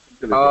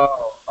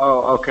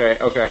 Oh, okay.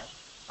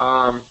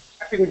 I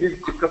think we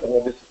did discuss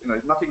about this. You know,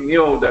 it's nothing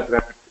new that we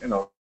have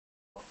to,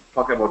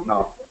 talk about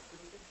now.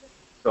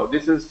 So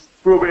this is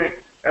proving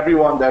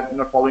everyone that you're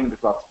not following the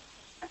class.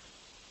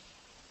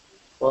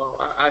 Well,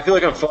 I feel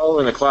like I'm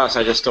following the class.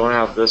 I just don't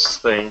have this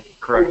thing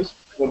correct.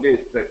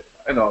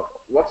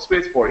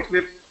 Workspace for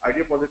Eclipse,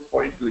 Idea project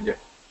for IntelliJ.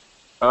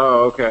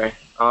 Oh, okay.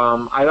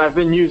 I've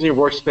been using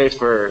Workspace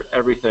for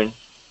everything.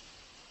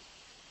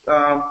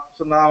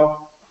 So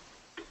now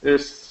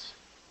is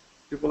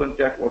People in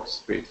Tech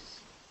workspace.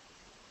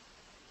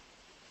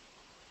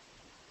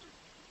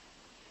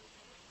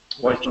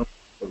 Why it's not?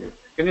 Okay.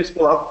 Can you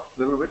scroll up a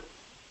little bit?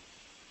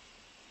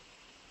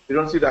 You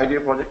don't see the idea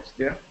projects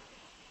there?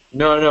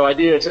 No,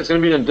 idea. It's going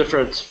to be in a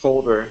different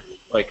folder.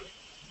 Like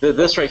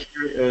this right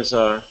here is.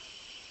 You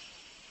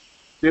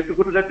have to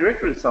go to that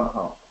directory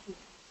somehow.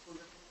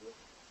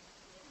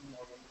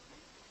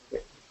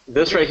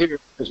 This right here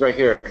is right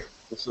here.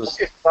 This is.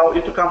 Okay, now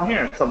you have to come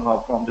here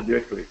somehow from the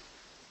directory.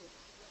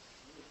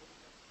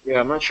 Yeah,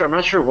 I'm not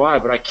sure why,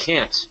 but I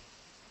can't.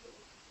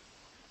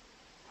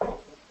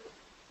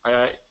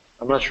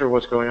 I'm not sure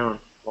what's going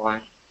on.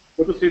 Why?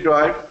 Go to C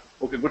drive.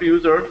 Okay, go to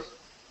users.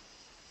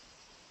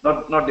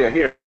 Not there.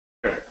 Here.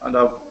 On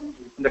the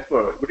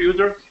Explorer. Go to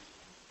users.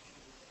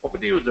 Open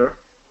the user.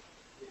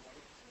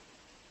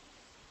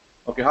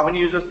 Okay, how many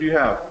users do you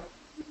have?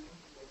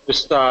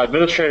 Just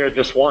administrator,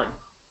 just one.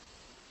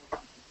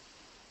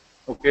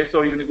 Okay,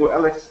 so you're gonna go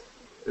Alex.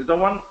 Is that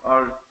one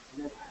or?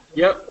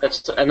 Yep.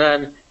 That's and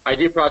then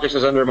ID projects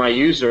is under my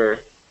user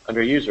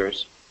under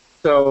users.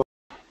 So.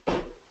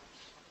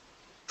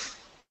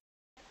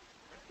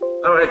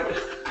 All right.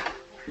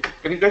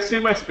 Can you guys see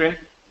my screen?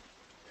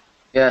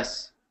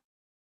 Yes.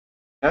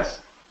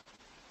 Yes.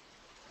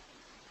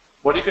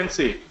 What you can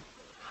see?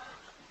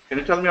 Can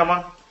you tell me,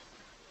 Aman?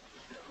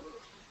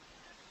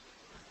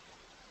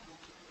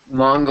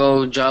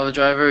 Mongo Java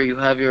driver, you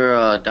have your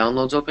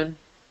downloads open?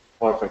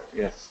 Perfect.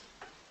 Yes.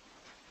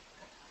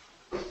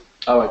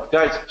 All right,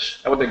 guys.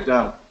 About the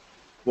exam.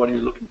 What are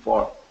you looking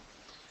for?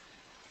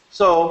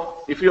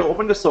 So, if you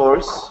open the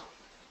source,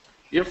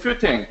 you have a few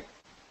things.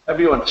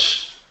 Everyone.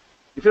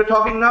 If you're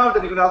talking now,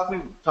 then you can ask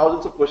me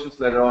thousands of questions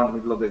later on in the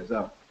middle of the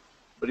exam.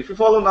 But if you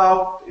follow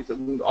now, it's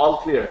all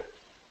clear.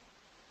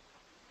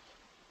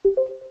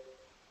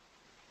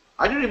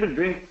 I didn't even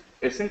drink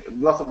a single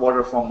glass of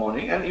water from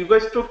morning, and you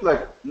guys took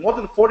like more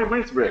than 40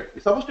 minutes break.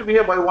 You're supposed to be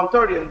here by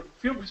 1:30, and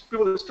few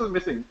people are still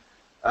missing.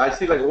 I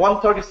see like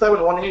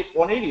 1:37,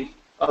 180,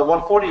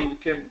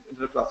 1:40 came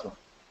into the classroom.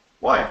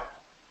 Why?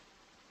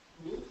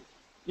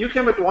 You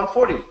came at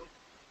 1:40.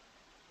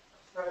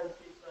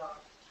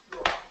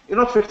 You're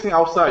not fixing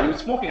outside, you're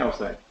smoking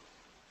outside.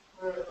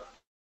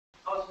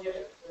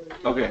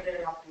 Okay.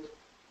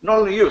 Not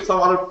only you, some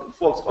other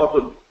folks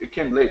also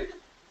came late.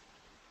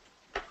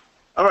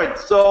 All right,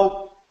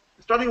 so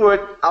starting with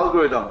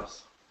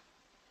algorithms,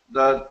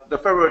 the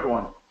favorite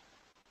one.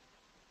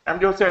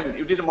 MD Hussain,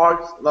 you did the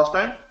marks last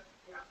time?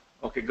 Yeah.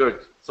 Okay,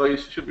 good. So you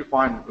should be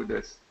fine with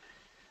this.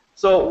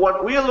 So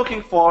what we are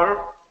looking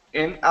for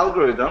in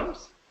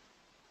algorithms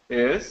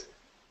is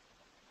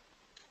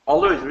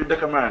always read the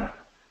command.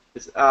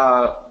 This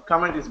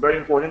command is very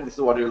important. This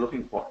is what you're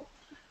looking for.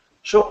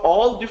 Show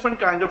all different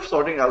kinds of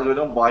sorting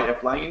algorithm by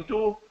applying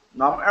into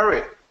num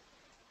array.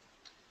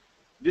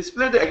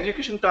 Display the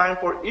execution time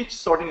for each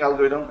sorting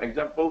algorithm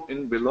example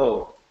in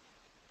below.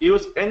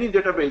 Use any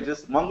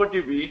databases,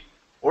 MongoDB,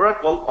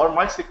 Oracle, or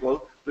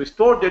MySQL to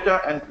store data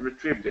and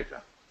retrieve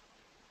data.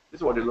 This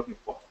is what you're looking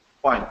for.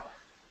 Fine.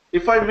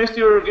 If I missed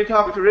your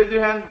GitHub, if you raise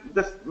your hand,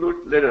 let's do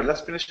it later.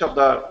 Let's finish up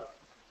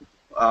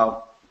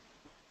the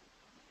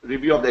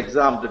review of the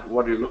exam, that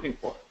what you're looking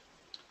for.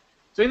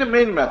 So in the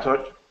main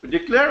method, we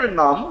declare a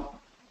num,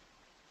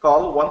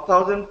 call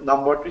 1000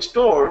 number to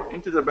store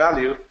into the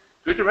value,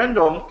 create a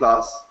random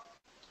class,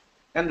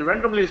 and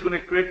randomly is going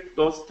to create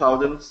those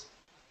thousands,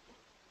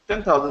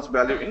 10,000s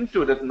value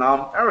into that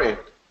num array.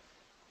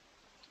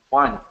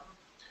 Fine.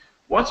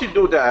 Once you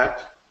do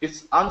that,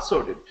 it's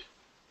unsorted.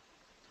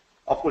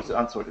 Of course, it's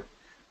unsorted.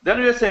 Then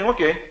we are saying,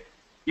 okay,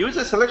 use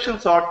a selection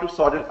sort to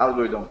sort an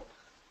algorithm,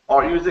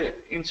 or use the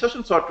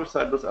insertion sort to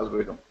sort this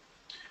algorithm.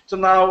 So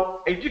now,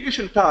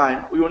 execution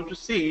time, we want to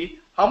see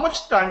how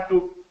much time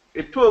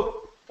it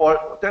took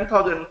for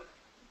 10,000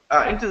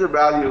 integer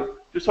value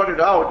to sort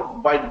it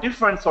out by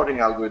different sorting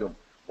algorithm.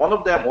 One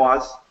of them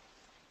was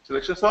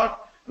selection sort,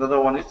 another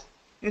one is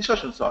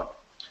insertion sort.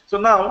 So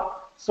now,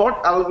 sort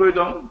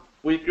algorithm,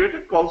 we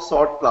created called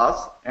sort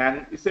class,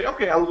 and we say,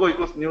 okay, algo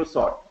equals new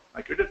sort.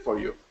 I created for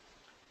you.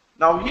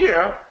 Now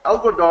here,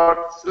 algo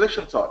dot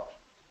selection sort.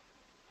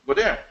 Go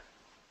there,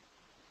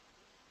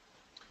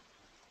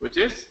 which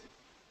is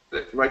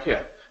right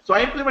here. So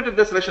I implemented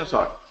the selection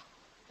sort,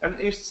 and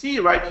you see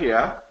right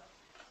here,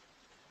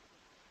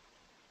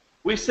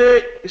 we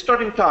say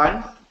starting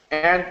time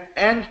and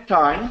end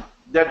time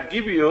that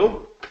give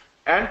you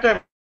end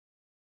time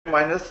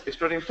minus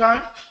starting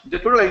time, the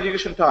total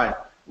execution time.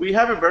 We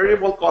have a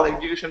variable called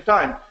execution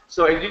time.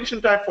 So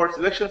execution time for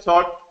selection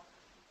sort,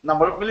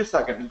 number of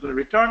milliseconds is going to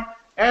return,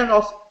 and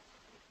also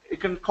you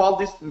can call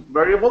this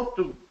variable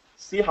to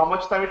see how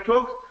much time it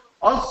took.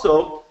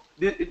 Also,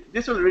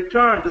 this will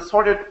return the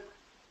sorted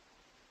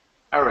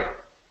array.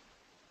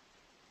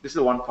 This is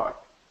one part.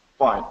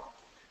 Fine.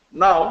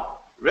 Now,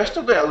 rest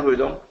of the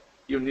algorithm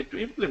you need to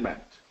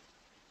implement.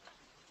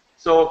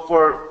 So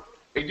for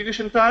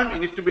execution time, it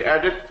needs to be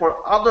added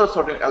for other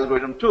sorting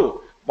algorithm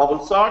too.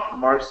 Bubble sort,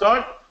 merge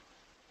sort,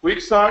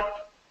 quick sort,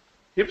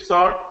 heap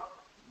sort,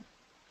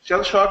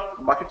 shell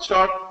sort, bucket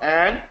sort,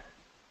 and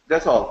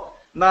that's all.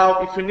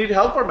 Now, if you need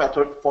helper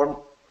method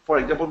for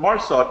example,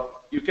 merge sort,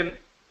 you can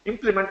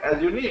implement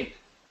as you need.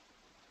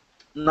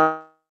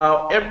 Now,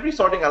 every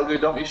sorting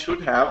algorithm, you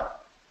should have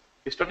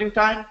a starting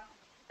time,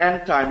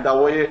 end time, the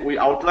way we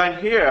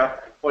outline here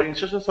for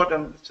insertion sort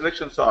and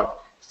selection sort.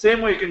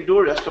 Same way you can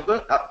do rest of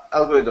the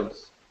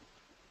algorithms.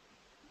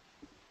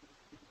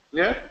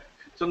 Yeah?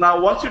 So now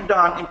once you're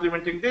done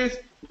implementing this,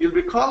 you'll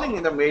be calling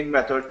in the main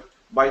method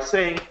by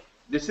saying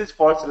this is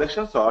for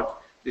selection sort,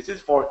 this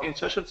is for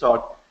insertion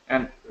sort,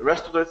 and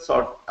rest of the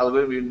sort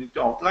algorithm you need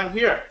to outline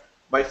here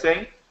by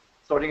saying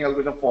sorting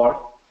algorithm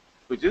for,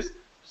 which is,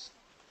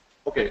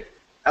 okay,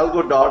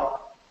 algo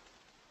dot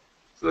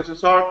selection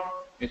sort,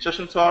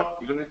 insertion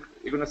sort, you're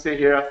gonna say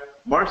here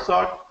merge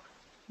sort,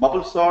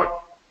 bubble sort,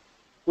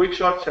 quick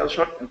sort, shell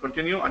sort, and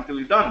continue until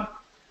you're done.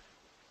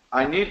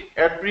 I need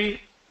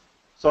every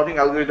sorting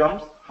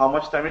algorithms, how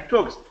much time it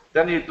took.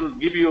 Then it will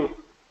give you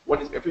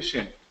what is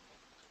efficient.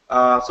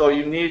 So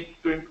you need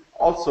to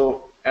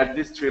also add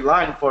this tree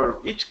line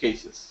for each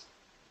cases.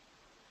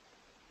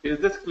 Is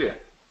this clear?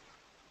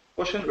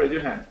 Question, raise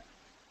your hand.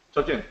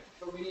 Sachin.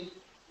 So we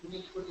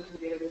need to put this in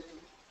database too.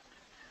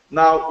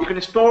 Now you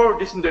can store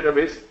this in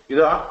database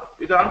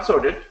either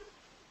unsorted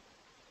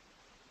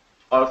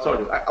or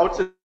sorted. I would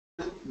say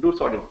do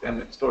sorted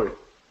and store it.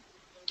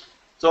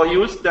 So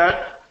use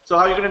that. So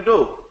how are you going to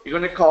do? You're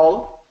going to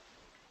call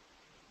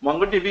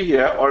MongoDB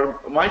here or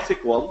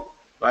MySQL,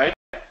 right?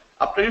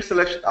 After you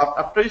select,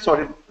 after you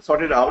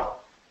sort it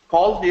out,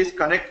 call this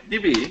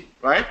connectDB,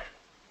 right?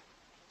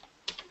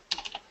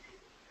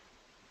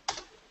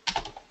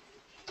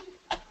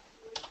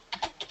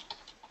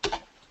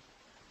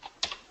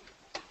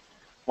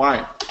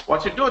 Fine.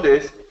 Once you do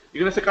this,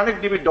 you're going to say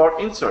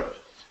connectDB.insert.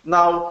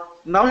 Now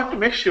you have to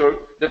make sure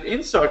that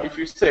insert, if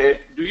you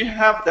say, do you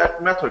have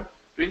that method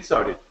to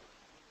insert it?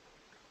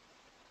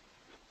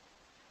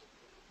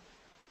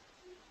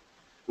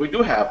 We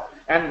do have.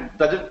 And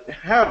does it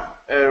have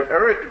an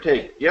array to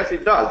take? Yes,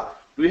 it does.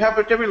 Do we have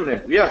a table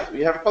name? Yes,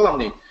 we have a column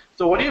name.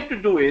 So what you have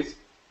to do is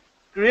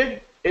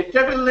create a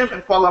table name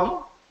and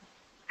column,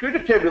 create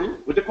a table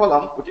with a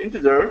column with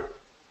integer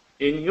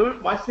in your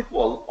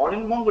MySQL or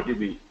in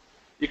MongoDB.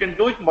 You can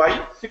do it by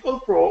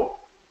SQL Pro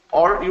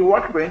or your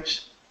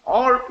Workbench,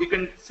 or you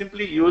can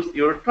simply use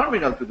your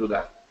terminal to do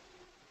that.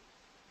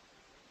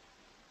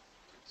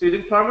 So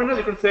using terminal,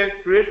 you can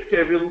say create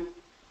table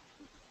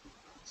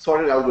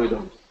sorted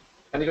algorithms.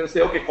 And you can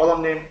say, okay,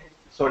 column name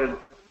sorted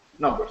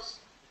numbers.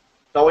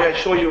 That way I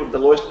show you the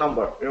lowest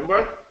number.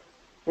 Remember?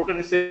 Furkan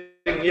is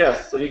saying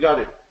yes, so you got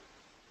it.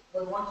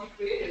 But once you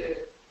created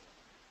it,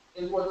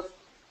 it was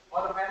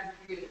automatically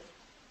created.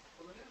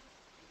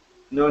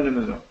 No.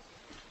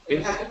 You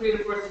have to create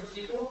it first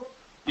in SQL?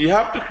 You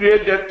have to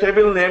create that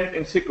table name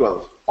in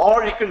SQL.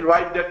 Or you can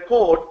write that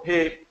code,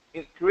 hey,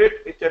 create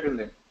a table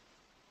name.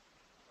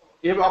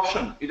 You have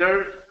option,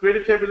 either create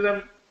a table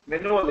name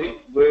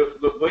manually,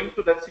 going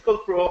to that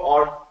SQL Pro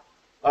or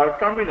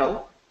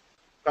terminal,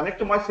 connect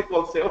to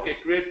MySQL, say, okay,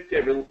 create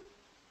table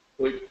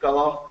with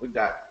column with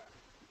that.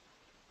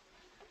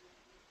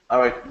 All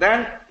right,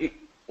 then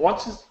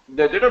once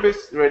the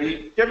database is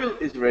ready, table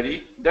is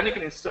ready, then you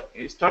can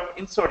start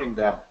inserting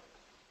them.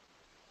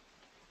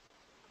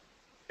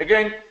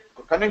 Again,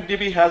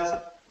 connectDB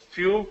has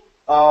few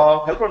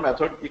helper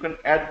methods. You can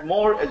add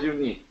more as you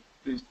need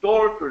to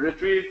store, to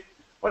retrieve,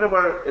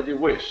 whatever as you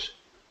wish.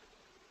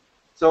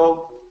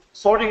 So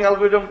sorting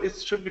algorithm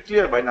should be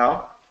clear by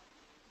now.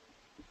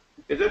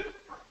 Is it?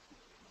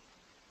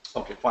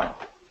 Okay, fine.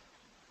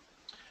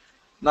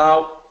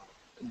 Now,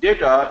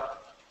 data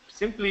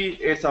simply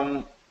is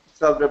some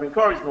self-driving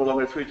car is no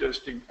longer a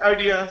futuristic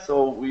idea.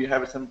 So we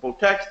have a simple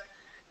text,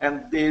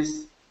 and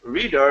this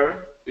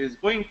reader is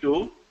going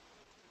to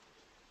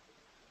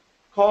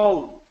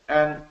call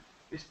and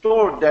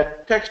store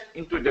that text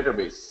into a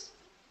database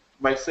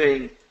by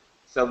saying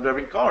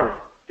self-driving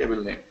car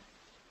table name.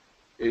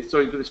 So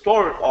you can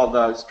store all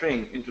the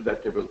string into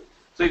that table.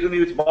 So you can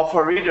use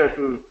buffer reader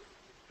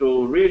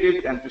to read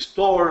it and to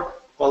store,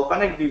 call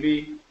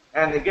connectDB,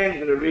 and again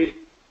you're going to read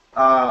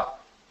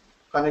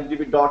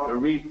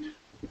connectDB.read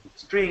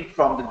string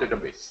from the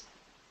database.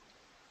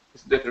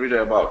 This is data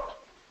reader about.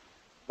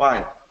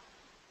 Fine.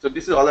 So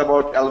this is all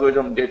about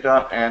algorithm,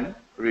 data, and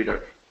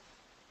reader.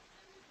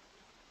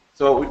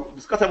 So we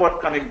discussed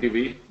about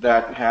connectDB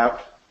that we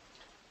have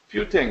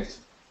few things.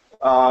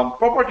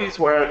 Properties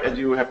where as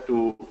you have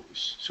to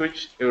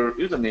switch your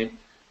username.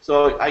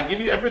 So I give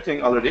you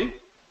everything already.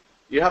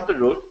 You have the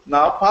root.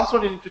 Now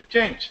password you need to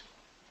change.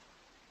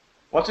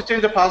 Once you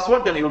change the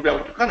password, then you will be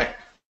able to connect.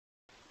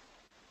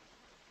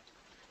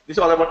 This is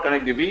all about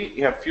connectDB.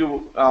 You have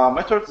few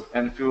methods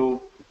and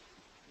few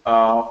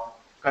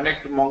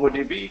connect to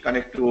MongoDB,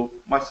 connect to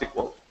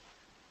MySQL.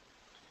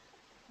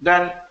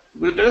 Then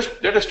with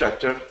data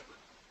structure,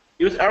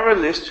 use array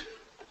list.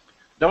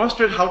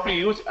 Demonstrate how to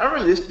use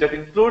array list that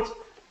includes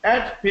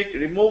add, pick,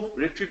 remove,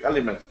 retrieve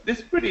elements. This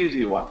is pretty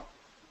easy one.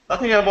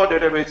 Nothing about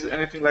database,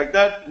 anything like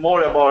that.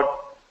 More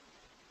about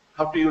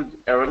how to use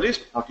array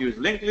list, how to use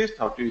linked list,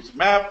 how to use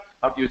map,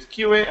 how to use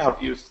QA, how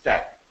to use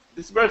stack.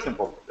 This is very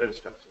simple data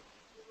structure.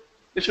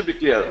 This should be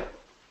clear.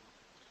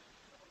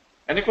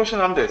 Any question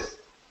on this?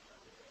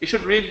 You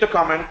should read the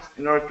comments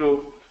in order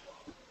to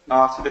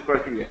see the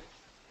criteria.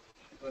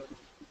 But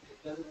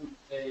it doesn't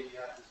say you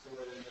have to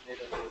store it in the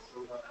database.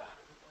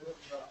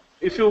 So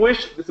if you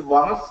wish, this is a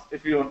bonus.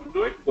 If you want to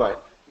do it, go ahead.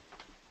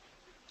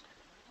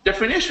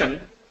 Definition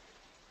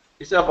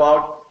is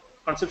about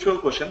conceptual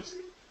questions.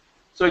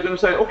 So you're going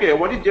to say, okay,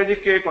 what is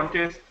JDK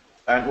contains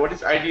and what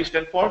is ID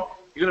stand for?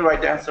 You're going to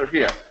write the answer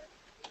here.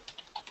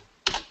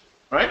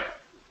 Right?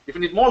 If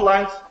you need more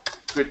lines,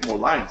 create more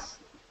lines.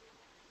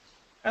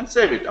 And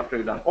save it after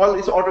you're done. All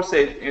is auto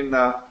saved in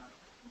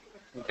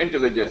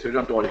IntelliJ, so you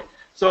don't have to worry.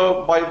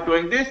 So by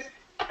doing this,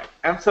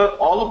 answer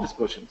all of these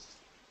questions.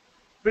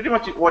 Pretty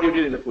much what you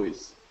did in the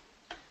quiz.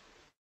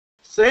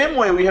 Same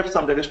way we have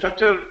some data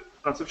structure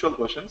conceptual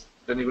questions,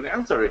 then you're going to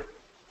answer it.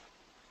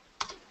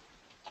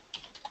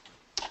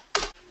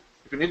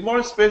 If you need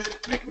more space,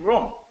 make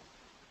room.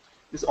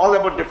 It's all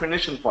about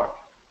definition part.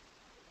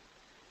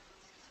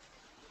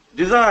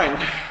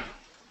 Design.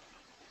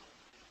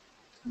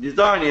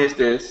 Design is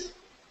this.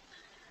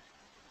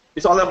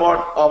 It's all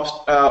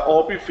about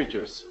OOP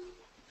features.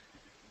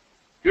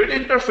 Create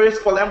an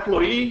interface called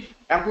employee.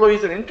 Employee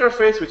is an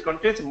interface which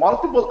contains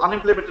multiple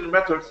unimplemented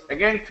methods.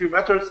 Again, few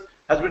methods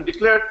has been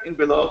declared in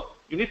below.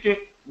 You need to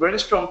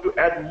brainstorm to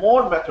add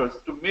more methods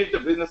to meet the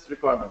business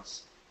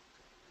requirements.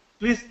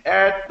 Please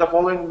add the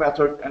following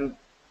method and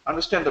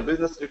understand the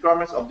business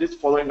requirements of these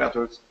following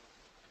methods.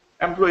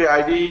 Employee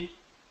ID,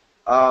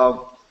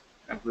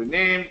 employee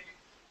name,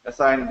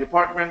 assign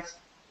departments,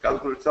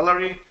 calculate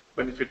salary,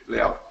 benefit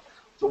layout.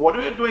 So what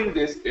we are doing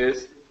this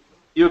is,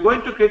 you're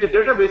going to create a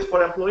database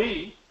for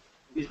employee.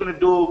 He's going to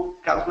do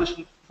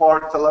calculation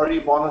for salary,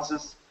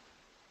 bonuses,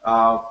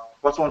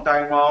 personal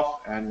time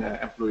off, and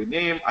employee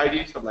name,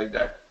 ID, stuff like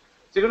that.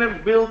 So you're going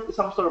to build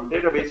some sort of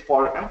database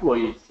for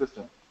employee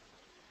system.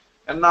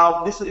 And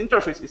now this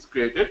interface is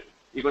created.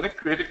 You're going to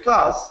create a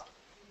class.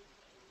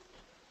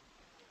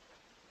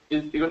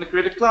 You're going to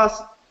create a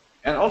class,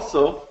 and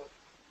also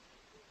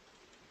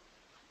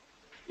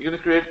you're going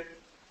to create,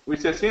 we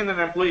say CNN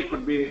employee,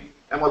 could be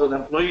Amazon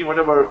employee,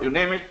 whatever you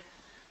name it.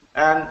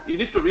 And you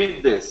need to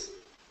read this.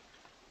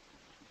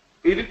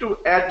 You need to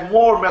add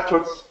more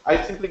methods.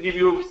 I simply give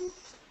you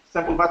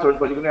sample methods,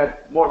 but you're going to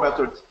add more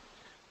methods.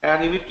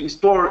 And you need to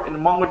store in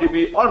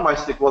MongoDB or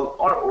MySQL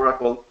or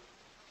Oracle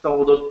some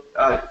of those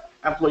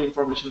employee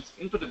information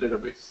into the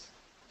database.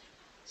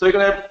 So you're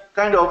going to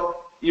kind of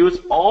use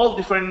all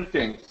different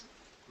things,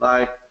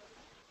 like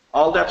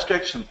all the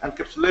abstraction,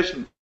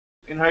 encapsulation,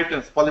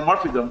 inheritance,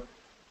 polymorphism,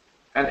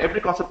 and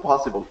every concept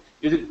possible,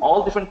 using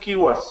all different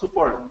keywords,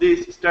 super,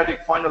 this,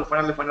 static, final,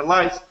 finally,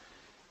 finalize,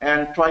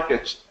 and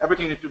try-catch.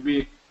 Everything needs to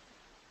be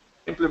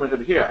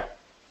implemented here.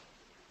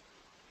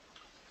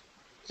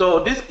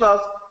 So this class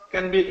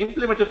can be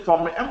implemented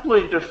from an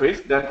employee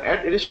interface, then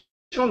add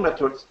additional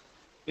methods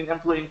in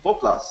employee info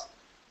class.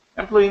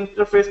 Employee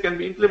interface can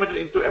be implemented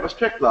into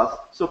abstract class.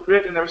 So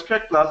create an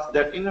abstract class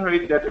that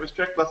inherits that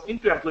abstract class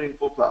into employee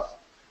info class.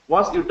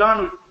 Once you're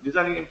done with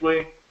designing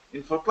employee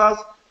info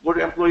class, go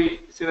to employee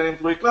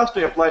class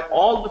to apply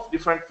all the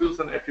different fields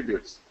and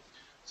attributes.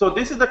 So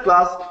this is the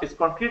class, it's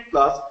concrete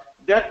class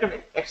that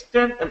can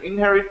extend and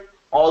inherit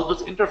all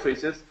those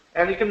interfaces,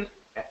 and you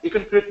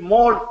can create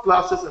more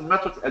classes and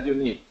methods as you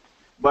need.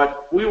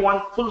 But we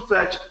want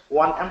full-fledged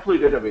one employee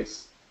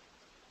database,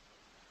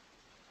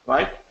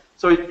 right?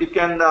 So it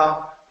can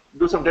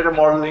do some data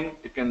modeling.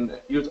 It can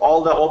use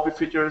all the OP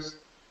features,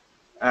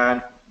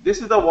 and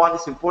this is the one,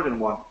 this important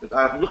one that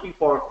I'm looking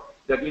for.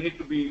 That you need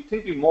to be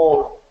thinking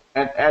more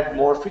and add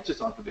more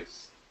features onto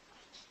this.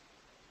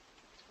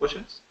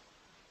 Questions?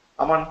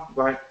 Aman,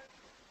 go ahead.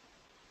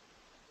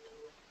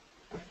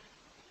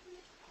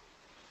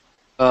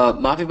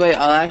 Mafi bhai,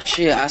 I'll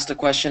actually ask the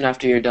question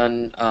after you're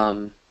done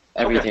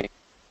everything. Okay.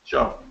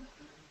 Sure.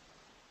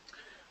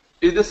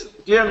 Is this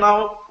clear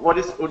now what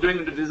is we're doing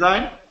in the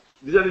design?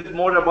 Design is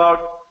more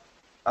about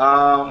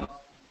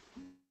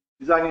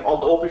designing all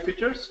the OP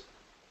features,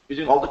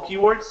 using all the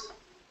keywords,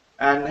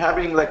 and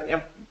having like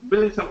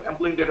building some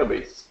employee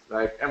database.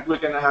 Like employee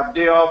can have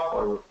day off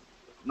or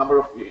number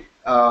of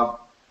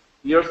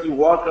years you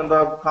work on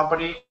the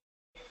company.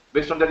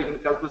 Based on that, you can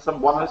calculate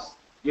some bonus,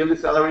 yearly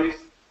salaries,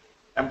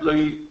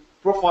 employee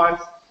profiles.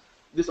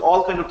 This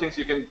all kind of things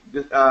you can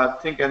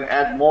think and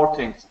add more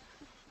things.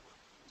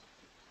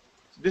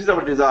 This is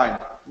our design.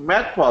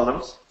 Math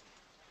problems,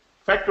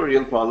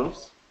 factorial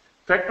problems.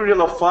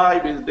 Factorial of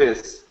 5 is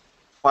this.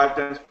 5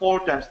 times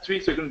 4 times 3,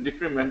 so you're going to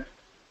decrement.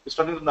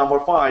 Starting with number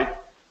 5,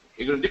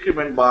 you're going to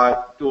decrement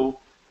by 2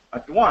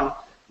 to 1.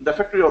 The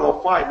factorial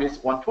of 5 is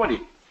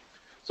 120.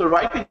 So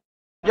write a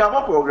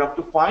Java program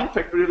to find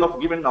factorial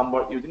of given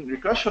number using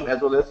recursion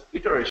as well as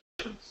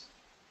iterations.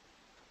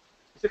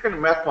 Second,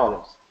 math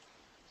problems.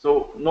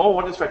 So know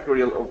what is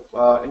factorial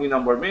of any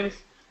number means,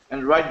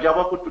 and write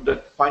Java code to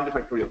find the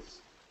factorials.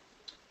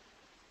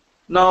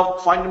 Now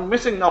find the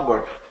missing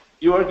number.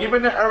 You are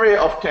given an array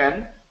of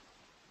 10,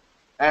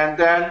 and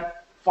then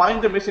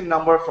find the missing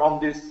number from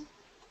this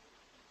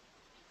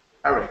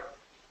array.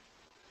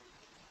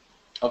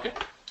 Okay.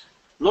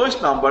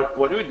 Lowest number,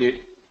 what we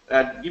did,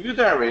 give you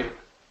the array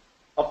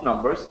of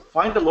numbers,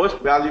 find the lowest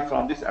value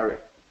from this array.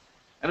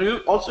 And we will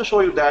also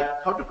show you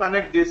that how to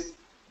connect these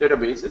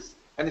databases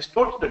and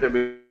store to the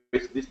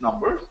database these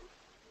numbers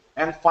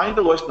and find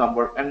the lowest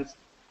number and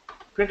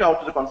print out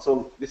to the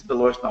console this is the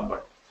lowest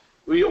number.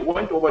 We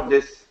went over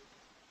this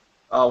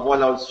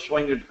while I was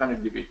showing you the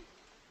connectivity.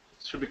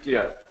 It should be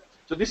clear.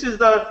 So this is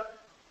the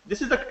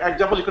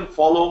example you can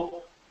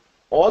follow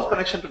all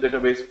connection to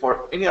database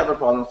for any other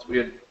problems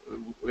we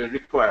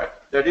require.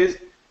 That is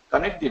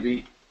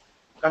connectdb,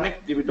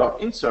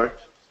 connectdb.insert.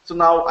 So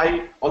now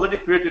I already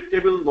created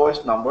table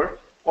lowest number,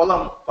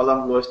 column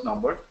lowest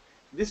number.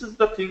 This is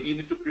the thing you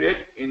need to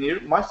create in your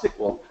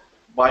MySQL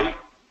by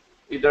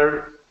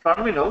either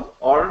terminal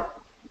or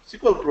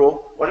SQL Pro,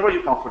 whatever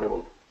you're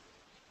comfortable.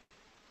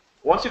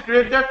 Once you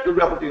create that, you'll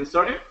be able to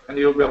insert it and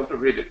you'll be able to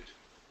read it.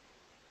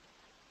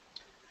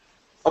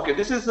 Okay,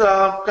 this is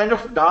kind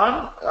of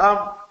done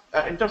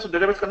in terms of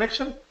database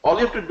connection. All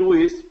you have to do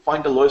is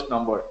find the lowest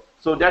number.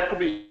 So that could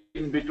be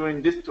in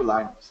between these two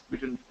lines.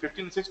 Between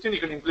 15 and 16, you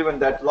can implement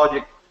that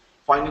logic,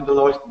 finding the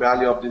lowest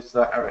value of this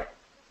array.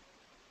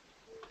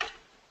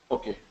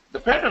 Okay, the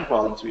pattern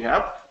problems we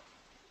have.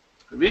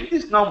 With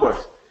these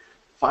numbers,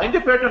 find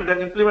a pattern,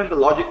 then implement the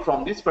logic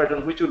from this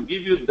pattern, which will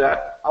give you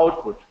that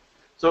output.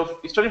 So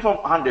starting from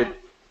 100,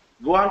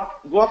 go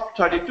up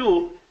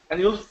 32, and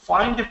you'll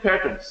find the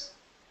patterns.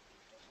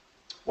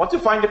 Once you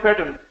find the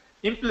pattern,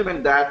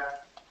 implement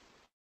that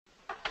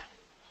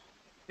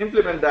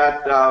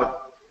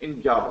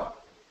in Java.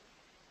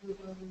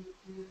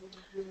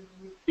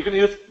 You can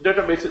use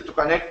databases to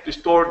connect, to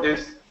store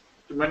this,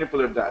 to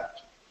manipulate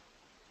that.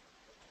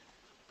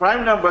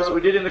 Prime numbers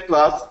we did in the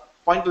class.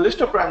 Find the list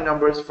of prime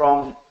numbers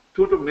from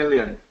 2 to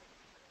million.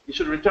 You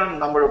should return the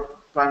number of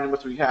prime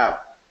numbers we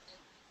have.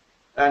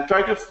 And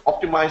try to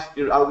optimize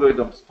your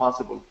algorithms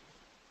possible,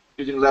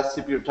 using less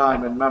CPU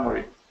time and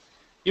memory.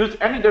 Use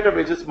any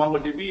databases,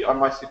 MongoDB or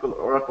MySQL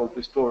or Oracle,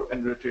 to store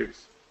and retrieve.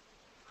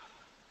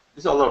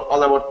 This is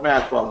all about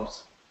math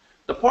problems.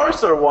 The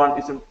parser one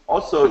is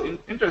also an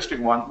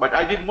interesting one, but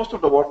I did most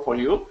of the work for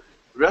you.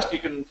 Rest you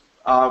can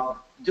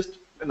just,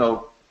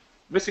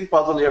 missing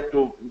puzzle you have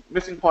to,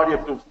 missing part you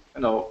have to,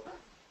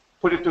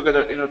 put it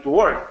together, to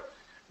work.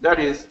 That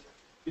is,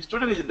 the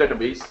student is a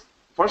database,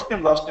 first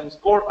name, last name,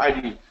 score,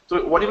 ID.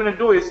 So what you're going to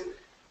do is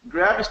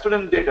grab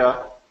student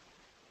data.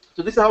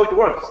 So this is how it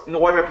works in the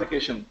web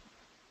application.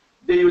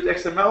 They use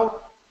XML,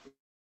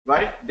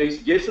 right? They use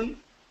JSON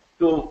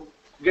to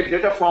get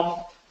data from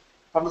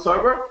the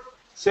server.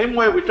 Same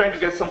way we're trying to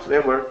get some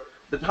flavor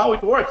that how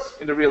it works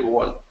in the real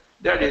world.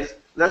 That is,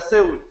 let's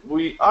say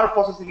we are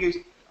processing these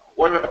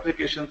web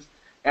applications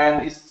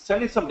and is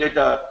sending some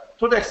data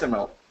to the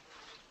XML.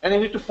 And you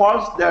need to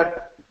parse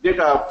that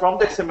data from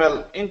the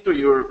XML into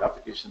your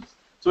applications.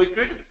 So we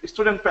created a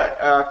student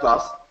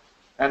class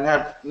and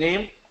have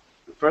name,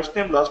 first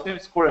name, last name,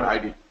 score, and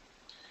ID.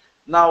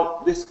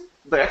 Now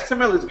the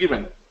XML is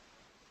given.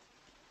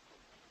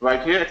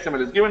 Right here,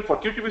 XML is given for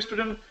QTB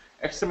student,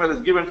 XML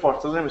is given for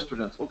Selenium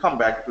students. We'll come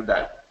back to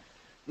that.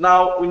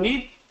 Now we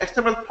need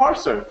XML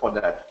parser for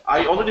that.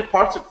 I already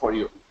parsed it for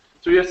you.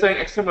 So you're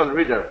saying XML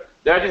reader,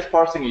 that is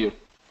parsing you,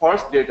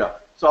 parse data.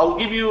 So I'll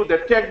give you the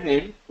tag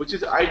name, which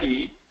is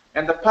ID,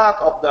 and the path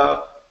of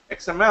the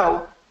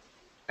XML,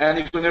 and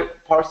you're going to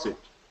parse it.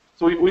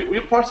 So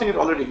we're parsing it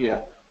already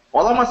here.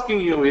 All I'm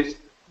asking you is,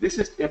 this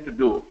is you have to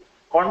do.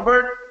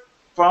 Convert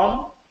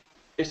from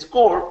a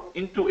score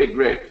into a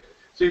grade.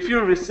 So if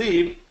you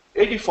receive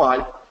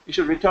 85, you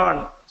should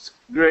return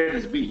grade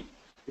is B.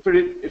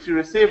 If you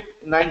receive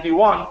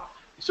 91, you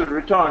should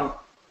return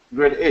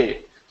grade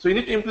A. So you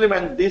need to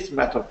implement this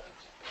method.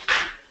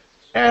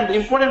 And the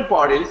important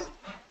part is,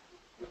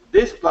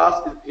 this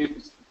class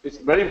is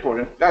very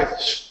important.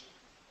 Guys, shh.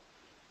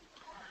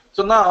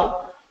 So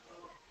now,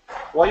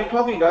 while you're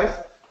talking,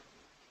 guys,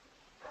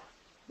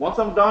 once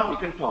I'm done, you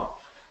can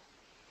talk.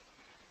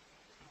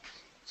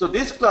 So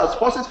this class,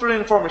 process for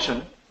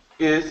information,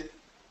 is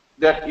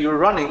that you're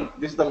running,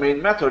 this is the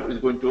main method, is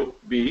going to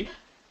be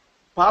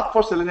path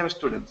for Selenium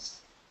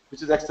students,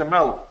 which is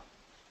XML,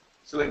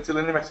 Selenium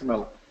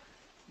XML.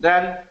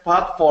 Then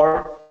path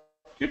for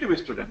QTB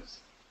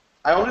students.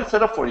 I already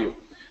set up for you.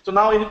 So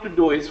now you need to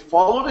do is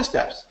follow the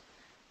steps.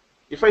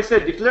 If I say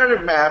declare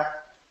a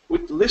map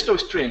with list of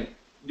string,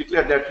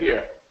 declare that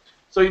here.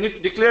 So you need to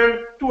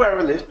declare two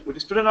array list with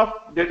student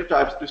of data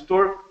types to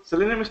store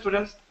Selenium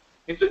students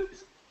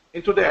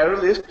into the array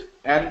list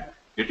and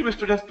QTB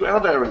students to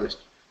another array list.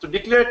 So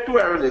declare two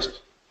array lists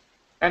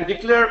and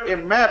declare a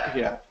map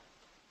here.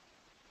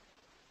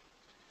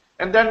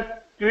 And then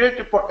create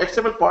a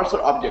XML parser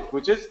object,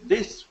 which is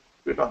this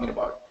we're talking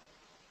about.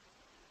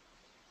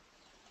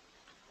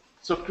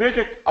 So create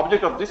an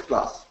object of this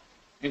class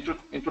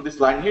into this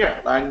line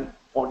here, line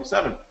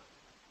 47.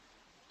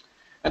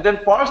 And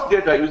then parse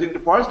data using the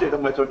parse data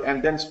method,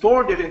 and then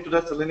store data into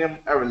the Selenium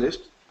array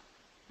list.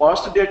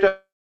 Parse the data,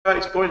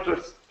 store into a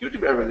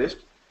QTB array list,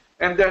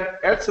 and then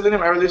add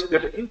Selenium array list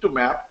data into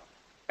map,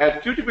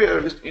 add QTB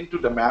array list into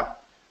the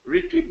map,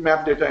 retrieve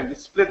map data and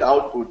display the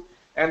output.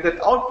 And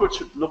that output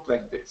should look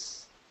like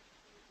this.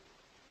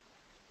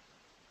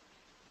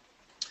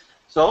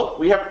 So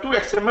we have two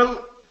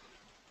XML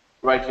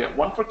right here,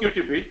 one for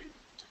QTB.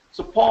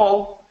 So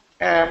Paul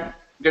M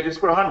get his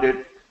score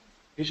 100.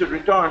 He should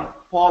return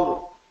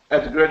Paul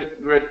as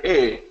grade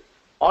A.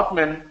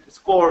 Ottman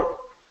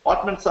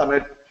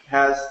Summit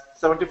has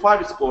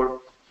 75 score.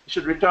 He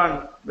should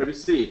return maybe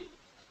C.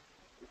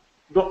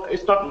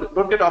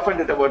 Don't get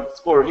offended about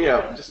score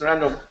here, just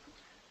random.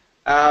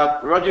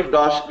 Rajiv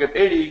Dash get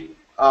 80.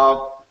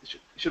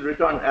 Should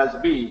return as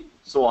B,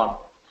 so on.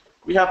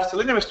 We have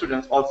Selenium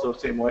students also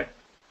same way.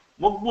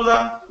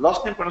 Mukbula,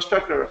 last name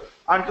constructor,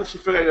 until she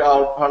figured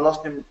out her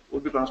last name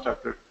would be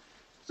constructor.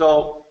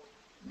 So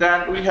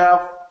then we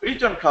have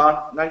Rijan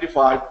Khan,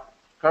 95,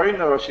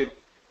 Karina Rashid.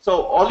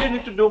 So all you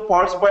need to do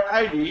parse by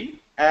ID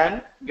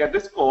and get the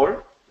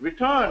score,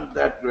 return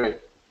that grade.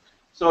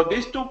 So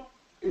these two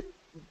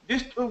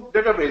these two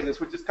databases,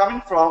 which is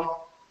coming from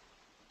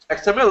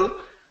XML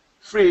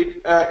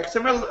free,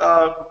 XML,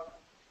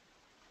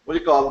 what do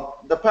you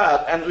call, the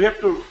path, and we have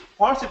to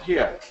parse it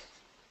here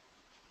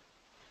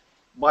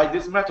by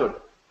this method.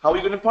 How are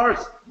you going to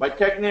parse? By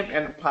tag name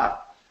and path.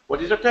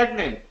 What is your tag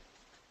name?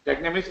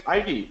 Tag name is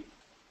ID,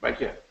 right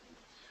here.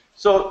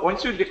 So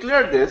once you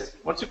declare this,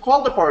 once you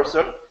call the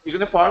parser, you're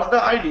going to parse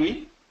the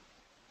ID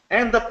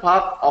and the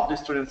path of the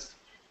student's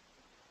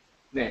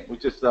name,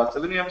 which is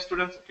Selenium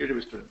students,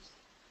 Creative students.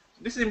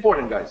 This is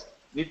important, guys.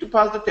 Need to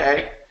pass the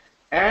tag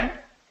and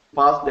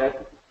pass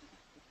that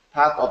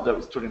path of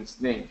the students'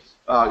 names,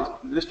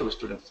 list of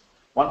students.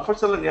 One for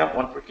Selenium,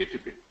 one for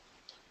KTP.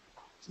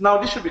 So now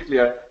this should be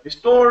clear. We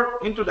store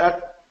into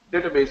that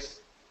database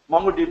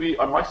MongoDB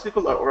or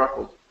MySQL or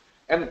Oracle.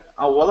 And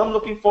what I'm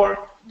looking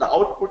for, the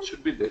output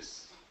should be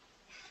this.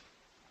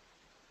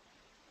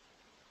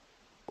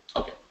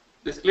 Okay,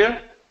 this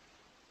clear?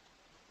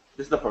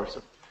 This is the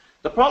person.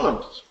 The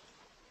problems.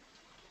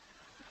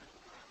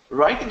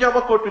 Write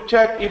Java code to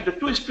check if the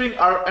two strings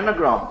are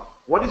anagram.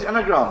 What is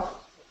anagram?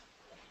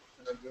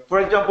 For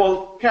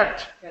example,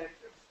 cat.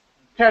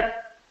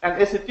 Cat and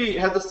ACT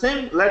has the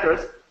same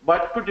letters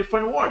but two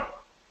different words.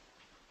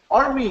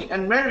 Army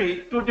and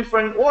Mary, two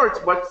different words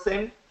but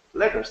same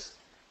letters.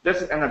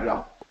 That's an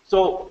anagram.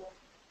 So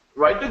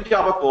write the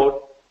Java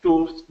code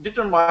to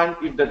determine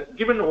if the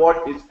given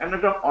word is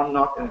anagram or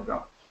not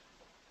anagram.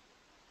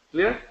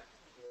 Clear?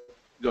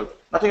 Good.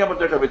 Nothing about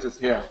databases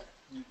here.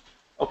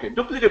 Okay,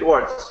 duplicate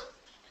words.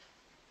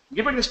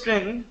 Given a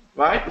string,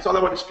 right? It's all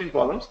about the string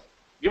columns.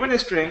 Given a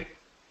string,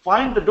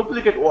 find the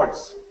duplicate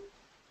words.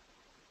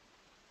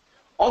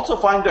 Also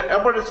find the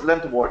average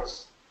length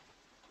words.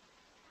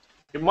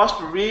 You must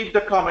read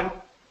the comment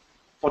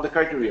for the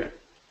criteria.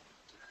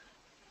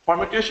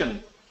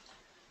 Permutation.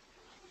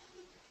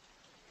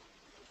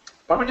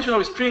 Permutation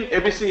of string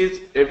ABC is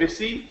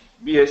ABC,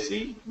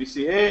 BAC,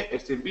 BCA,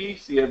 SAB,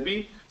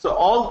 CFB. So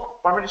all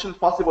permutations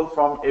possible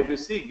from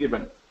ABC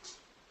given.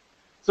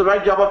 So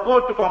write Java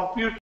code to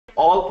compute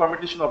all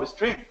permutation of a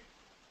string.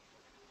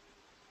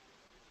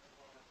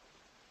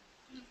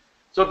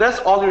 So that's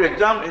all your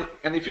exam,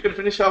 and if you can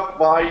finish up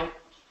by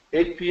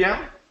 8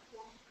 p.m.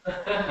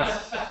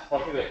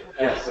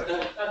 Yes,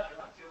 sir.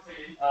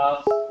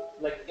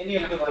 Like any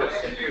of the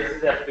questions, this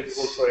is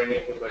applicable for any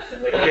of the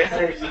questions. Like let's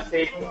say you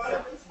say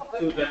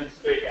to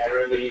demonstrate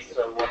error list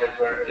or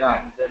whatever,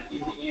 and then in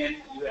the end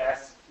you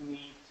ask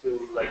me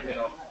to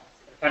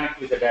connect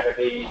with the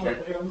database,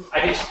 and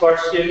I did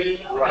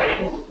partially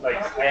right,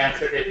 like I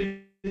answered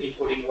it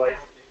encoding wise,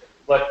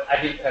 but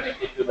I didn't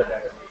connect it to the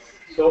database.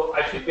 So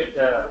I should get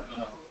the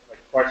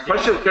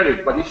partial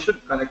credit, but you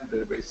should connect to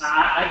the database.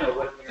 I know,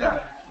 but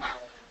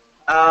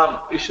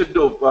you should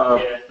do.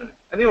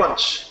 Anyone?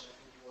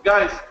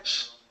 Guys,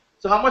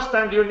 so how much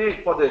time do you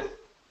need for this?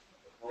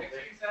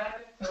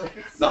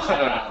 No.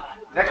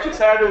 Next week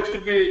Saturday we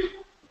should be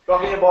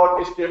talking about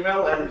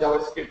HTML and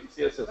JavaScript and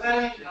CSS.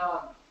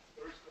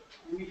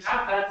 We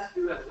have that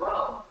to do as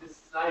well,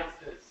 besides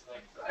this.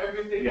 So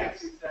everything Yes.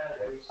 next week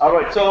Saturday.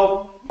 Alright,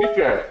 so be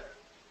fair.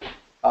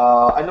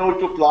 I know it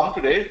took long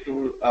today to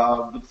do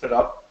the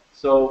setup.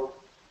 So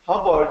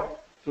how about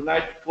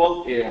tonight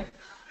 12 a.m.?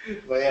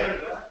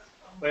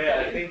 But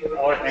yeah, I think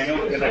our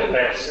hangout is gonna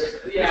crash.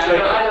 Yeah,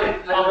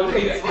 I don't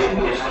think it's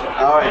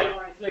All right.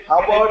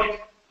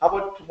 How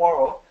about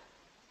tomorrow?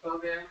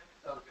 12 a.m.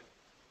 Okay.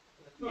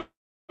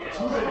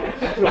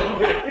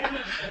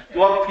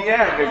 12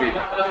 p.m. maybe.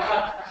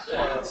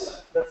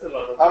 That's a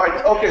lot of. All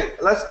right. Okay.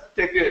 Let's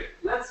take it.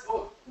 Let's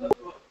vote.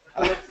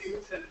 Let's see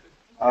who said it.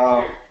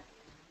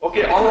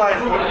 Okay.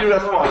 Online. What is your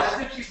response? I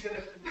think she's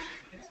gonna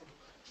finish.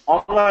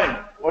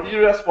 Online. What is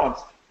your response?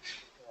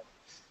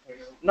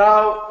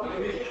 Now,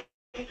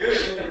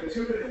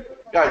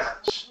 guys,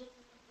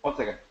 1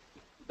 second.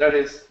 That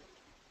is,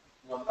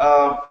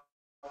 I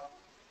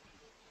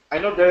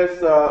know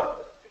there's,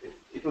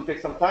 it will take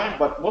some time,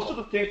 but most of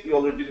the things you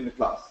already did in the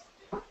class.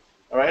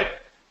 All right?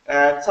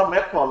 And some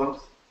math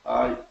problems,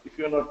 if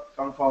you're not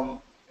come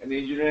from an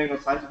engineering or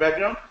science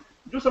background,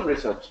 do some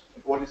research.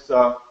 What is,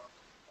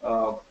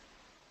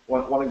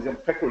 one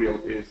example,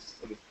 factorial is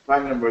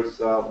prime numbers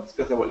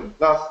discussed about in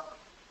class.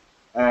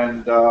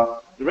 And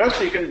the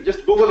rest you can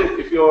just Google it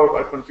if you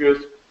are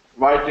confused.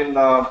 Write in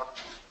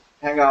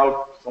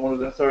Hangout, someone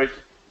will answer it.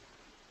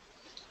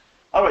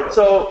 All right,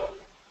 so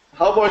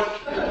how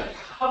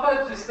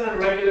about just a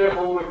regular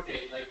homework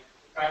day, like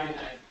Friday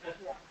night?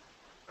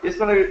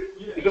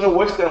 you're gonna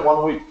waste them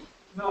 1 week.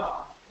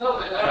 No,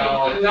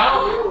 I mean,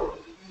 now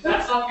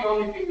that's not the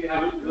only thing we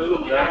have to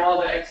do. We have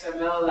all the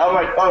XML. All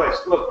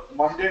right. Look,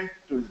 Monday,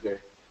 Tuesday.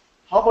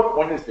 How about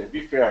Wednesday?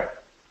 Be fair.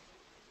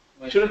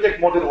 Shouldn't take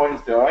more than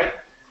Wednesday, all right?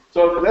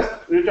 So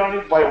let's return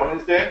it by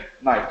Wednesday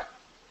night.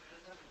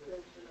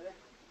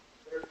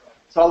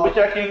 So I'll be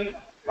checking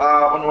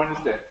on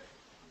Wednesday.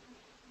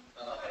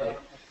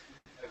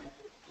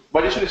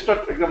 But you should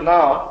start exam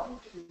now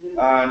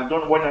and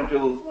don't wait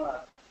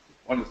until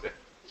Wednesday.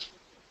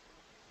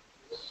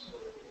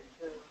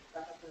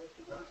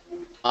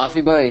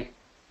 Afi bhai,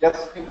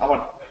 Yes,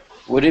 Aman.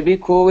 Would it be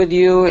cool with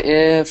you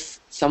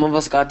if some of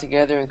us got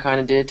together and kind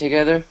of did it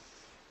together?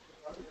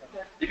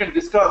 You can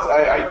discuss.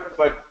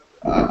 But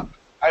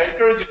I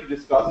encourage you to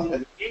discuss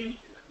as a team,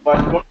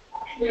 but don't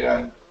copy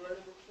and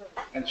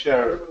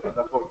share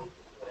the code.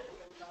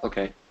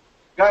 Okay.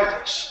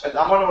 Guys, as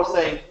Aman was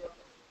saying,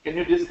 can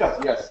you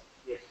discuss? Yes.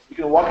 You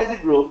can work as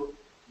a group,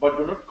 but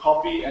do not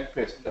copy and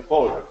paste the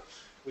code.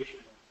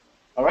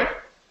 All right?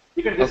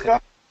 You can discuss,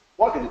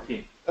 work as a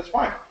team. That's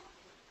fine.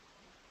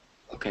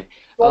 Okay.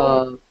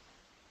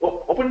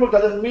 Open book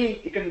doesn't mean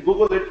you can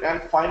Google it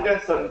and find the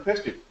answer and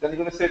paste it. Then you're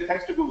going to say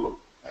thanks to Google.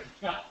 Right?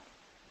 Yeah.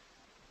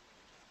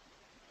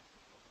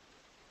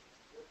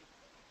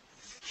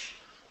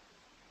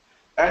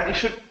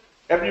 And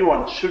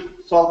everyone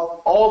should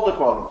solve all the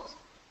problems.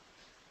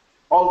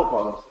 All the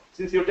problems.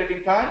 Since you're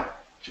taking time,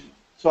 you should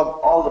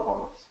solve all the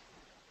problems.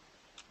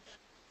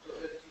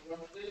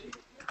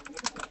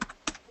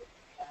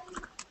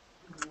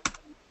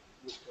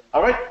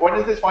 All right,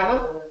 Wednesday is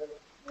final.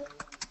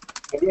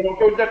 Everyone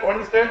okay with that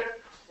Wednesday?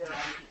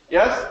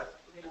 Yes?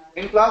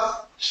 In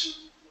class?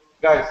 Shh.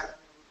 Guys,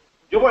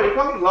 Juba, you're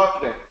talking a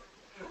lot today.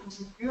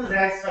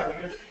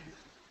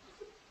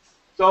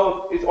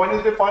 So, is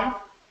Wednesday fine?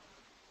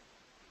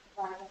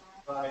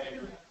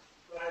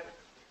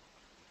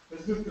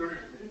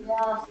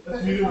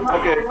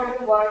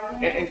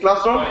 Okay. In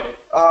classroom?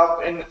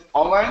 In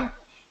online?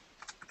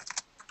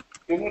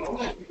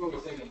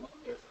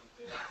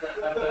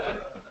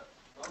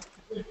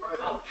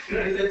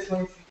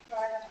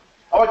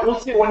 Alright, we'll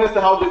see Wednesday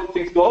how the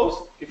things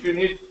goes. If you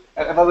need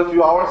another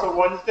few hours on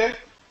Wednesday,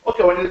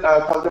 okay, Wednesday,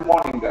 Thursday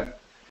morning then.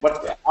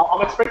 But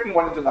I'm expecting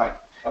Wednesday night.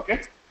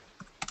 Okay?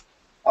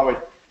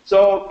 Alright.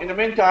 So in the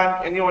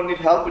meantime, anyone need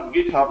help with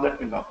GitHub, let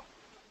me know.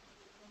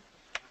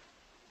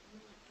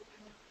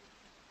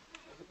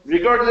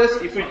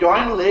 Regardless, if you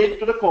join late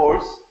to the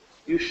course,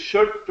 you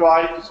should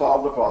try to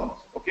solve the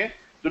problems. Okay?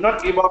 Do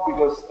not give up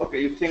because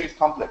you think it's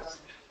complex.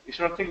 You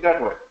should not think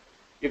that way.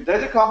 If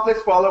there's a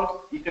complex problem,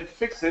 you can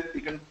fix it,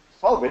 you can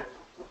solve it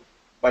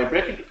by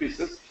breaking to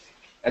pieces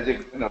as a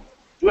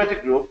do as a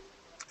group,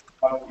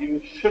 but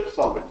you should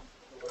solve it.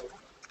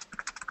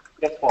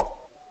 Yes,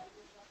 Paul.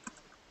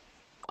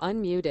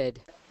 Unmuted.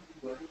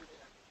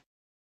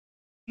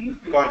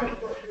 Go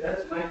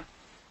ahead.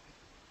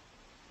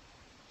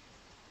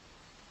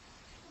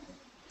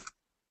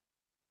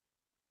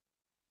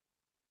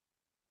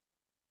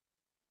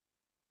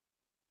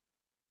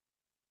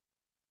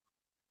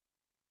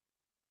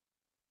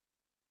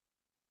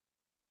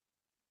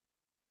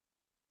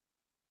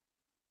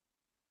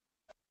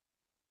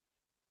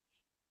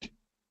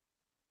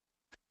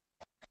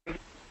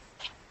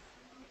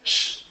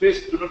 Shh,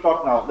 please do not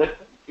talk now.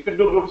 You can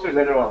do group study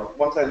later on,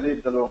 once I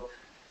leave the room.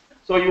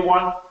 So you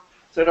want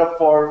set up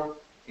for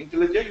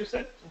IntelliJ, you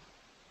said?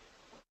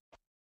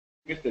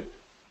 Missed it.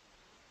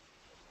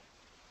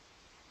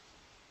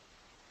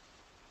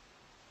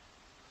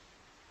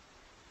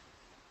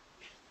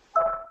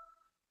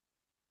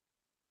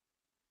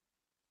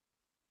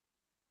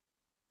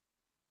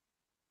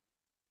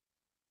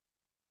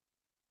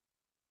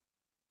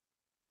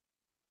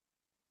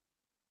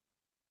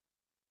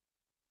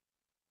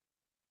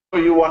 So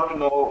you want to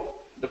know,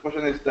 the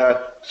question is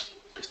that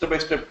step by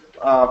step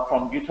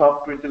from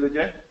GitHub to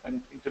IntelliJ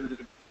and IntelliJ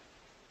to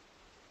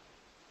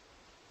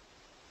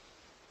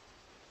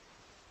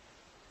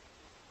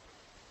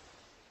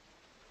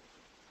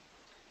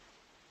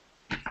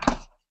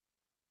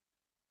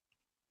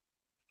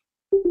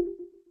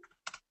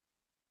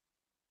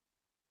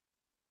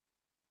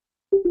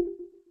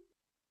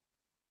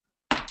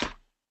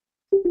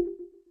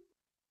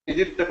Is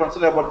it the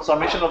concern about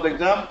summation of the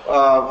exam?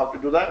 How to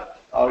do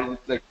that? Or is it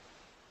like,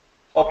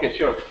 okay,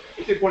 sure.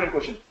 It's an important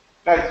question.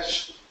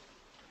 Guys,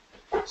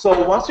 so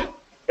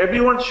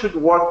everyone should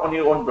work on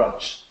your own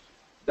branch.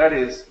 That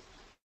is,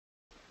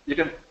 you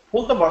can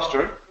pull the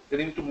master, then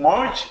you need to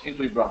merge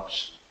into a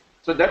branch.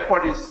 So that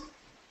part is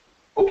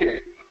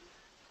okay.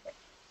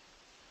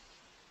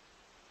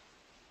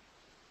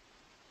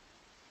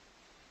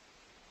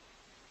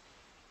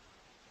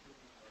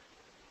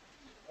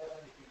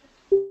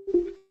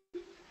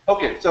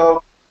 Okay,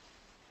 so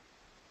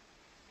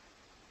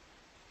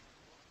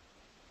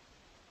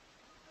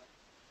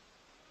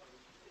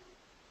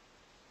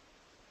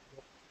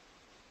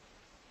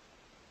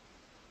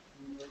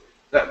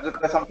that's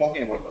what I'm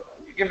talking about.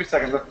 Give me a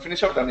second. Let me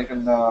finish up, then you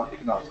can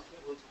ask.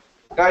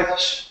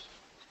 Guys,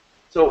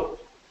 so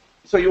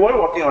you are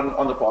working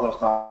on the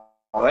problems now,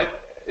 right?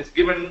 It's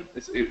given.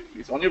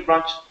 It's on your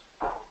branch,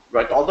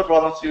 right? All the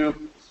problems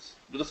you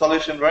do the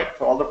solution, right?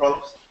 For all the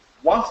problems.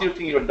 Once you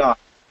think you're done,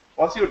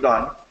 what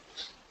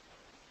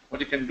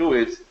you can do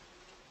is,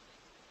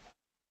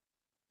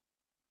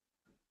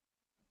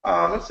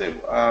 let's say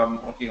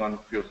I'm working on a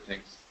few of the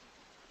things.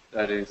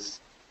 That is,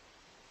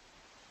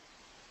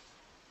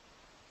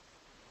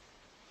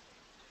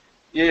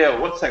 yeah.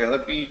 1 second.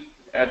 Let me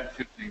add a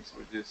few things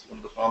with this one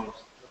of the problems.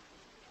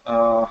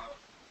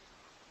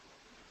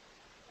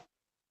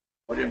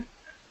 What do you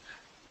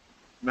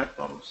math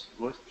problems?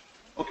 Lowest.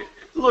 Okay,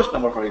 the lowest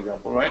number, for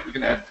example, right? We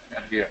can add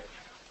here.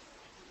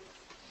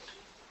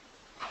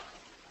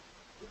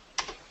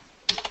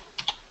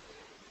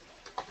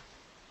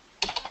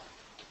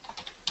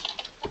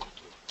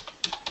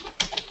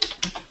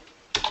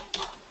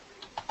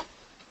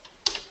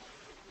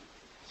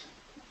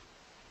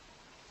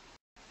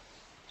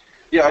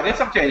 Yeah, I did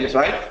some changes,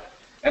 right?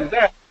 And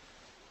then,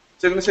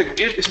 so I'm going to say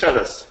git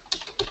status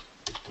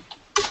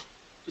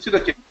to see the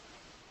change.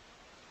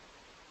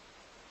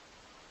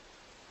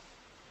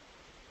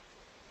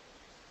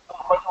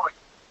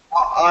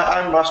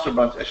 I'm master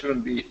branch. I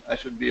shouldn't be. I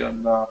should be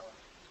on.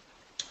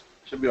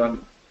 Should be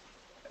on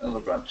another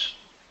branch.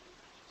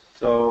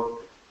 So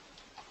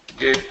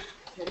git.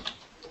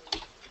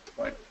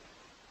 Right.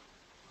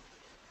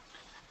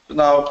 So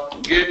now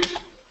git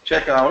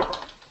checkout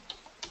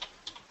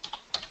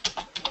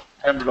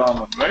and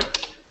Raman.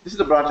 Right. This is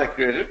the branch I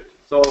created.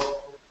 So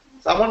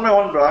I'm on my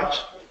own branch,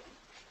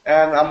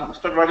 and I'm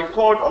start writing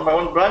code on my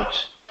own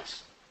branch,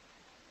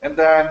 and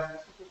then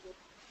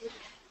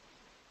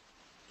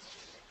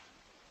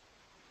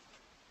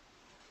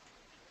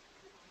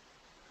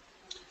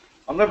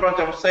on my branch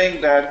I'm saying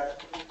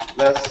that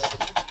let's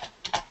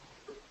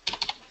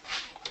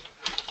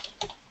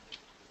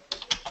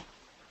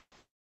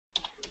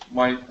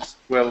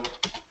MySQL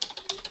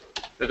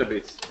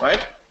database,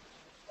 right?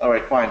 All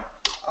right, fine.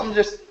 I'm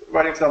just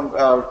writing some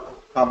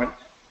comment,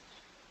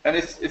 and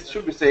it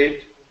should be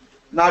saved.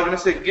 Now I'm going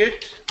to say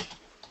git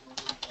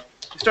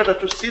started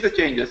to see the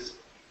changes.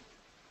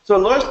 So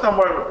lowest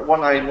number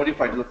one I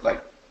modified look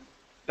like.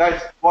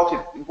 Guys, watch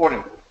it,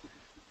 important.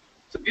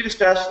 So git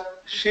stash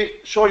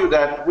show you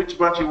that which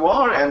branch you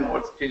are and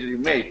what changes you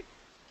made.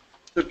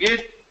 So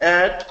git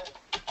add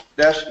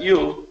dash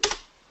u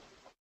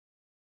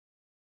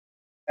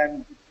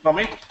and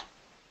commit.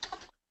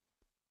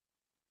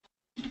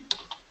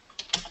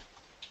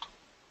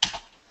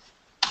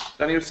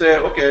 Then you say,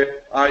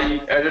 okay, I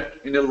added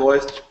in the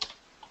lowest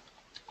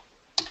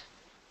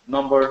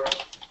number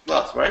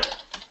class, right?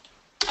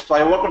 So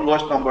I work on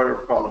lowest number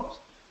problems.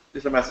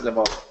 This is a message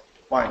about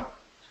fine.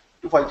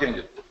 To file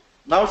changes.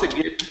 Now say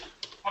git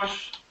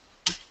push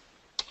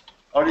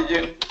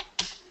origin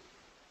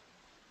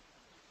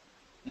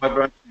my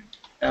branch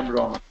name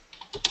mrom,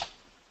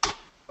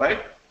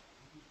 right?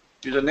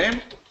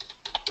 Username,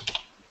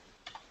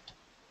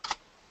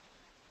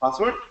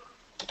 password.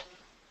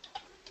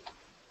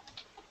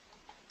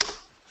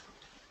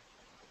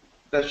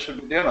 That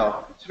should be there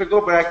now. So if we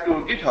go back to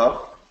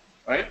GitHub,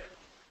 right,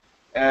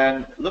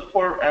 and look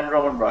for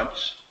mrom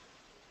branch.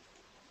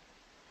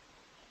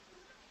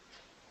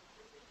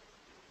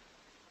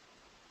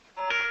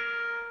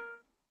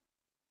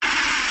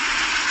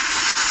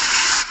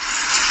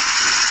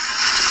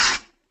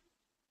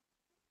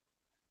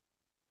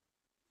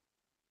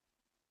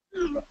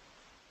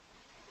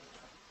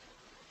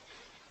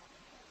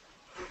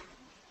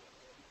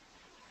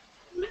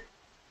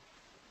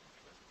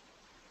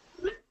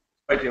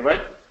 Right here,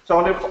 right? So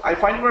if I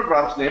find my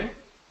branch name,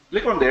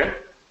 click on there,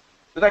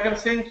 then I can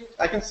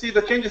see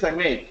the changes I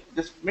made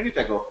just a minute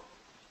ago.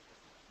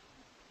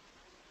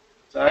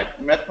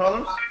 Right, math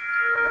problems.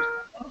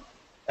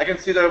 I can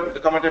see the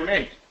comment I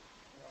made.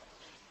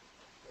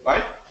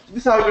 Right? So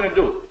this is how you're going to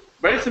do.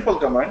 Very simple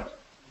command.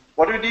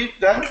 What we did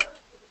then?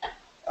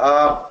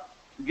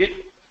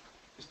 Git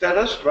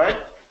status, right?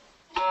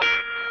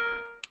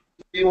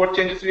 See what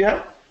changes we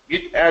have.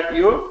 Git add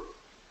your,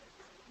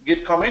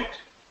 git commit,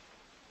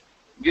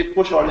 git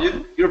push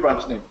origin, your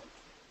branch name.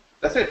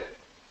 That's it.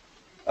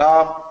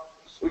 So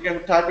we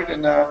can type it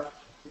in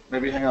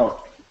maybe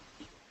Hangout.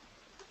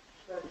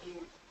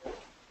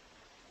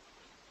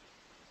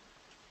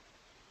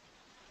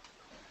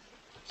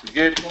 So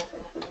git,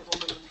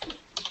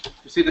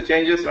 you see the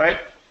changes, right?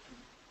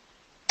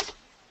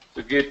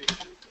 So git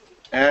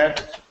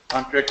add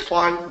untracked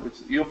file, which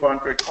is U for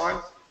untracked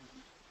files.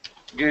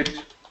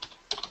 Git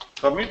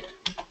commit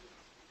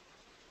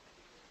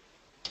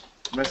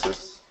message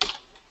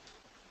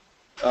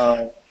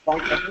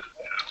function,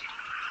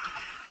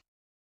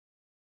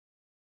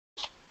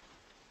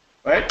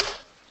 right?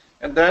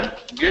 And then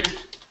git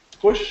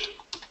push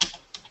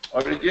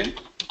origin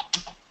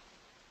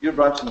your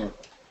branch name.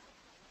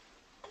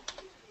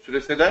 Should I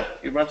say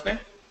that your branch name?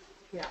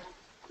 Yeah.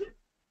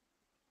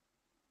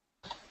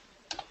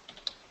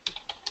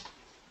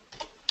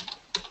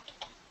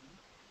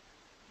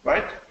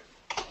 Right?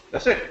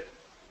 That's it.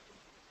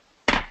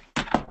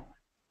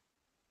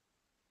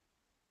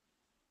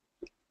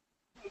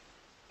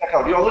 Check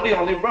out. You're already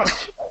on your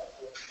branch.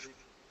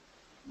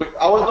 But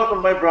I was not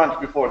on my branch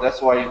before.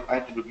 That's why I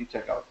had to do git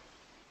checkout.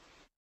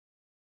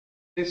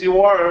 Since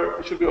you are,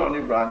 you should be on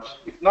your branch.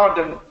 If not,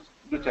 then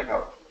do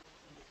checkout.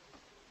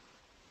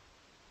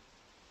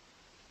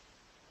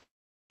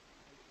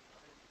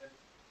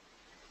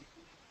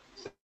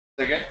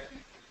 Again?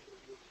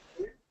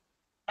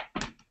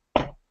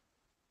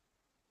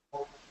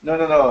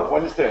 No.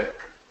 Wednesday.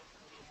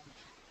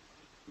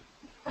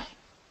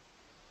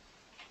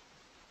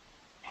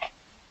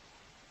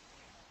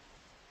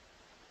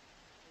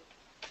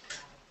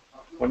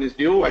 When is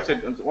due? I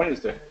said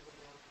Wednesday.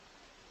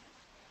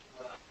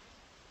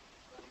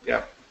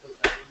 Yeah.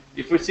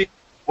 If we see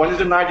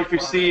Wednesday night, if we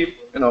see,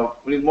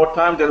 we need more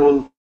time,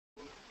 then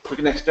we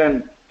can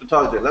extend to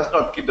Thursday. Let's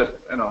not keep that,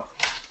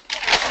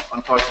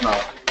 on Thursday now.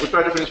 We'll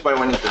try to finish by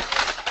Wednesday.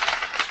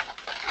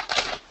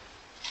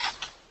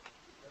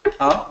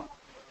 Huh?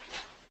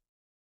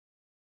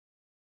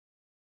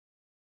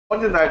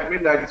 Don't midnight.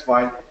 Midnight is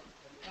fine.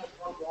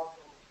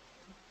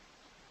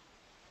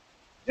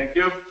 Thank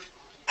you.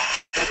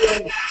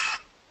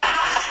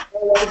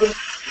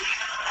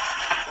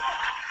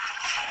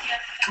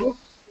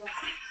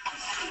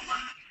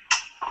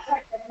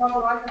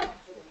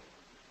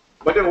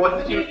 But then what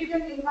did you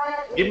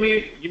give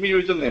me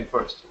your username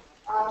first?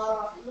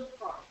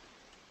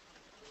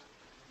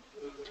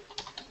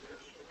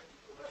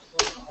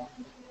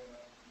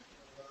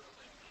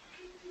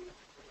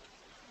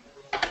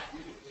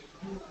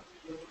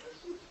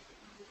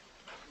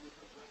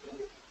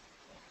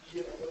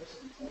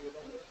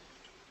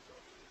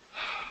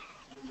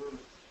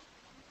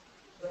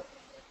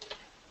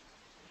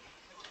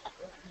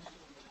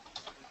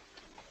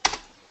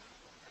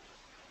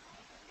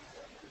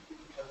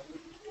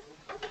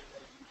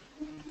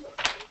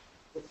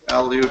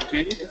 LUT.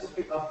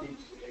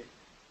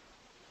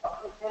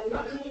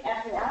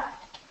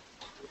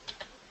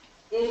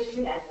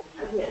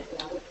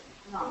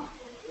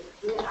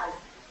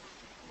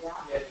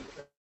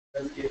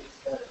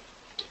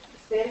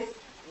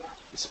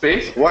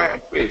 Space? Why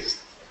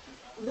space?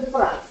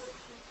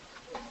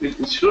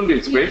 It shouldn't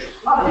be space.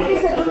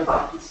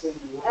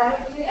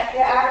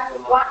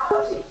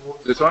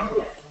 This one?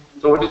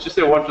 So what did you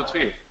say? 1, 2,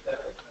 3.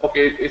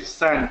 Okay, it's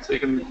sent. So you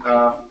can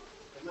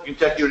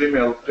check your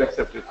email to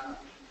accept it.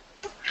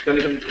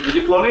 Did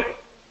you clone it?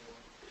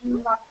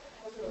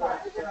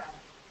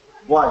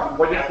 Why?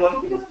 Why did you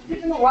clone it?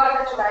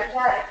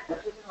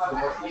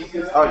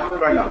 Oh,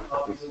 try now.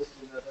 Please.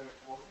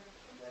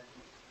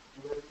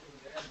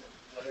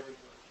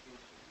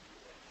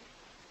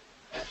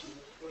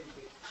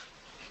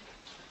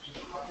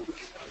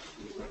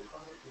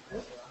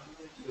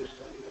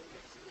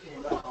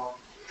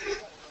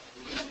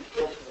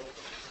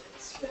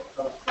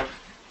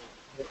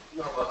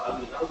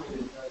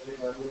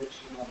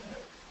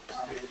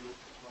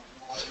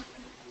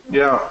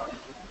 Yeah.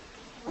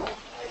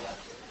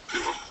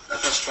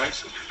 That's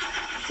spicy.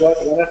 What?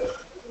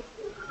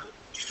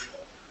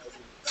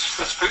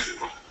 That's spicy.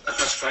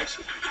 That's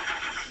spicy.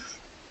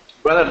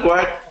 Brother, go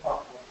ahead.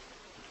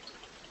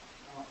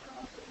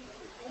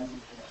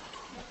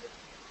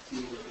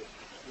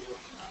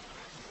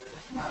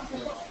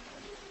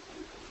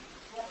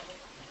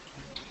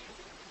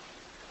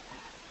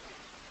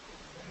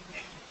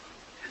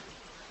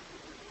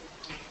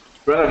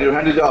 Brother, your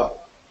hand is up.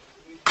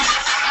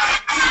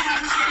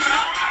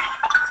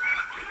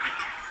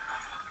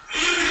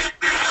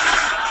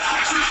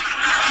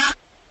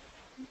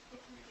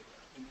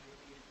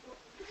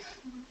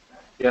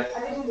 Yes.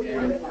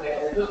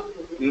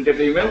 You get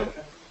the email?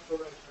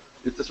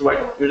 Is this right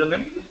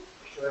username?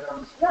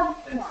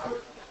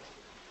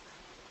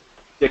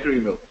 Check your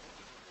email.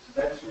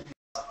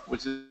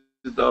 Which is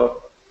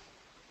the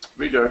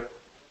reader.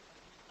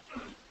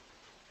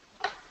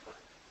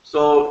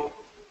 So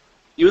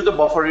use the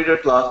buffer reader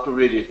class to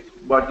read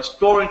it, but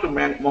store into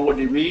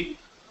MongoDB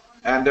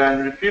and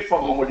then retrieve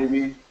from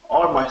MongoDB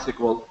or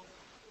MySQL.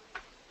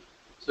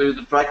 So use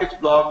the try-catch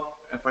block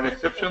and find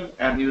exception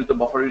and use the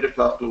buffer reader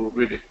class to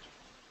read it.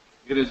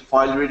 It is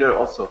file reader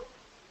also.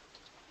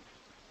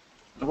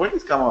 Now where did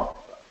this come up?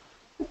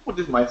 Who put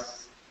this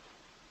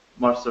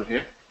master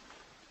here?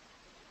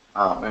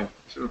 Ah man,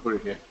 should put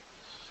it here.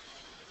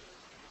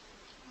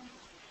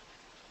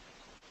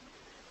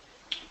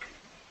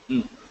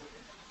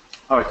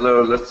 Alright,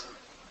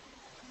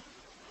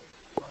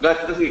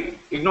 let's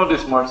ignore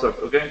this master,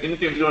 okay?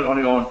 Anything you do on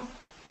your own.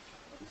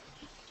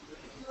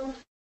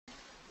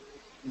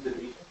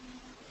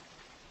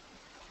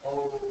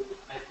 Oh,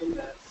 I think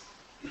that's.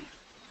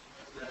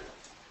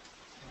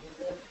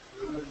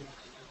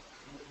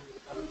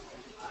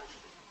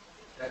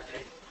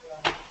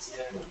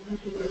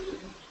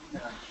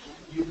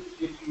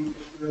 If you